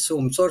en av disse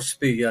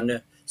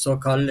omsorgsbyene som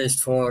kalles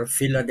for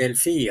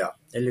Philadelphia,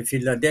 eller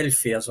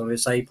Philadelphia som vi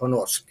sier på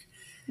norsk.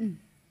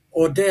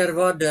 Og der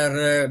var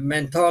det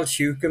mentalt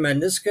syke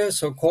mennesker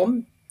som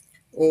kom,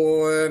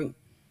 og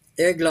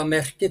jeg la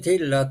merke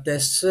til at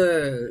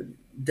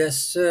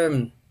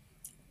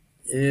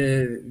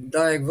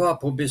da jeg var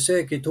på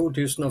besøk i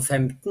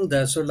 2015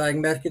 der, så la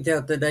jeg merke til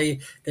at de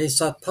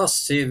satt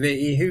passive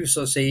i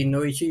husene sine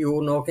og ikke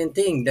gjorde noen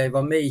ting. De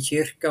var med i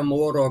kirka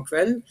morgen og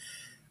kveld,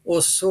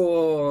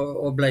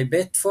 og ble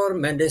bedt for,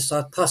 men de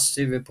satt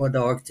passive på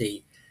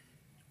dagtid.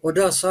 Og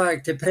da sa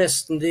jeg til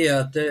presten det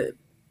at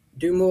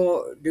du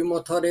må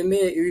ta deg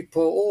med ut på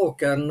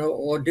åkeren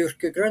og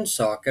dyrke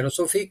grønnsaker. Og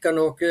så fikk han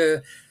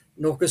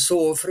noe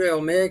såfrø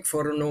av meg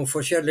for noen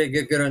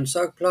forskjellige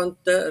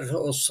grønnsakplanter,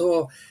 og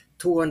så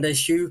tog han de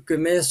syke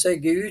med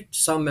seg ut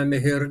sammen med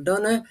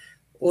hyrdene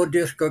og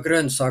dyrket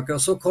grønnsaker.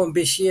 Og så kom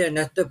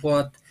beskjeden etterpå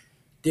at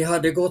de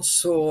hadde gått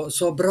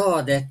så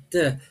bra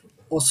dette,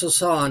 og så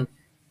sa han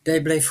de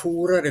ble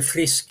forere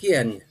friske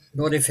igjen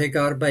når de fikk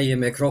arbeide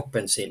med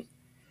kroppen sin.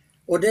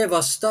 Og det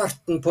var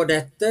starten på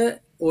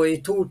dette, og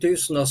i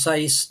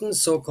 2016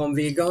 så kom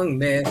vi i gang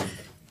med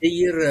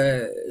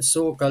 4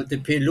 såkalte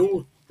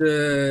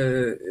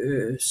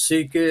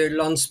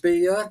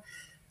pilotsykelandsbyer,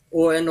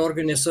 og en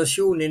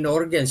organisasjon i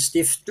Norge, en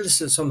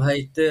stiftelse som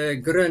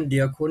heter Grønn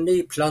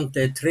diakoni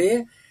plante et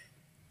tre,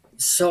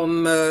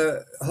 som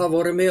har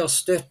vært med å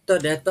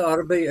støtte dette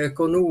arbeidet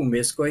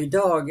økonomisk, og i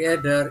dag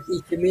det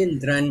ikke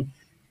mindre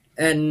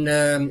enn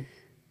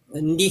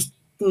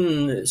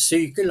 19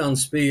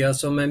 sykelandsbyer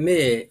som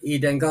med i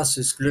den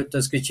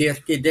gassisk-lutherske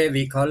kirke, det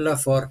vi kaller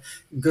for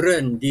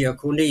Grønn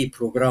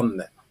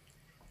diakoni-programmet.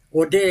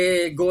 Og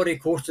det går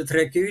i korte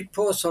trekk ut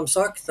på, som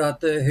sagt,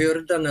 at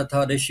hyrdene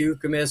tar de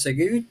syke med seg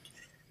ut,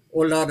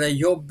 og lar de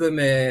jobbe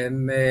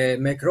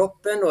med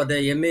kroppen, og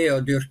de med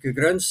å dyrke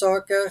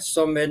grønnsaker,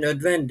 som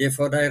nødvendig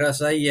for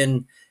deres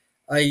egen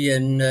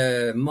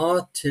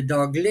mat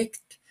daglig.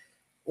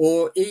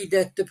 Og i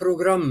dette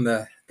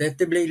programmet,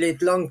 dette blir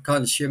litt langt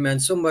kanskje, men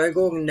så må jeg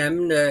også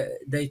nevne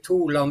de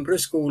 2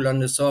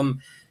 landbruksskolene som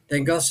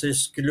den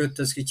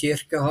gassisk-lutherske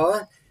kirke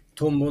har,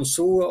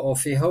 Tomonsoa og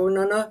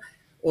Fihaunana,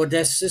 og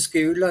disse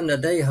skolene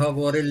de har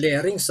vært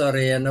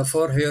læringsarena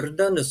for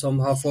hyrdene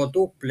som har fått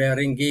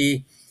opplæring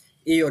i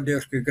å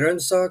dyrke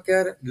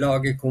grønnsaker,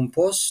 lage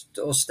kompost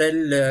og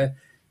stelle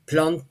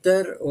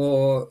planter,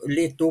 og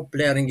litt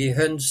opplæring i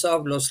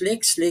hønseavl og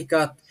slik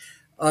at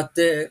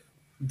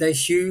de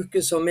syke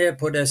som i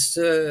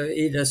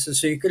disse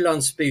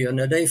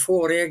sykelandsbyene, de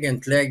får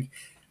egentlig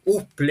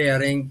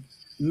opplæring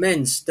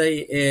mens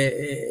de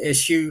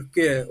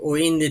syke og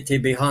inne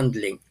til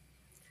behandling.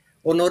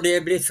 Og når de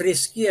blitt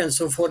friske igjen,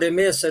 så får de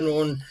med seg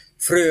noen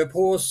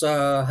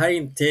frøposer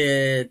hjem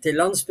til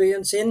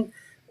landsbyen sin,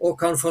 og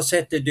kan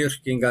fortsette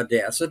dyrkinga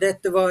der. Så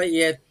dette var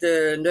i et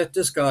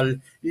nøtteskall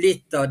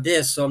litt av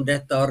det som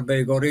dette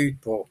arbeidet går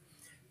ut på.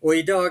 Og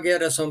i dag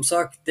det som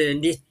sagt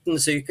 19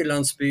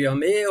 sykelandsbyer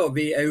med, og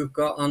vi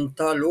øker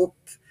antall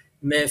opp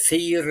med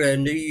 4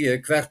 nye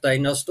hvert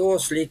eneste år,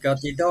 slik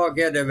at i dag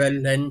det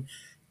vel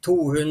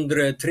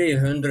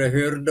 200-300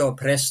 hyrder og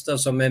prester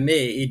som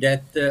med i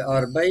dette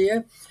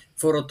arbeidet,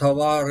 for å ta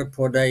vare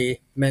på de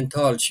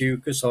mentalt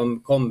syke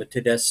som kommer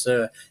til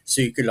disse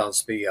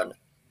sykelandsbyene.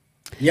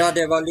 Ja,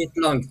 det var litt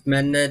langt,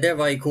 men det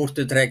var i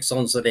korte trekk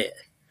sånn som det.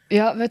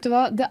 Ja, vet du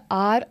hva? Det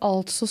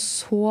altså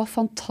så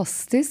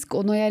fantastisk,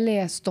 og når jeg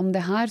leste om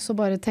det her, så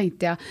bare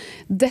tenkte jeg,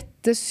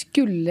 dette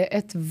skulle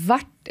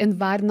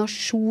enhver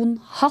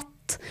nasjon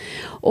hatt,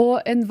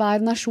 og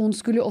enhver nasjon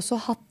skulle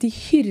også hatt de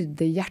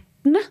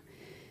hyrdehjertene.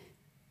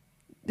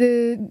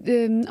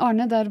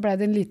 Arne, der ble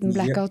det en liten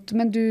blackout,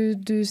 men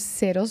du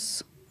ser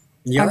oss?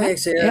 Ja, jeg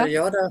ser,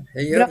 ja da,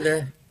 jeg gjør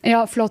det.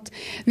 Ja, flott.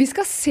 Vi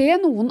skal se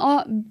noen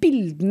av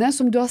bildene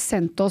som du har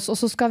sendt oss, og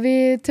så skal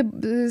vi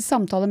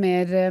samtale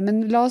mer,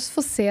 men la oss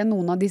få se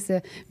noen av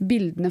disse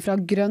bildene fra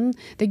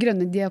det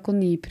grønne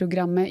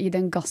diakoniprogrammet i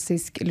den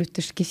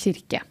gassisk-lutherske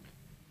kirke.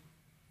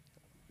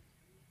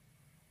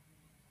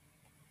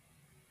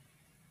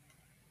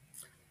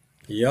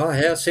 Ja,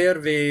 her ser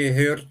vi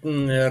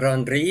hyrden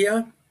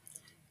Randria,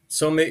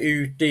 som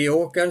ute i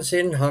åkeren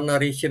sin. Han har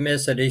ikke med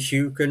seg de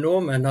syke nå,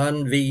 men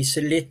han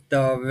viser litt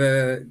av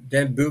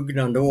den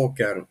bugnende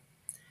åkeren.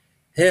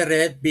 Her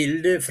et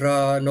bilde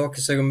fra noe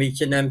som vi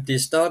ikke nevnte I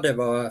stad. Det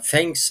var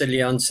fengsel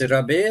I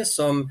Antsirabe,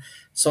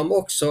 som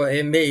også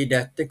med I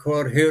dette,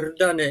 hvor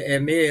hyrdene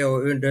med å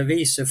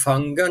undervise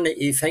fangene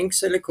I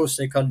fengselet,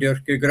 hvordan de kan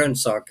dyrke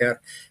grønnsaker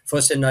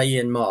for sin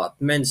egen mat,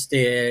 mens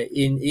de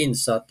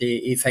innsatt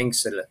I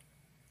fengselet.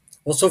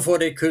 Og så får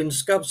de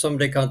kunnskap som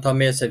de kan ta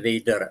med seg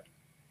videre.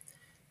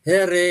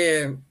 Her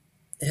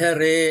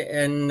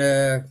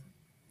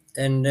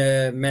en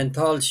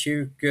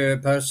mentalsyk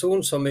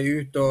person som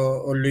ute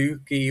og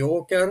luker I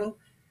åkeren,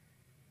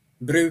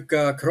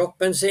 bruker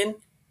kroppen sin.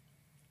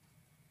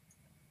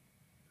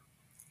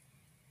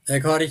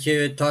 Jeg har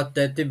ikke tatt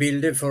dette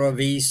bildet for å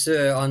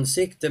vise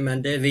ansiktet,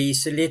 men det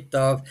viser litt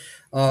av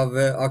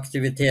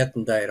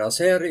aktiviteten deres.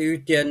 Her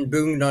ute I en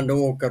bugnende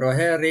åker, og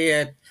her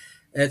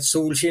et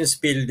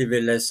solskinnsbilde,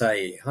 vil jeg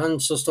si. Han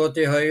som står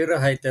til høyre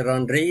heter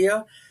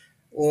Andrea,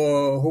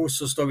 og hun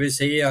som står ved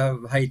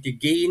siden heter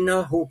Gina.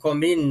 Hun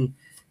kom inn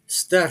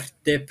sterkt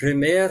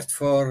deprimert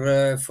for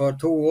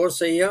 2 år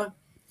siden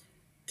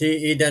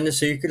I denne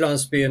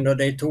sykelandsbyen, og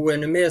de tog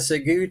henne med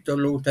seg ut og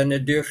lot henne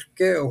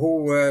dyrke, og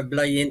hun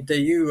ble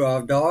intervjuet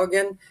av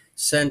Dagen.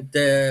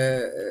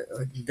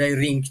 De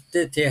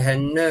ringte til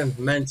henne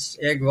mens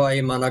jeg var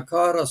I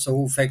Manakara, så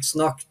hun fikk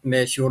snakket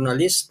med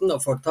journalisten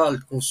og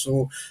fortalt hvordan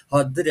hun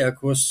hadde det,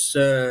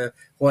 hvordan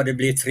hun hadde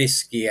blitt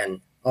frisk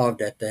igjen av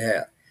dette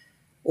her.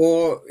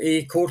 Og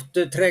I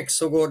korte trekk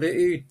så går det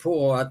ut på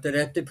at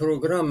dette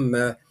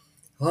programmet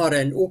har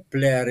en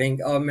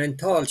opplæring av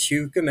mentalt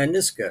syke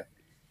mennesker,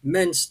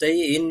 mens de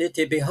inne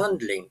til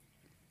behandling.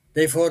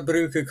 De får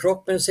bruke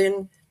kroppen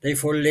sin, de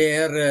får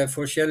lære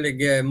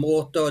forskjellige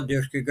måter å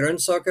dyrke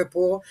grønnsaker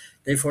på,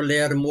 de får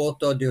lære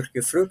måter å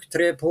dyrke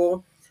frukttre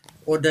på,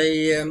 og de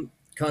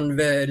kan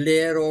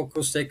lære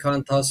hvordan de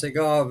kan ta seg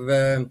av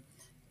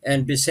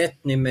en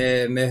besetning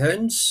med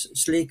høns,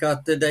 slik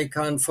at de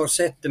kan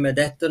fortsette med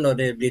dette når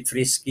de blitt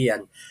friske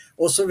igjen.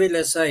 Og så vil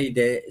jeg si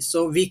det,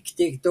 så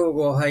viktig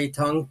å ha I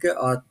tanke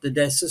at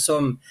disse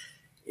som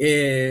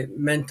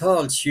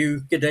mentalt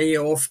syke, de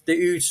ofte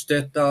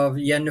utstøtt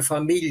av gjerne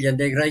familien,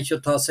 de greier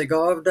ikke å ta seg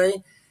av dem,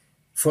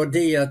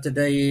 fordi at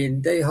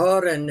de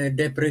har en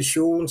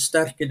depresjon,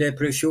 sterke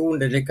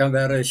depresjoner, det kan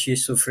være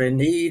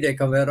schizofreni, det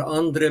kan være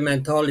andre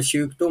mentale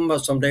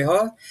sykdommer som de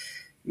har,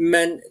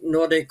 men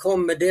når de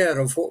kommer der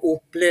og får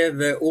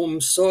oppleve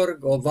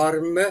omsorg og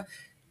varme,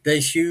 de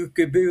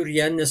syke bor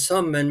gjerne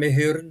sammen med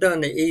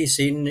hyrdene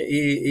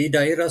I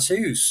deres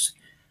hus,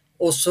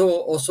 og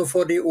så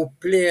får de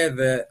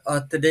oppleve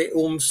at det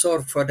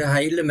omsorg for det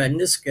hele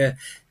mennesket,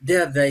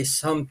 der de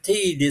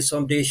samtidig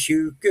som de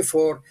syke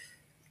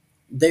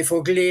de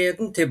får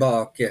gleden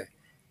tilbake.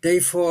 De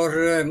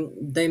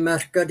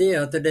merker det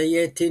at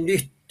de til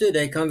nytte,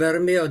 de kan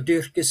være med å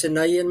dyrke sin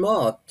egen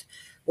mat.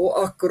 Og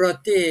akkurat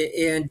det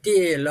en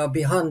del av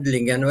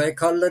behandlingen, og jeg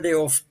kaller det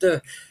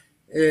ofte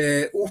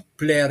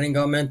opplæring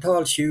av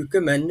mentalt syke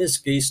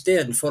mennesker, I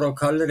stedet for å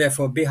kalle det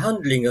for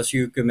behandling av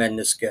syke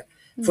mennesker.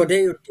 For det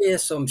jo det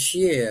som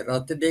skjer,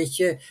 at det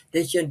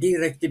ikke en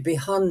direkte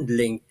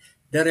behandling.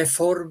 Det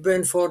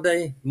forbønn for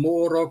deg,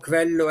 morgen og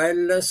kveld og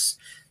ellers,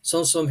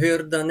 sånn som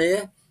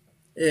hyrdene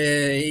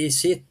I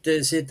sitt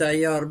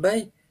eget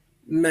arbeid.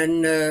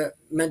 Men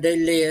de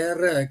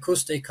lærer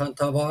hvordan de kan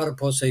ta vare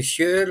på seg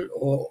selv,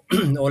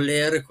 og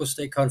lære hvordan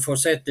de kan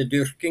fortsette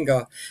dyrkinga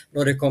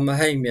når de kommer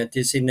hjem igjen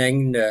til sin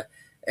egne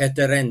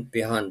etter endt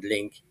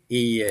behandling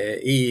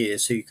I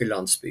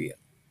sykelandsbyen.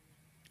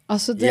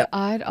 Altså, det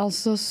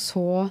altså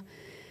så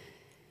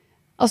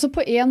Altså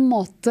på en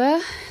måte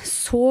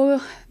så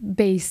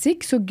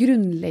basic, så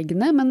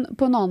grunnleggende, men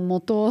på en annen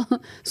måte også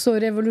så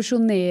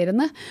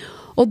revolusjonerende.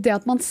 Og det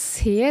at man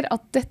ser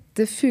at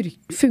dette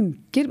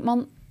funker,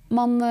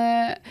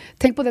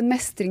 tenk på den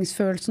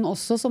mestringsfølelsen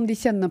også som de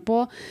kjenner på.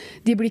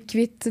 De blir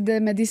kvitt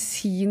det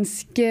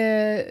medisinske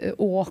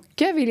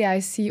åket, vil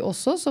jeg si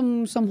også,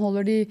 som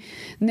holder de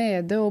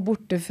nede og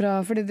borte fra,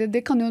 for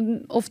det kan jo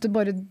ofte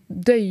bare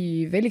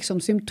døyve liksom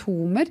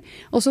symptomer,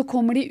 og så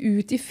kommer de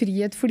ut I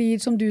frihet, fordi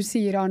som du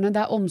sier Arne,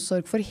 det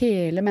omsorg for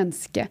hele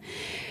mennesket.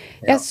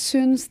 Jeg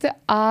synes det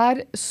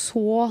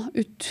så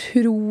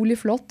utrolig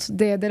flott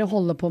det dere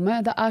holder på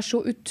med. Det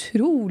så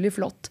utrolig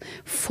flott.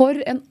 For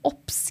en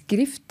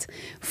oppskrift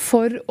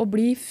for å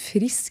bli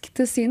frisk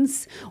til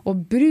sinns,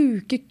 og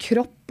bruke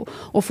kropp,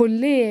 og få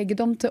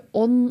legedom til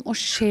ånd og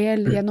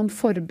sjel gjennom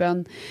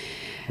forbønn.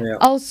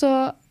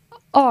 Altså,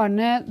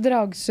 Arne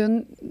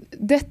Dragsund,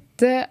 dette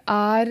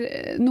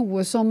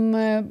noe som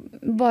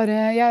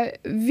bare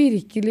jeg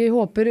virkelig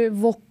håper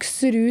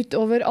vokser ut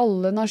over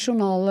alle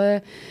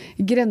nasjonale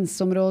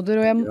grenseområder,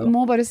 og jeg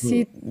må bare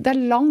si, det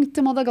langt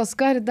til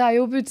Madagaskar, det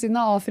jo på utsiden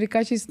av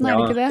Afrikakysten, det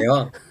ikke det? Ja.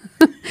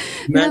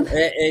 Men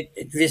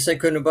hvis jeg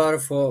kunne bare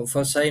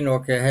få si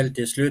noe helt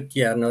til slutt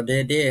igjen, og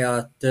det det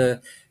at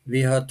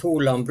vi har 2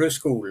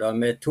 landbruksskoler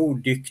med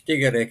 2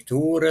 dyktige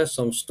rektorer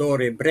som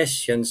står I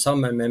bresjen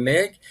sammen med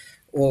meg,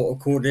 og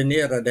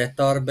koordinerer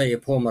dette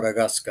arbeidet på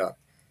Madagaskar.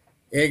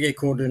 Jeg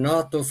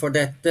koordinator for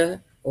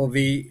dette, og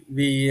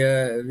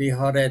vi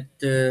har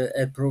et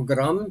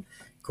program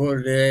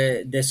hvor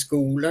det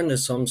skolene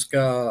som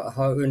skal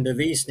ha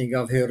undervisning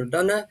av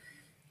hyrdene,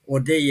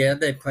 og det gjør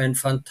de på en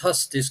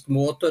fantastisk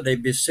måte, og de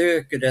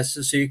besøker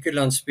disse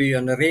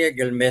sykelandsbyene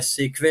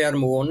regelmessig hver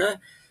måned,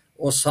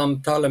 og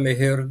samtaler med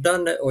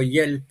hyrdene og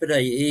hjelper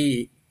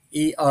dem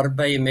i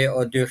arbeidet med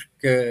å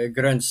dyrke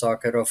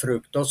grønnsaker og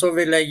frukt. Og så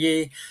vil jeg gi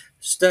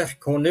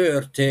sterk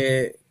honnør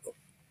til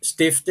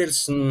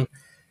stiftelsen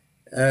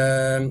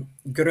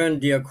Grønn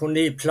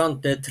diakoni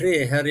plante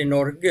tre her i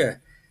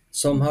Norge,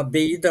 som har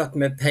bidratt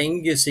med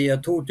penger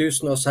siden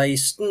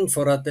 2016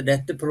 for at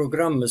dette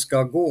programmet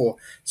skal gå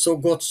så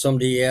godt som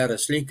det gjør,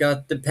 slik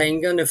at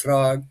pengene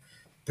fra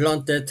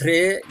plante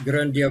tre,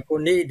 Grønn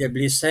diakoni, det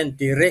blir sendt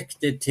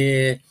direkte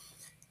til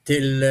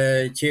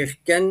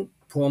kirken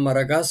på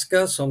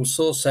Madagaskar, som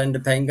så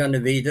sender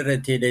pengene videre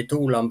til de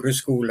 2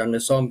 landbruksskolene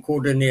som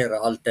koordinerer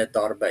alt dette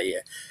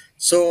arbeidet.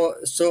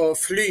 Så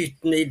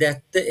flyten i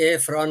dette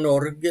fra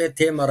Norge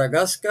til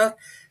Madagaskar,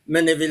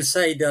 men jeg vil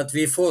si det at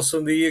vi får så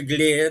mye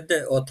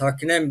glede og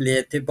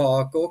takknemlighet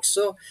tilbake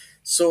også,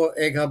 så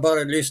jeg har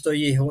bare lyst til å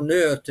gi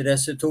honnør til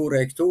disse 2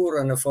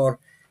 rektorene for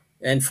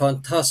en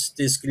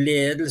fantastisk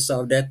ledelse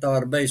av dette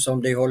arbeidet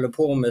som de holder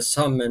på med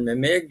sammen med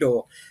meg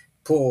da,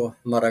 på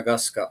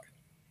Madagaskar.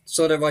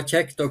 Så det var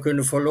kjekt å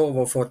kunne få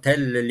lov å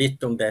fortelle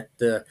litt om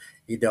dette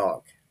i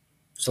dag.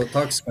 Så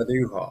takk skal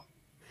du ha.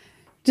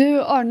 Du,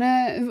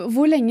 Arne,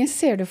 hvor lenge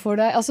ser du for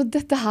deg, altså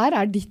dette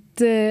her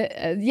ditt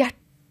hjerte,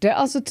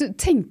 altså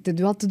tenkte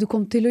du at du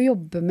kom til å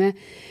jobbe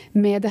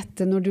med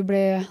dette når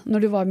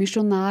du var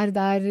misjonær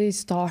der i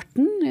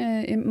starten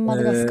i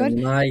Madagaskar?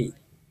 Nei,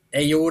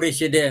 jeg gjorde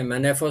ikke det,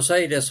 men jeg får si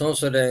det sånn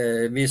som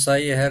vi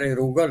sier her i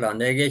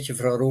Rogaland. Jeg ikke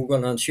fra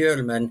Rogaland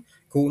selv, men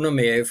kona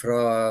mi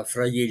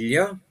fra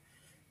Gilja.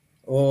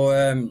 Og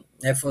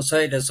jeg får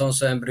si det sånn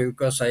som jeg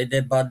bruker å si,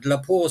 det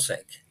badler på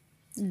seg.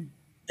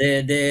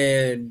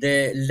 Det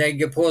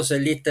legger på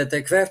seg litt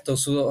etter hvert, og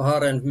så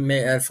har en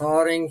med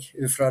erfaring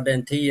fra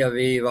den tida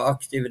vi var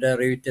aktive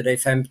der ute, de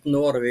 15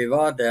 årene vi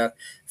var der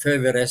før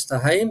vi reiste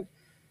hjem.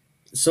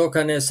 Så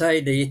kan jeg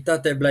si det,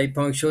 etter at jeg ble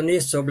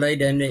pensjonist, så ble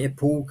det en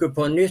epoke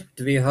på nytt.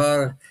 Vi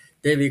har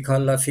det vi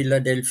kaller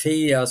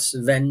Philadelphias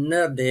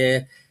venner,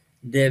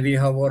 det vi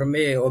har vært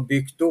med og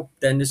bygd opp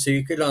denne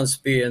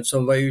sykelandsbyen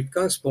som var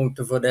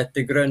utgangspunktet for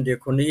dette grønn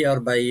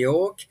diakoniarbeidet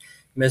også,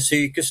 med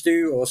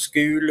sykestue og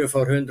skole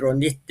for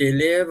 190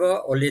 elever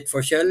og litt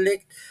forskjellig.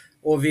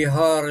 Og vi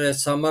har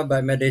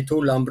samarbeid med de 2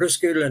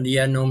 landbruksskolene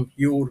gjennom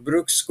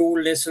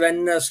jordbruksskolenes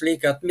venner,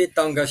 slik at mitt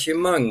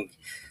engasjement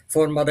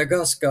for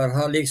Madagaskar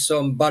har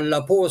liksom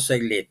ballet på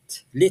seg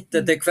litt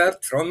etter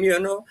hvert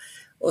framgjennom,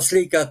 og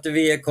slik at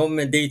vi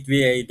kommet dit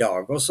vi i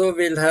dag. Og så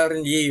vil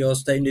Herren gi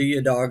oss de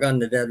nye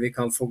dagene der vi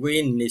kan få gå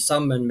inn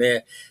sammen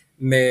med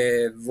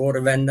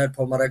våre venner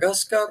på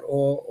Madagaskar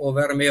og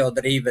være med å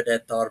drive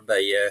dette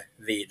arbeidet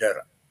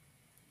videre.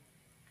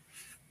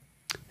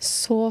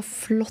 Så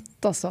flott,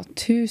 altså.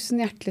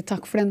 Tusen hjertelig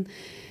takk for den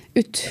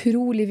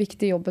utrolig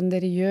viktige jobben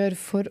dere gjør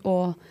for å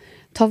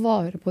ta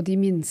vare på de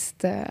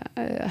minste.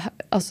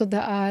 Altså,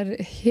 det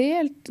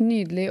helt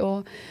nydelig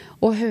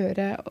å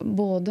høre,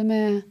 både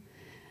med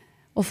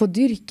å få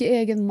dyrke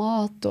egen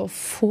mat og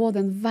få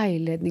den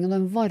veiledningen og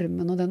den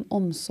varmen og den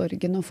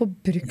omsorgen og få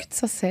brukt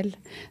seg selv.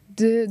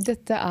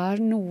 Dette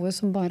noe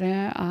som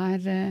bare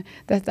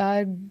dette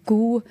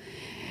god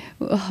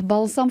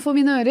balsam for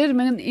mine ører,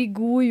 men i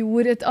god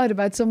jord, et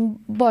arbeid som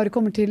bare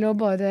kommer til å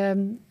bare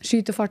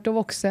skyte fart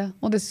og vokse,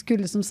 og det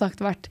skulle som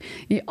sagt vært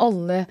i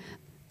alle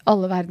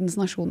verdens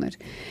nasjoner.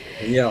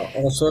 Ja,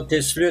 og så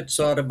til slutt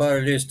så har jeg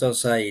bare lyst til å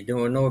si,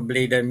 nå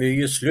blir det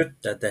mye slutt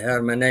dette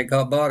her, men jeg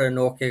har bare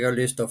noe jeg har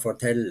lyst til å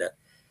fortelle.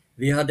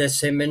 Vi hadde et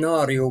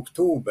seminar i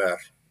oktober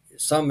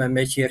sammen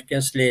med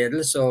kirkens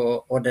ledelse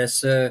og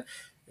disse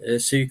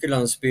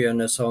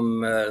sykelandsbyene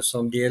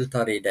som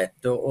deltar i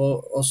dette,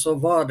 og så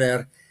var det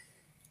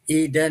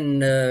i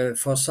den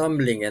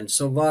forsamlingen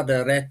så var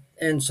det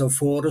en som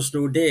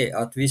foreslo det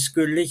at vi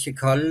skulle ikke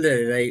kalle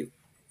det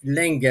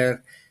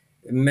lenger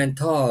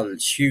mental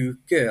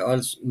syke,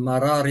 altså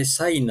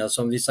marariseina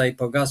som vi sier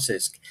på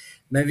gassisk,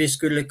 men vi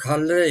skulle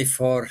kalle det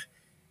for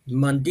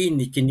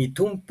mandiniken i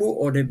tompo,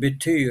 og det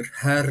betyr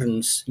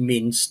Herrens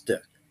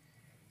minste.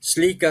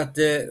 Slik at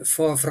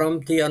for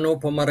fremtiden nå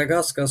på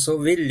Madagaskar så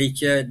vil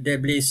ikke det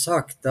bli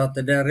sagt at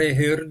det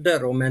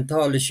hyrder og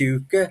mentale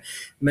syke,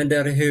 men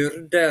det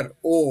hyrder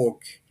og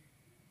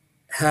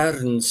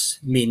Herrens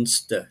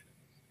minste.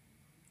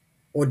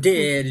 Og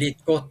det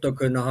litt godt å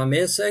kunne ha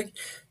med seg.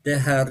 Det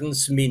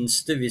Herrens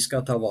minste vi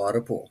skal ta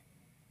vare på,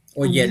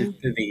 og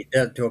hjelpe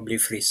videre til å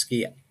bli friske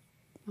igjen.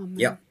 Amen.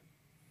 Ja.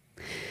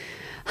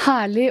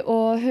 Herlig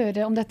å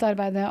høre om dette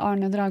arbeidet,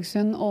 Arne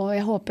Dragsund, og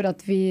jeg håper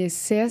at vi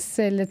ses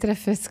eller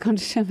treffes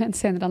kanskje med en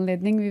senere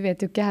anledning. Vi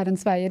vet jo ikke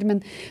Herrens veier,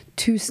 men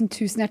tusen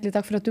hjertelig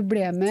takk for at du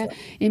ble med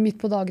i Midt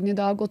på dagen i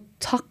dag, og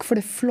takk for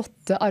det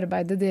flotte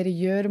arbeidet dere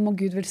gjør. Må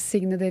Gud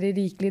velsigne dere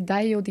rikelig,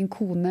 deg og din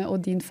kone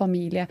og din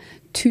familie.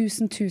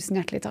 Tusen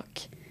hjertelig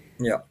takk.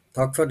 Ja,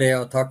 takk for det,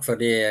 og takk for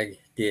det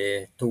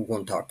jeg tok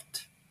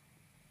kontakt.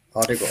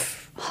 Ha det godt.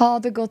 Ha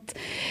det godt.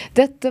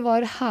 Dette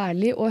var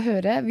herlig å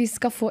høre. Vi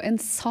skal få en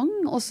sang,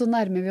 og så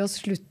nærmer vi oss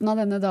slutten av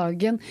denne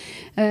dagen.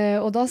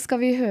 Og da skal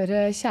vi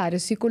høre Kjære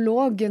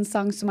psykolog, en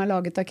sang som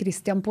laget av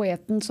Christian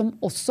Poeten, som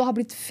også har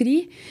blitt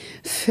fri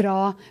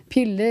fra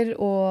piller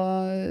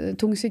og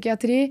tung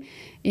psykiatri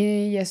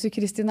i Jesu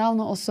Kristi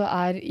navn, og også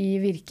i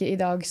virke i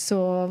dag.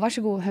 Så vær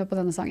så god, hør på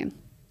denne sangen.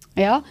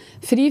 Ja,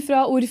 fri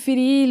fra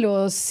orfiril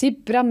og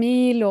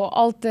cipramil og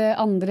alt det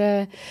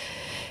andre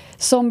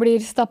som blir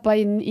stappet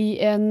inn i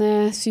en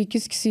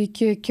psykisk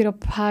syk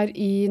kropp her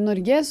i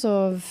Norge,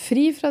 så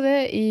fri fra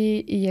det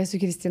i Jesu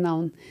Kristi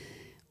navn.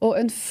 Og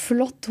en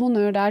flott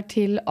honnør der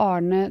til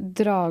Arne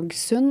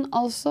Dragsund,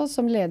 altså,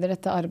 som leder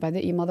dette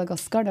arbeidet i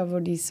Madagaskar, der hvor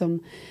de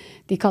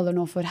kaller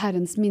nå for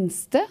Herrens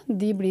minste.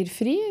 De blir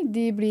fri,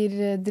 de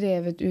blir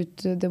drevet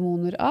ut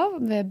demoner av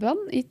ved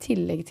bønn, i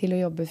tillegg til å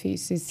jobbe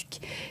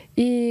fysisk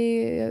i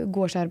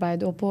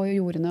gårdsarbeid og på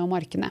jordene og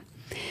markene.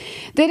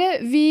 Dere,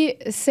 vi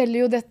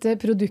selger jo dette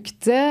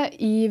produktet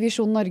i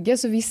Visjon Norge,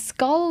 så vi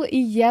skal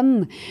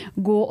igjen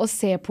gå og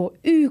se på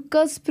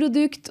ukas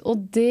produkt,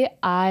 og det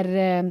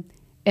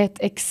et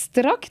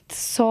ekstrakt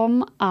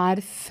som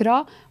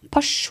fra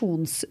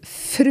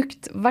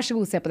pasjonsfrukt. Vær så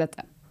god, se på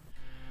dette.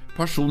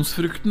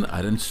 Pasjonsfrukten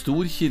en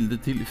stor kilde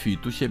til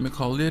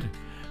fytokjemikalier,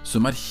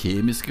 som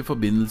kjemiske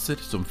forbindelser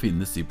som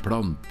finnes i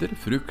planter,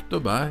 frukt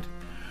og bær,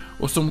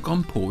 og som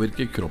kan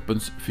påvirke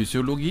kroppens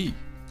fysiologi.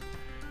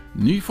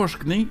 Ny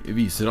forskning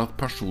viser at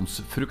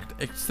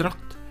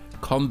pasjonsfruktekstrakt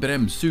kan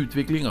bremse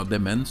utvikling av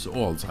demens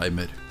og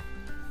Alzheimer.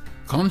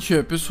 Kan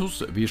kjøpes hos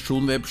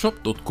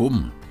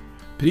visionwebshop.com.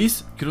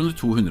 Pris kroner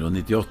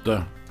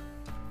 298.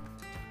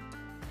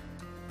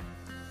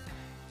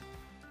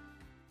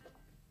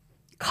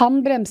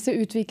 Kan bremse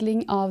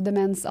utvikling av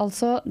demens,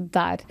 altså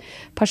der.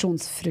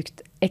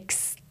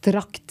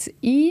 Pasjonsfruktekstrakt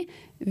i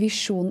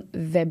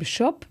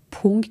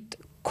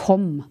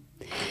visionwebshop.com.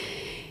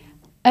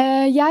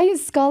 Jeg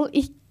skal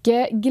ikke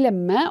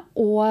glemme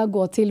å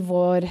gå til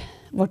vårt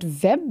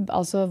web,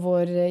 altså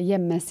vår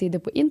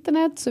hjemmeside på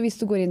internett. Så hvis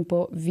du går inn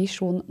på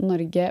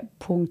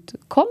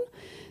visionnorge.com,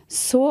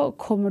 så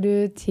kommer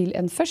du til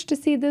en første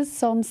side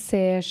som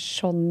ser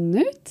sånn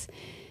ut.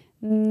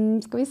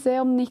 Skal vi se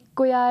om Nick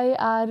og jeg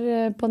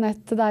på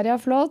nettet der, ja,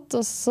 flott.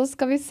 Og så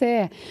skal vi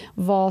se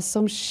hva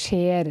som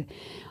skjer.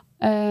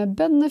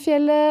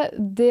 Bønnefjellet,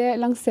 det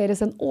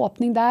lanseres en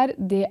åpning der.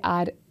 Det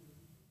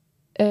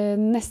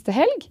neste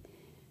helg.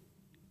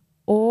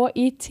 Og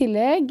i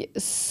tillegg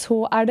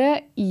så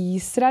det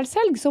Israels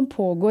helg som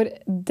pågår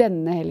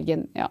denne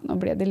helgen. Ja, nå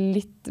ble det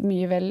litt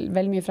vel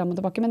mye frem og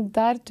tilbake, men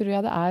der tror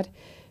jeg det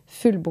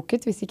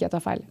fullbooket, hvis ikke jeg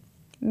tar feil.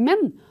 Men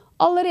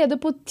allerede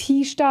på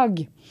tirsdag,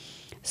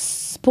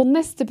 på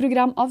neste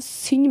program av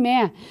Syng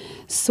med,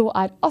 så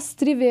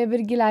Astrid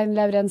Weber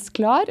Gelein-Laurens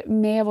klar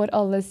med vår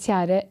alles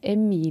kjære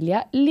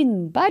Emilia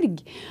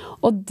Lindberg.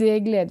 Og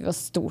det gleder vi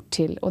oss stort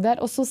til. Og det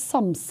også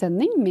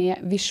samsending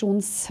med Visjon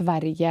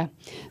Sverige.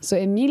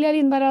 Så Emilia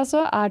Lindberg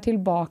altså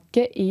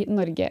tilbake i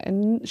Norge.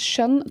 En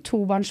skjønn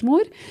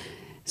tobarnsmor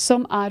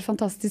som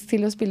fantastisk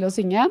til å spille og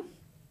synge.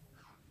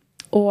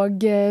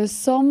 Og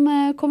som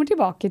kommer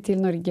tilbake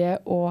til Norge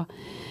og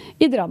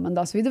i Drammen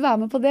da. Så vil du være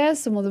med på det,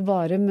 så må du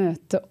bare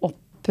møte opp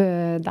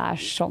der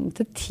sånn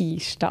til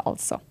tirsdag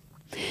altså.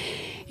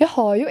 Jeg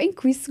har jo en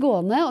quiz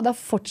gående, og det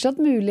fortsatt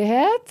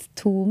mulighet,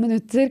 2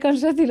 minutter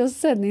kanskje, til å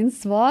sende inn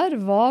svar.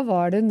 Hva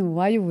var det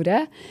Noah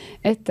gjorde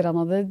etter han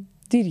hadde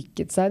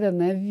dyrket seg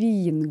denne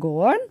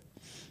vingården?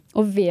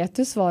 Og vet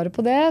du svaret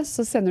på det,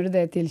 så sender du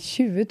det til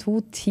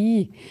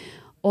 2210.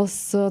 Og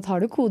så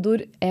tar du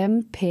kodeord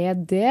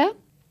MPD,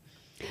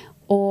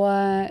 og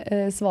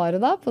svaret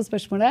da på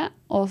spørsmålet,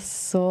 og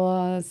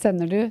så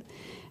sender du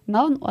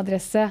navn og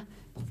adresse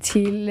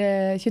til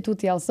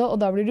 2210 altså, og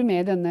da blir du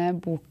med i denne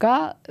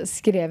boka,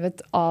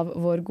 skrevet av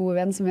vår gode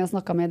venn som vi har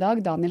snakket med i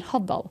dag, Daniel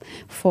Haddal.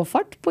 Få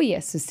fart på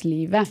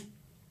Jesuslivet.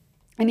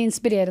 En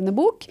inspirerende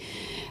bok,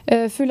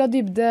 full av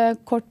dybde,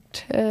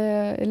 kort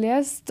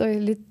lest,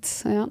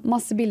 og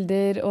masse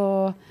bilder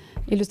og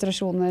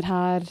illustrasjoner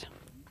her.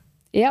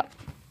 Ja.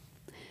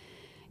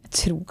 Jeg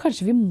tror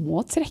kanskje vi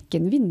må trekke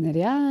en vinner,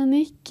 ja,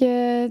 Nick.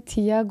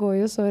 Tida går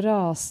jo så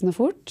rasende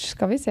fort.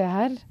 Skal vi se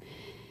her.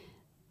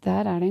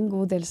 Der det en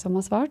god del som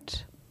har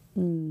svart.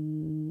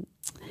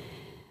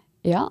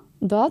 Ja,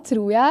 da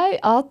tror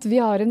jeg at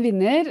vi har en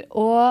vinner,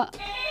 og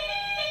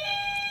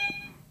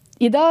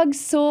i dag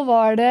så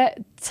var det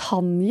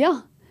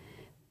Tanja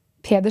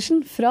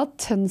Pedersen fra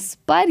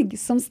Tønsberg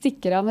som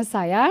stikker av med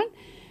seieren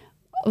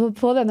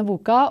på denne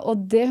boka,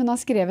 og det hun har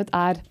skrevet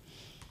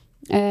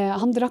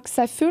han drakk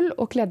seg full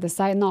og kledde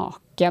seg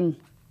naken.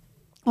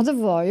 Og det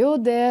var jo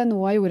det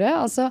Noah gjorde.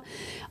 Altså,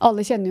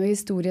 alle kjenner jo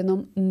historien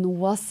om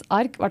Noahs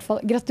ark. I hvert fall,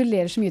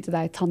 gratulerer så mye til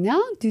deg, Tanja.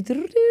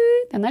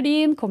 Den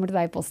din, kommer til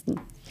deg i posten.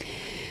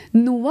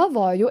 Noah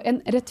var jo en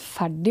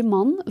rettferdig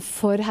mann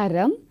for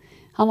Herren.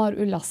 Han var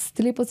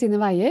ulastelig på sine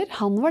veier.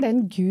 Han var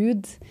den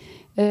Gud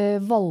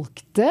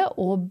valgte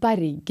å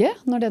berge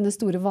når denne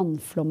store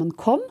vannflommen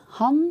kom.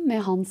 Han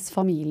med hans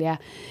familie.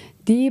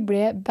 De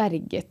ble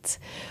berget.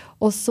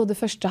 Og så det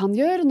første han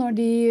gjør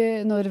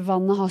når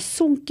vannet har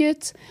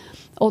sunket,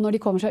 og når de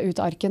kommer seg ut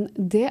av arken,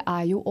 det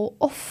jo å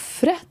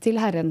offre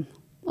til Herren.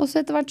 Og så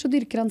etter hvert så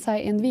dyrker han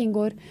seg i en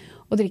vingård,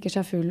 og drikker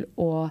seg full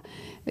og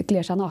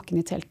kler seg naken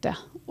i teltet.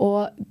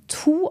 Og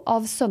 2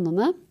 av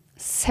sønnene,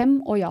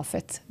 Sem og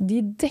Jafet, de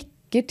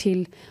dekker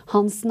til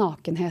hans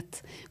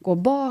nakenhet, går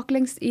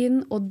baklengs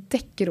inn og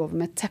dekker over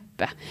med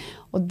teppe.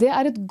 Og det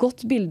et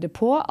godt bilde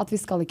på at vi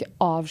skal ikke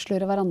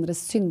avsløre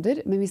hverandres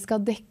synder, men vi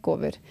skal dekke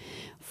over.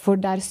 For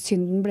der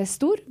synden ble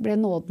stor, ble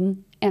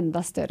nåden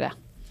enda større.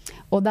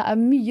 Og det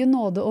mye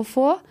nåde å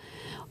få,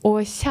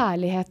 og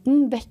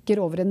kjærligheten dekker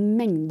over en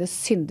mengde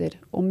synder.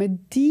 Og med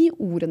de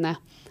ordene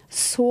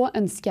så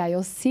ønsker jeg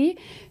å si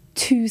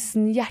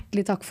 1000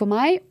 hjertelig takk for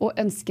meg, og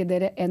ønsker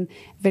dere en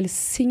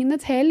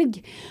velsignet helg.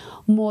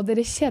 Må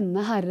dere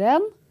kjenne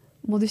Herren,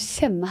 må du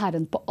kjenne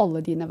Herren på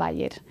alle dine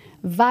veier.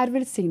 Vær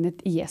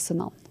velsignet i Jesu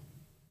navn.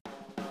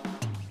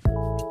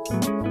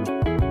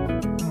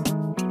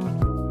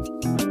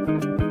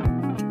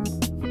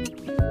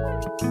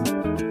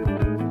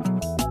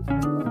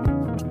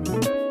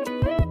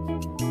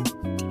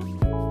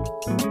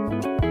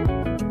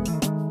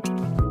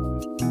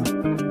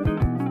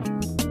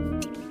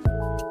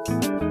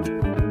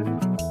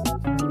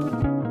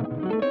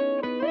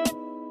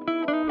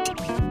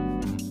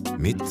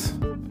 Midt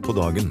på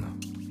dagen.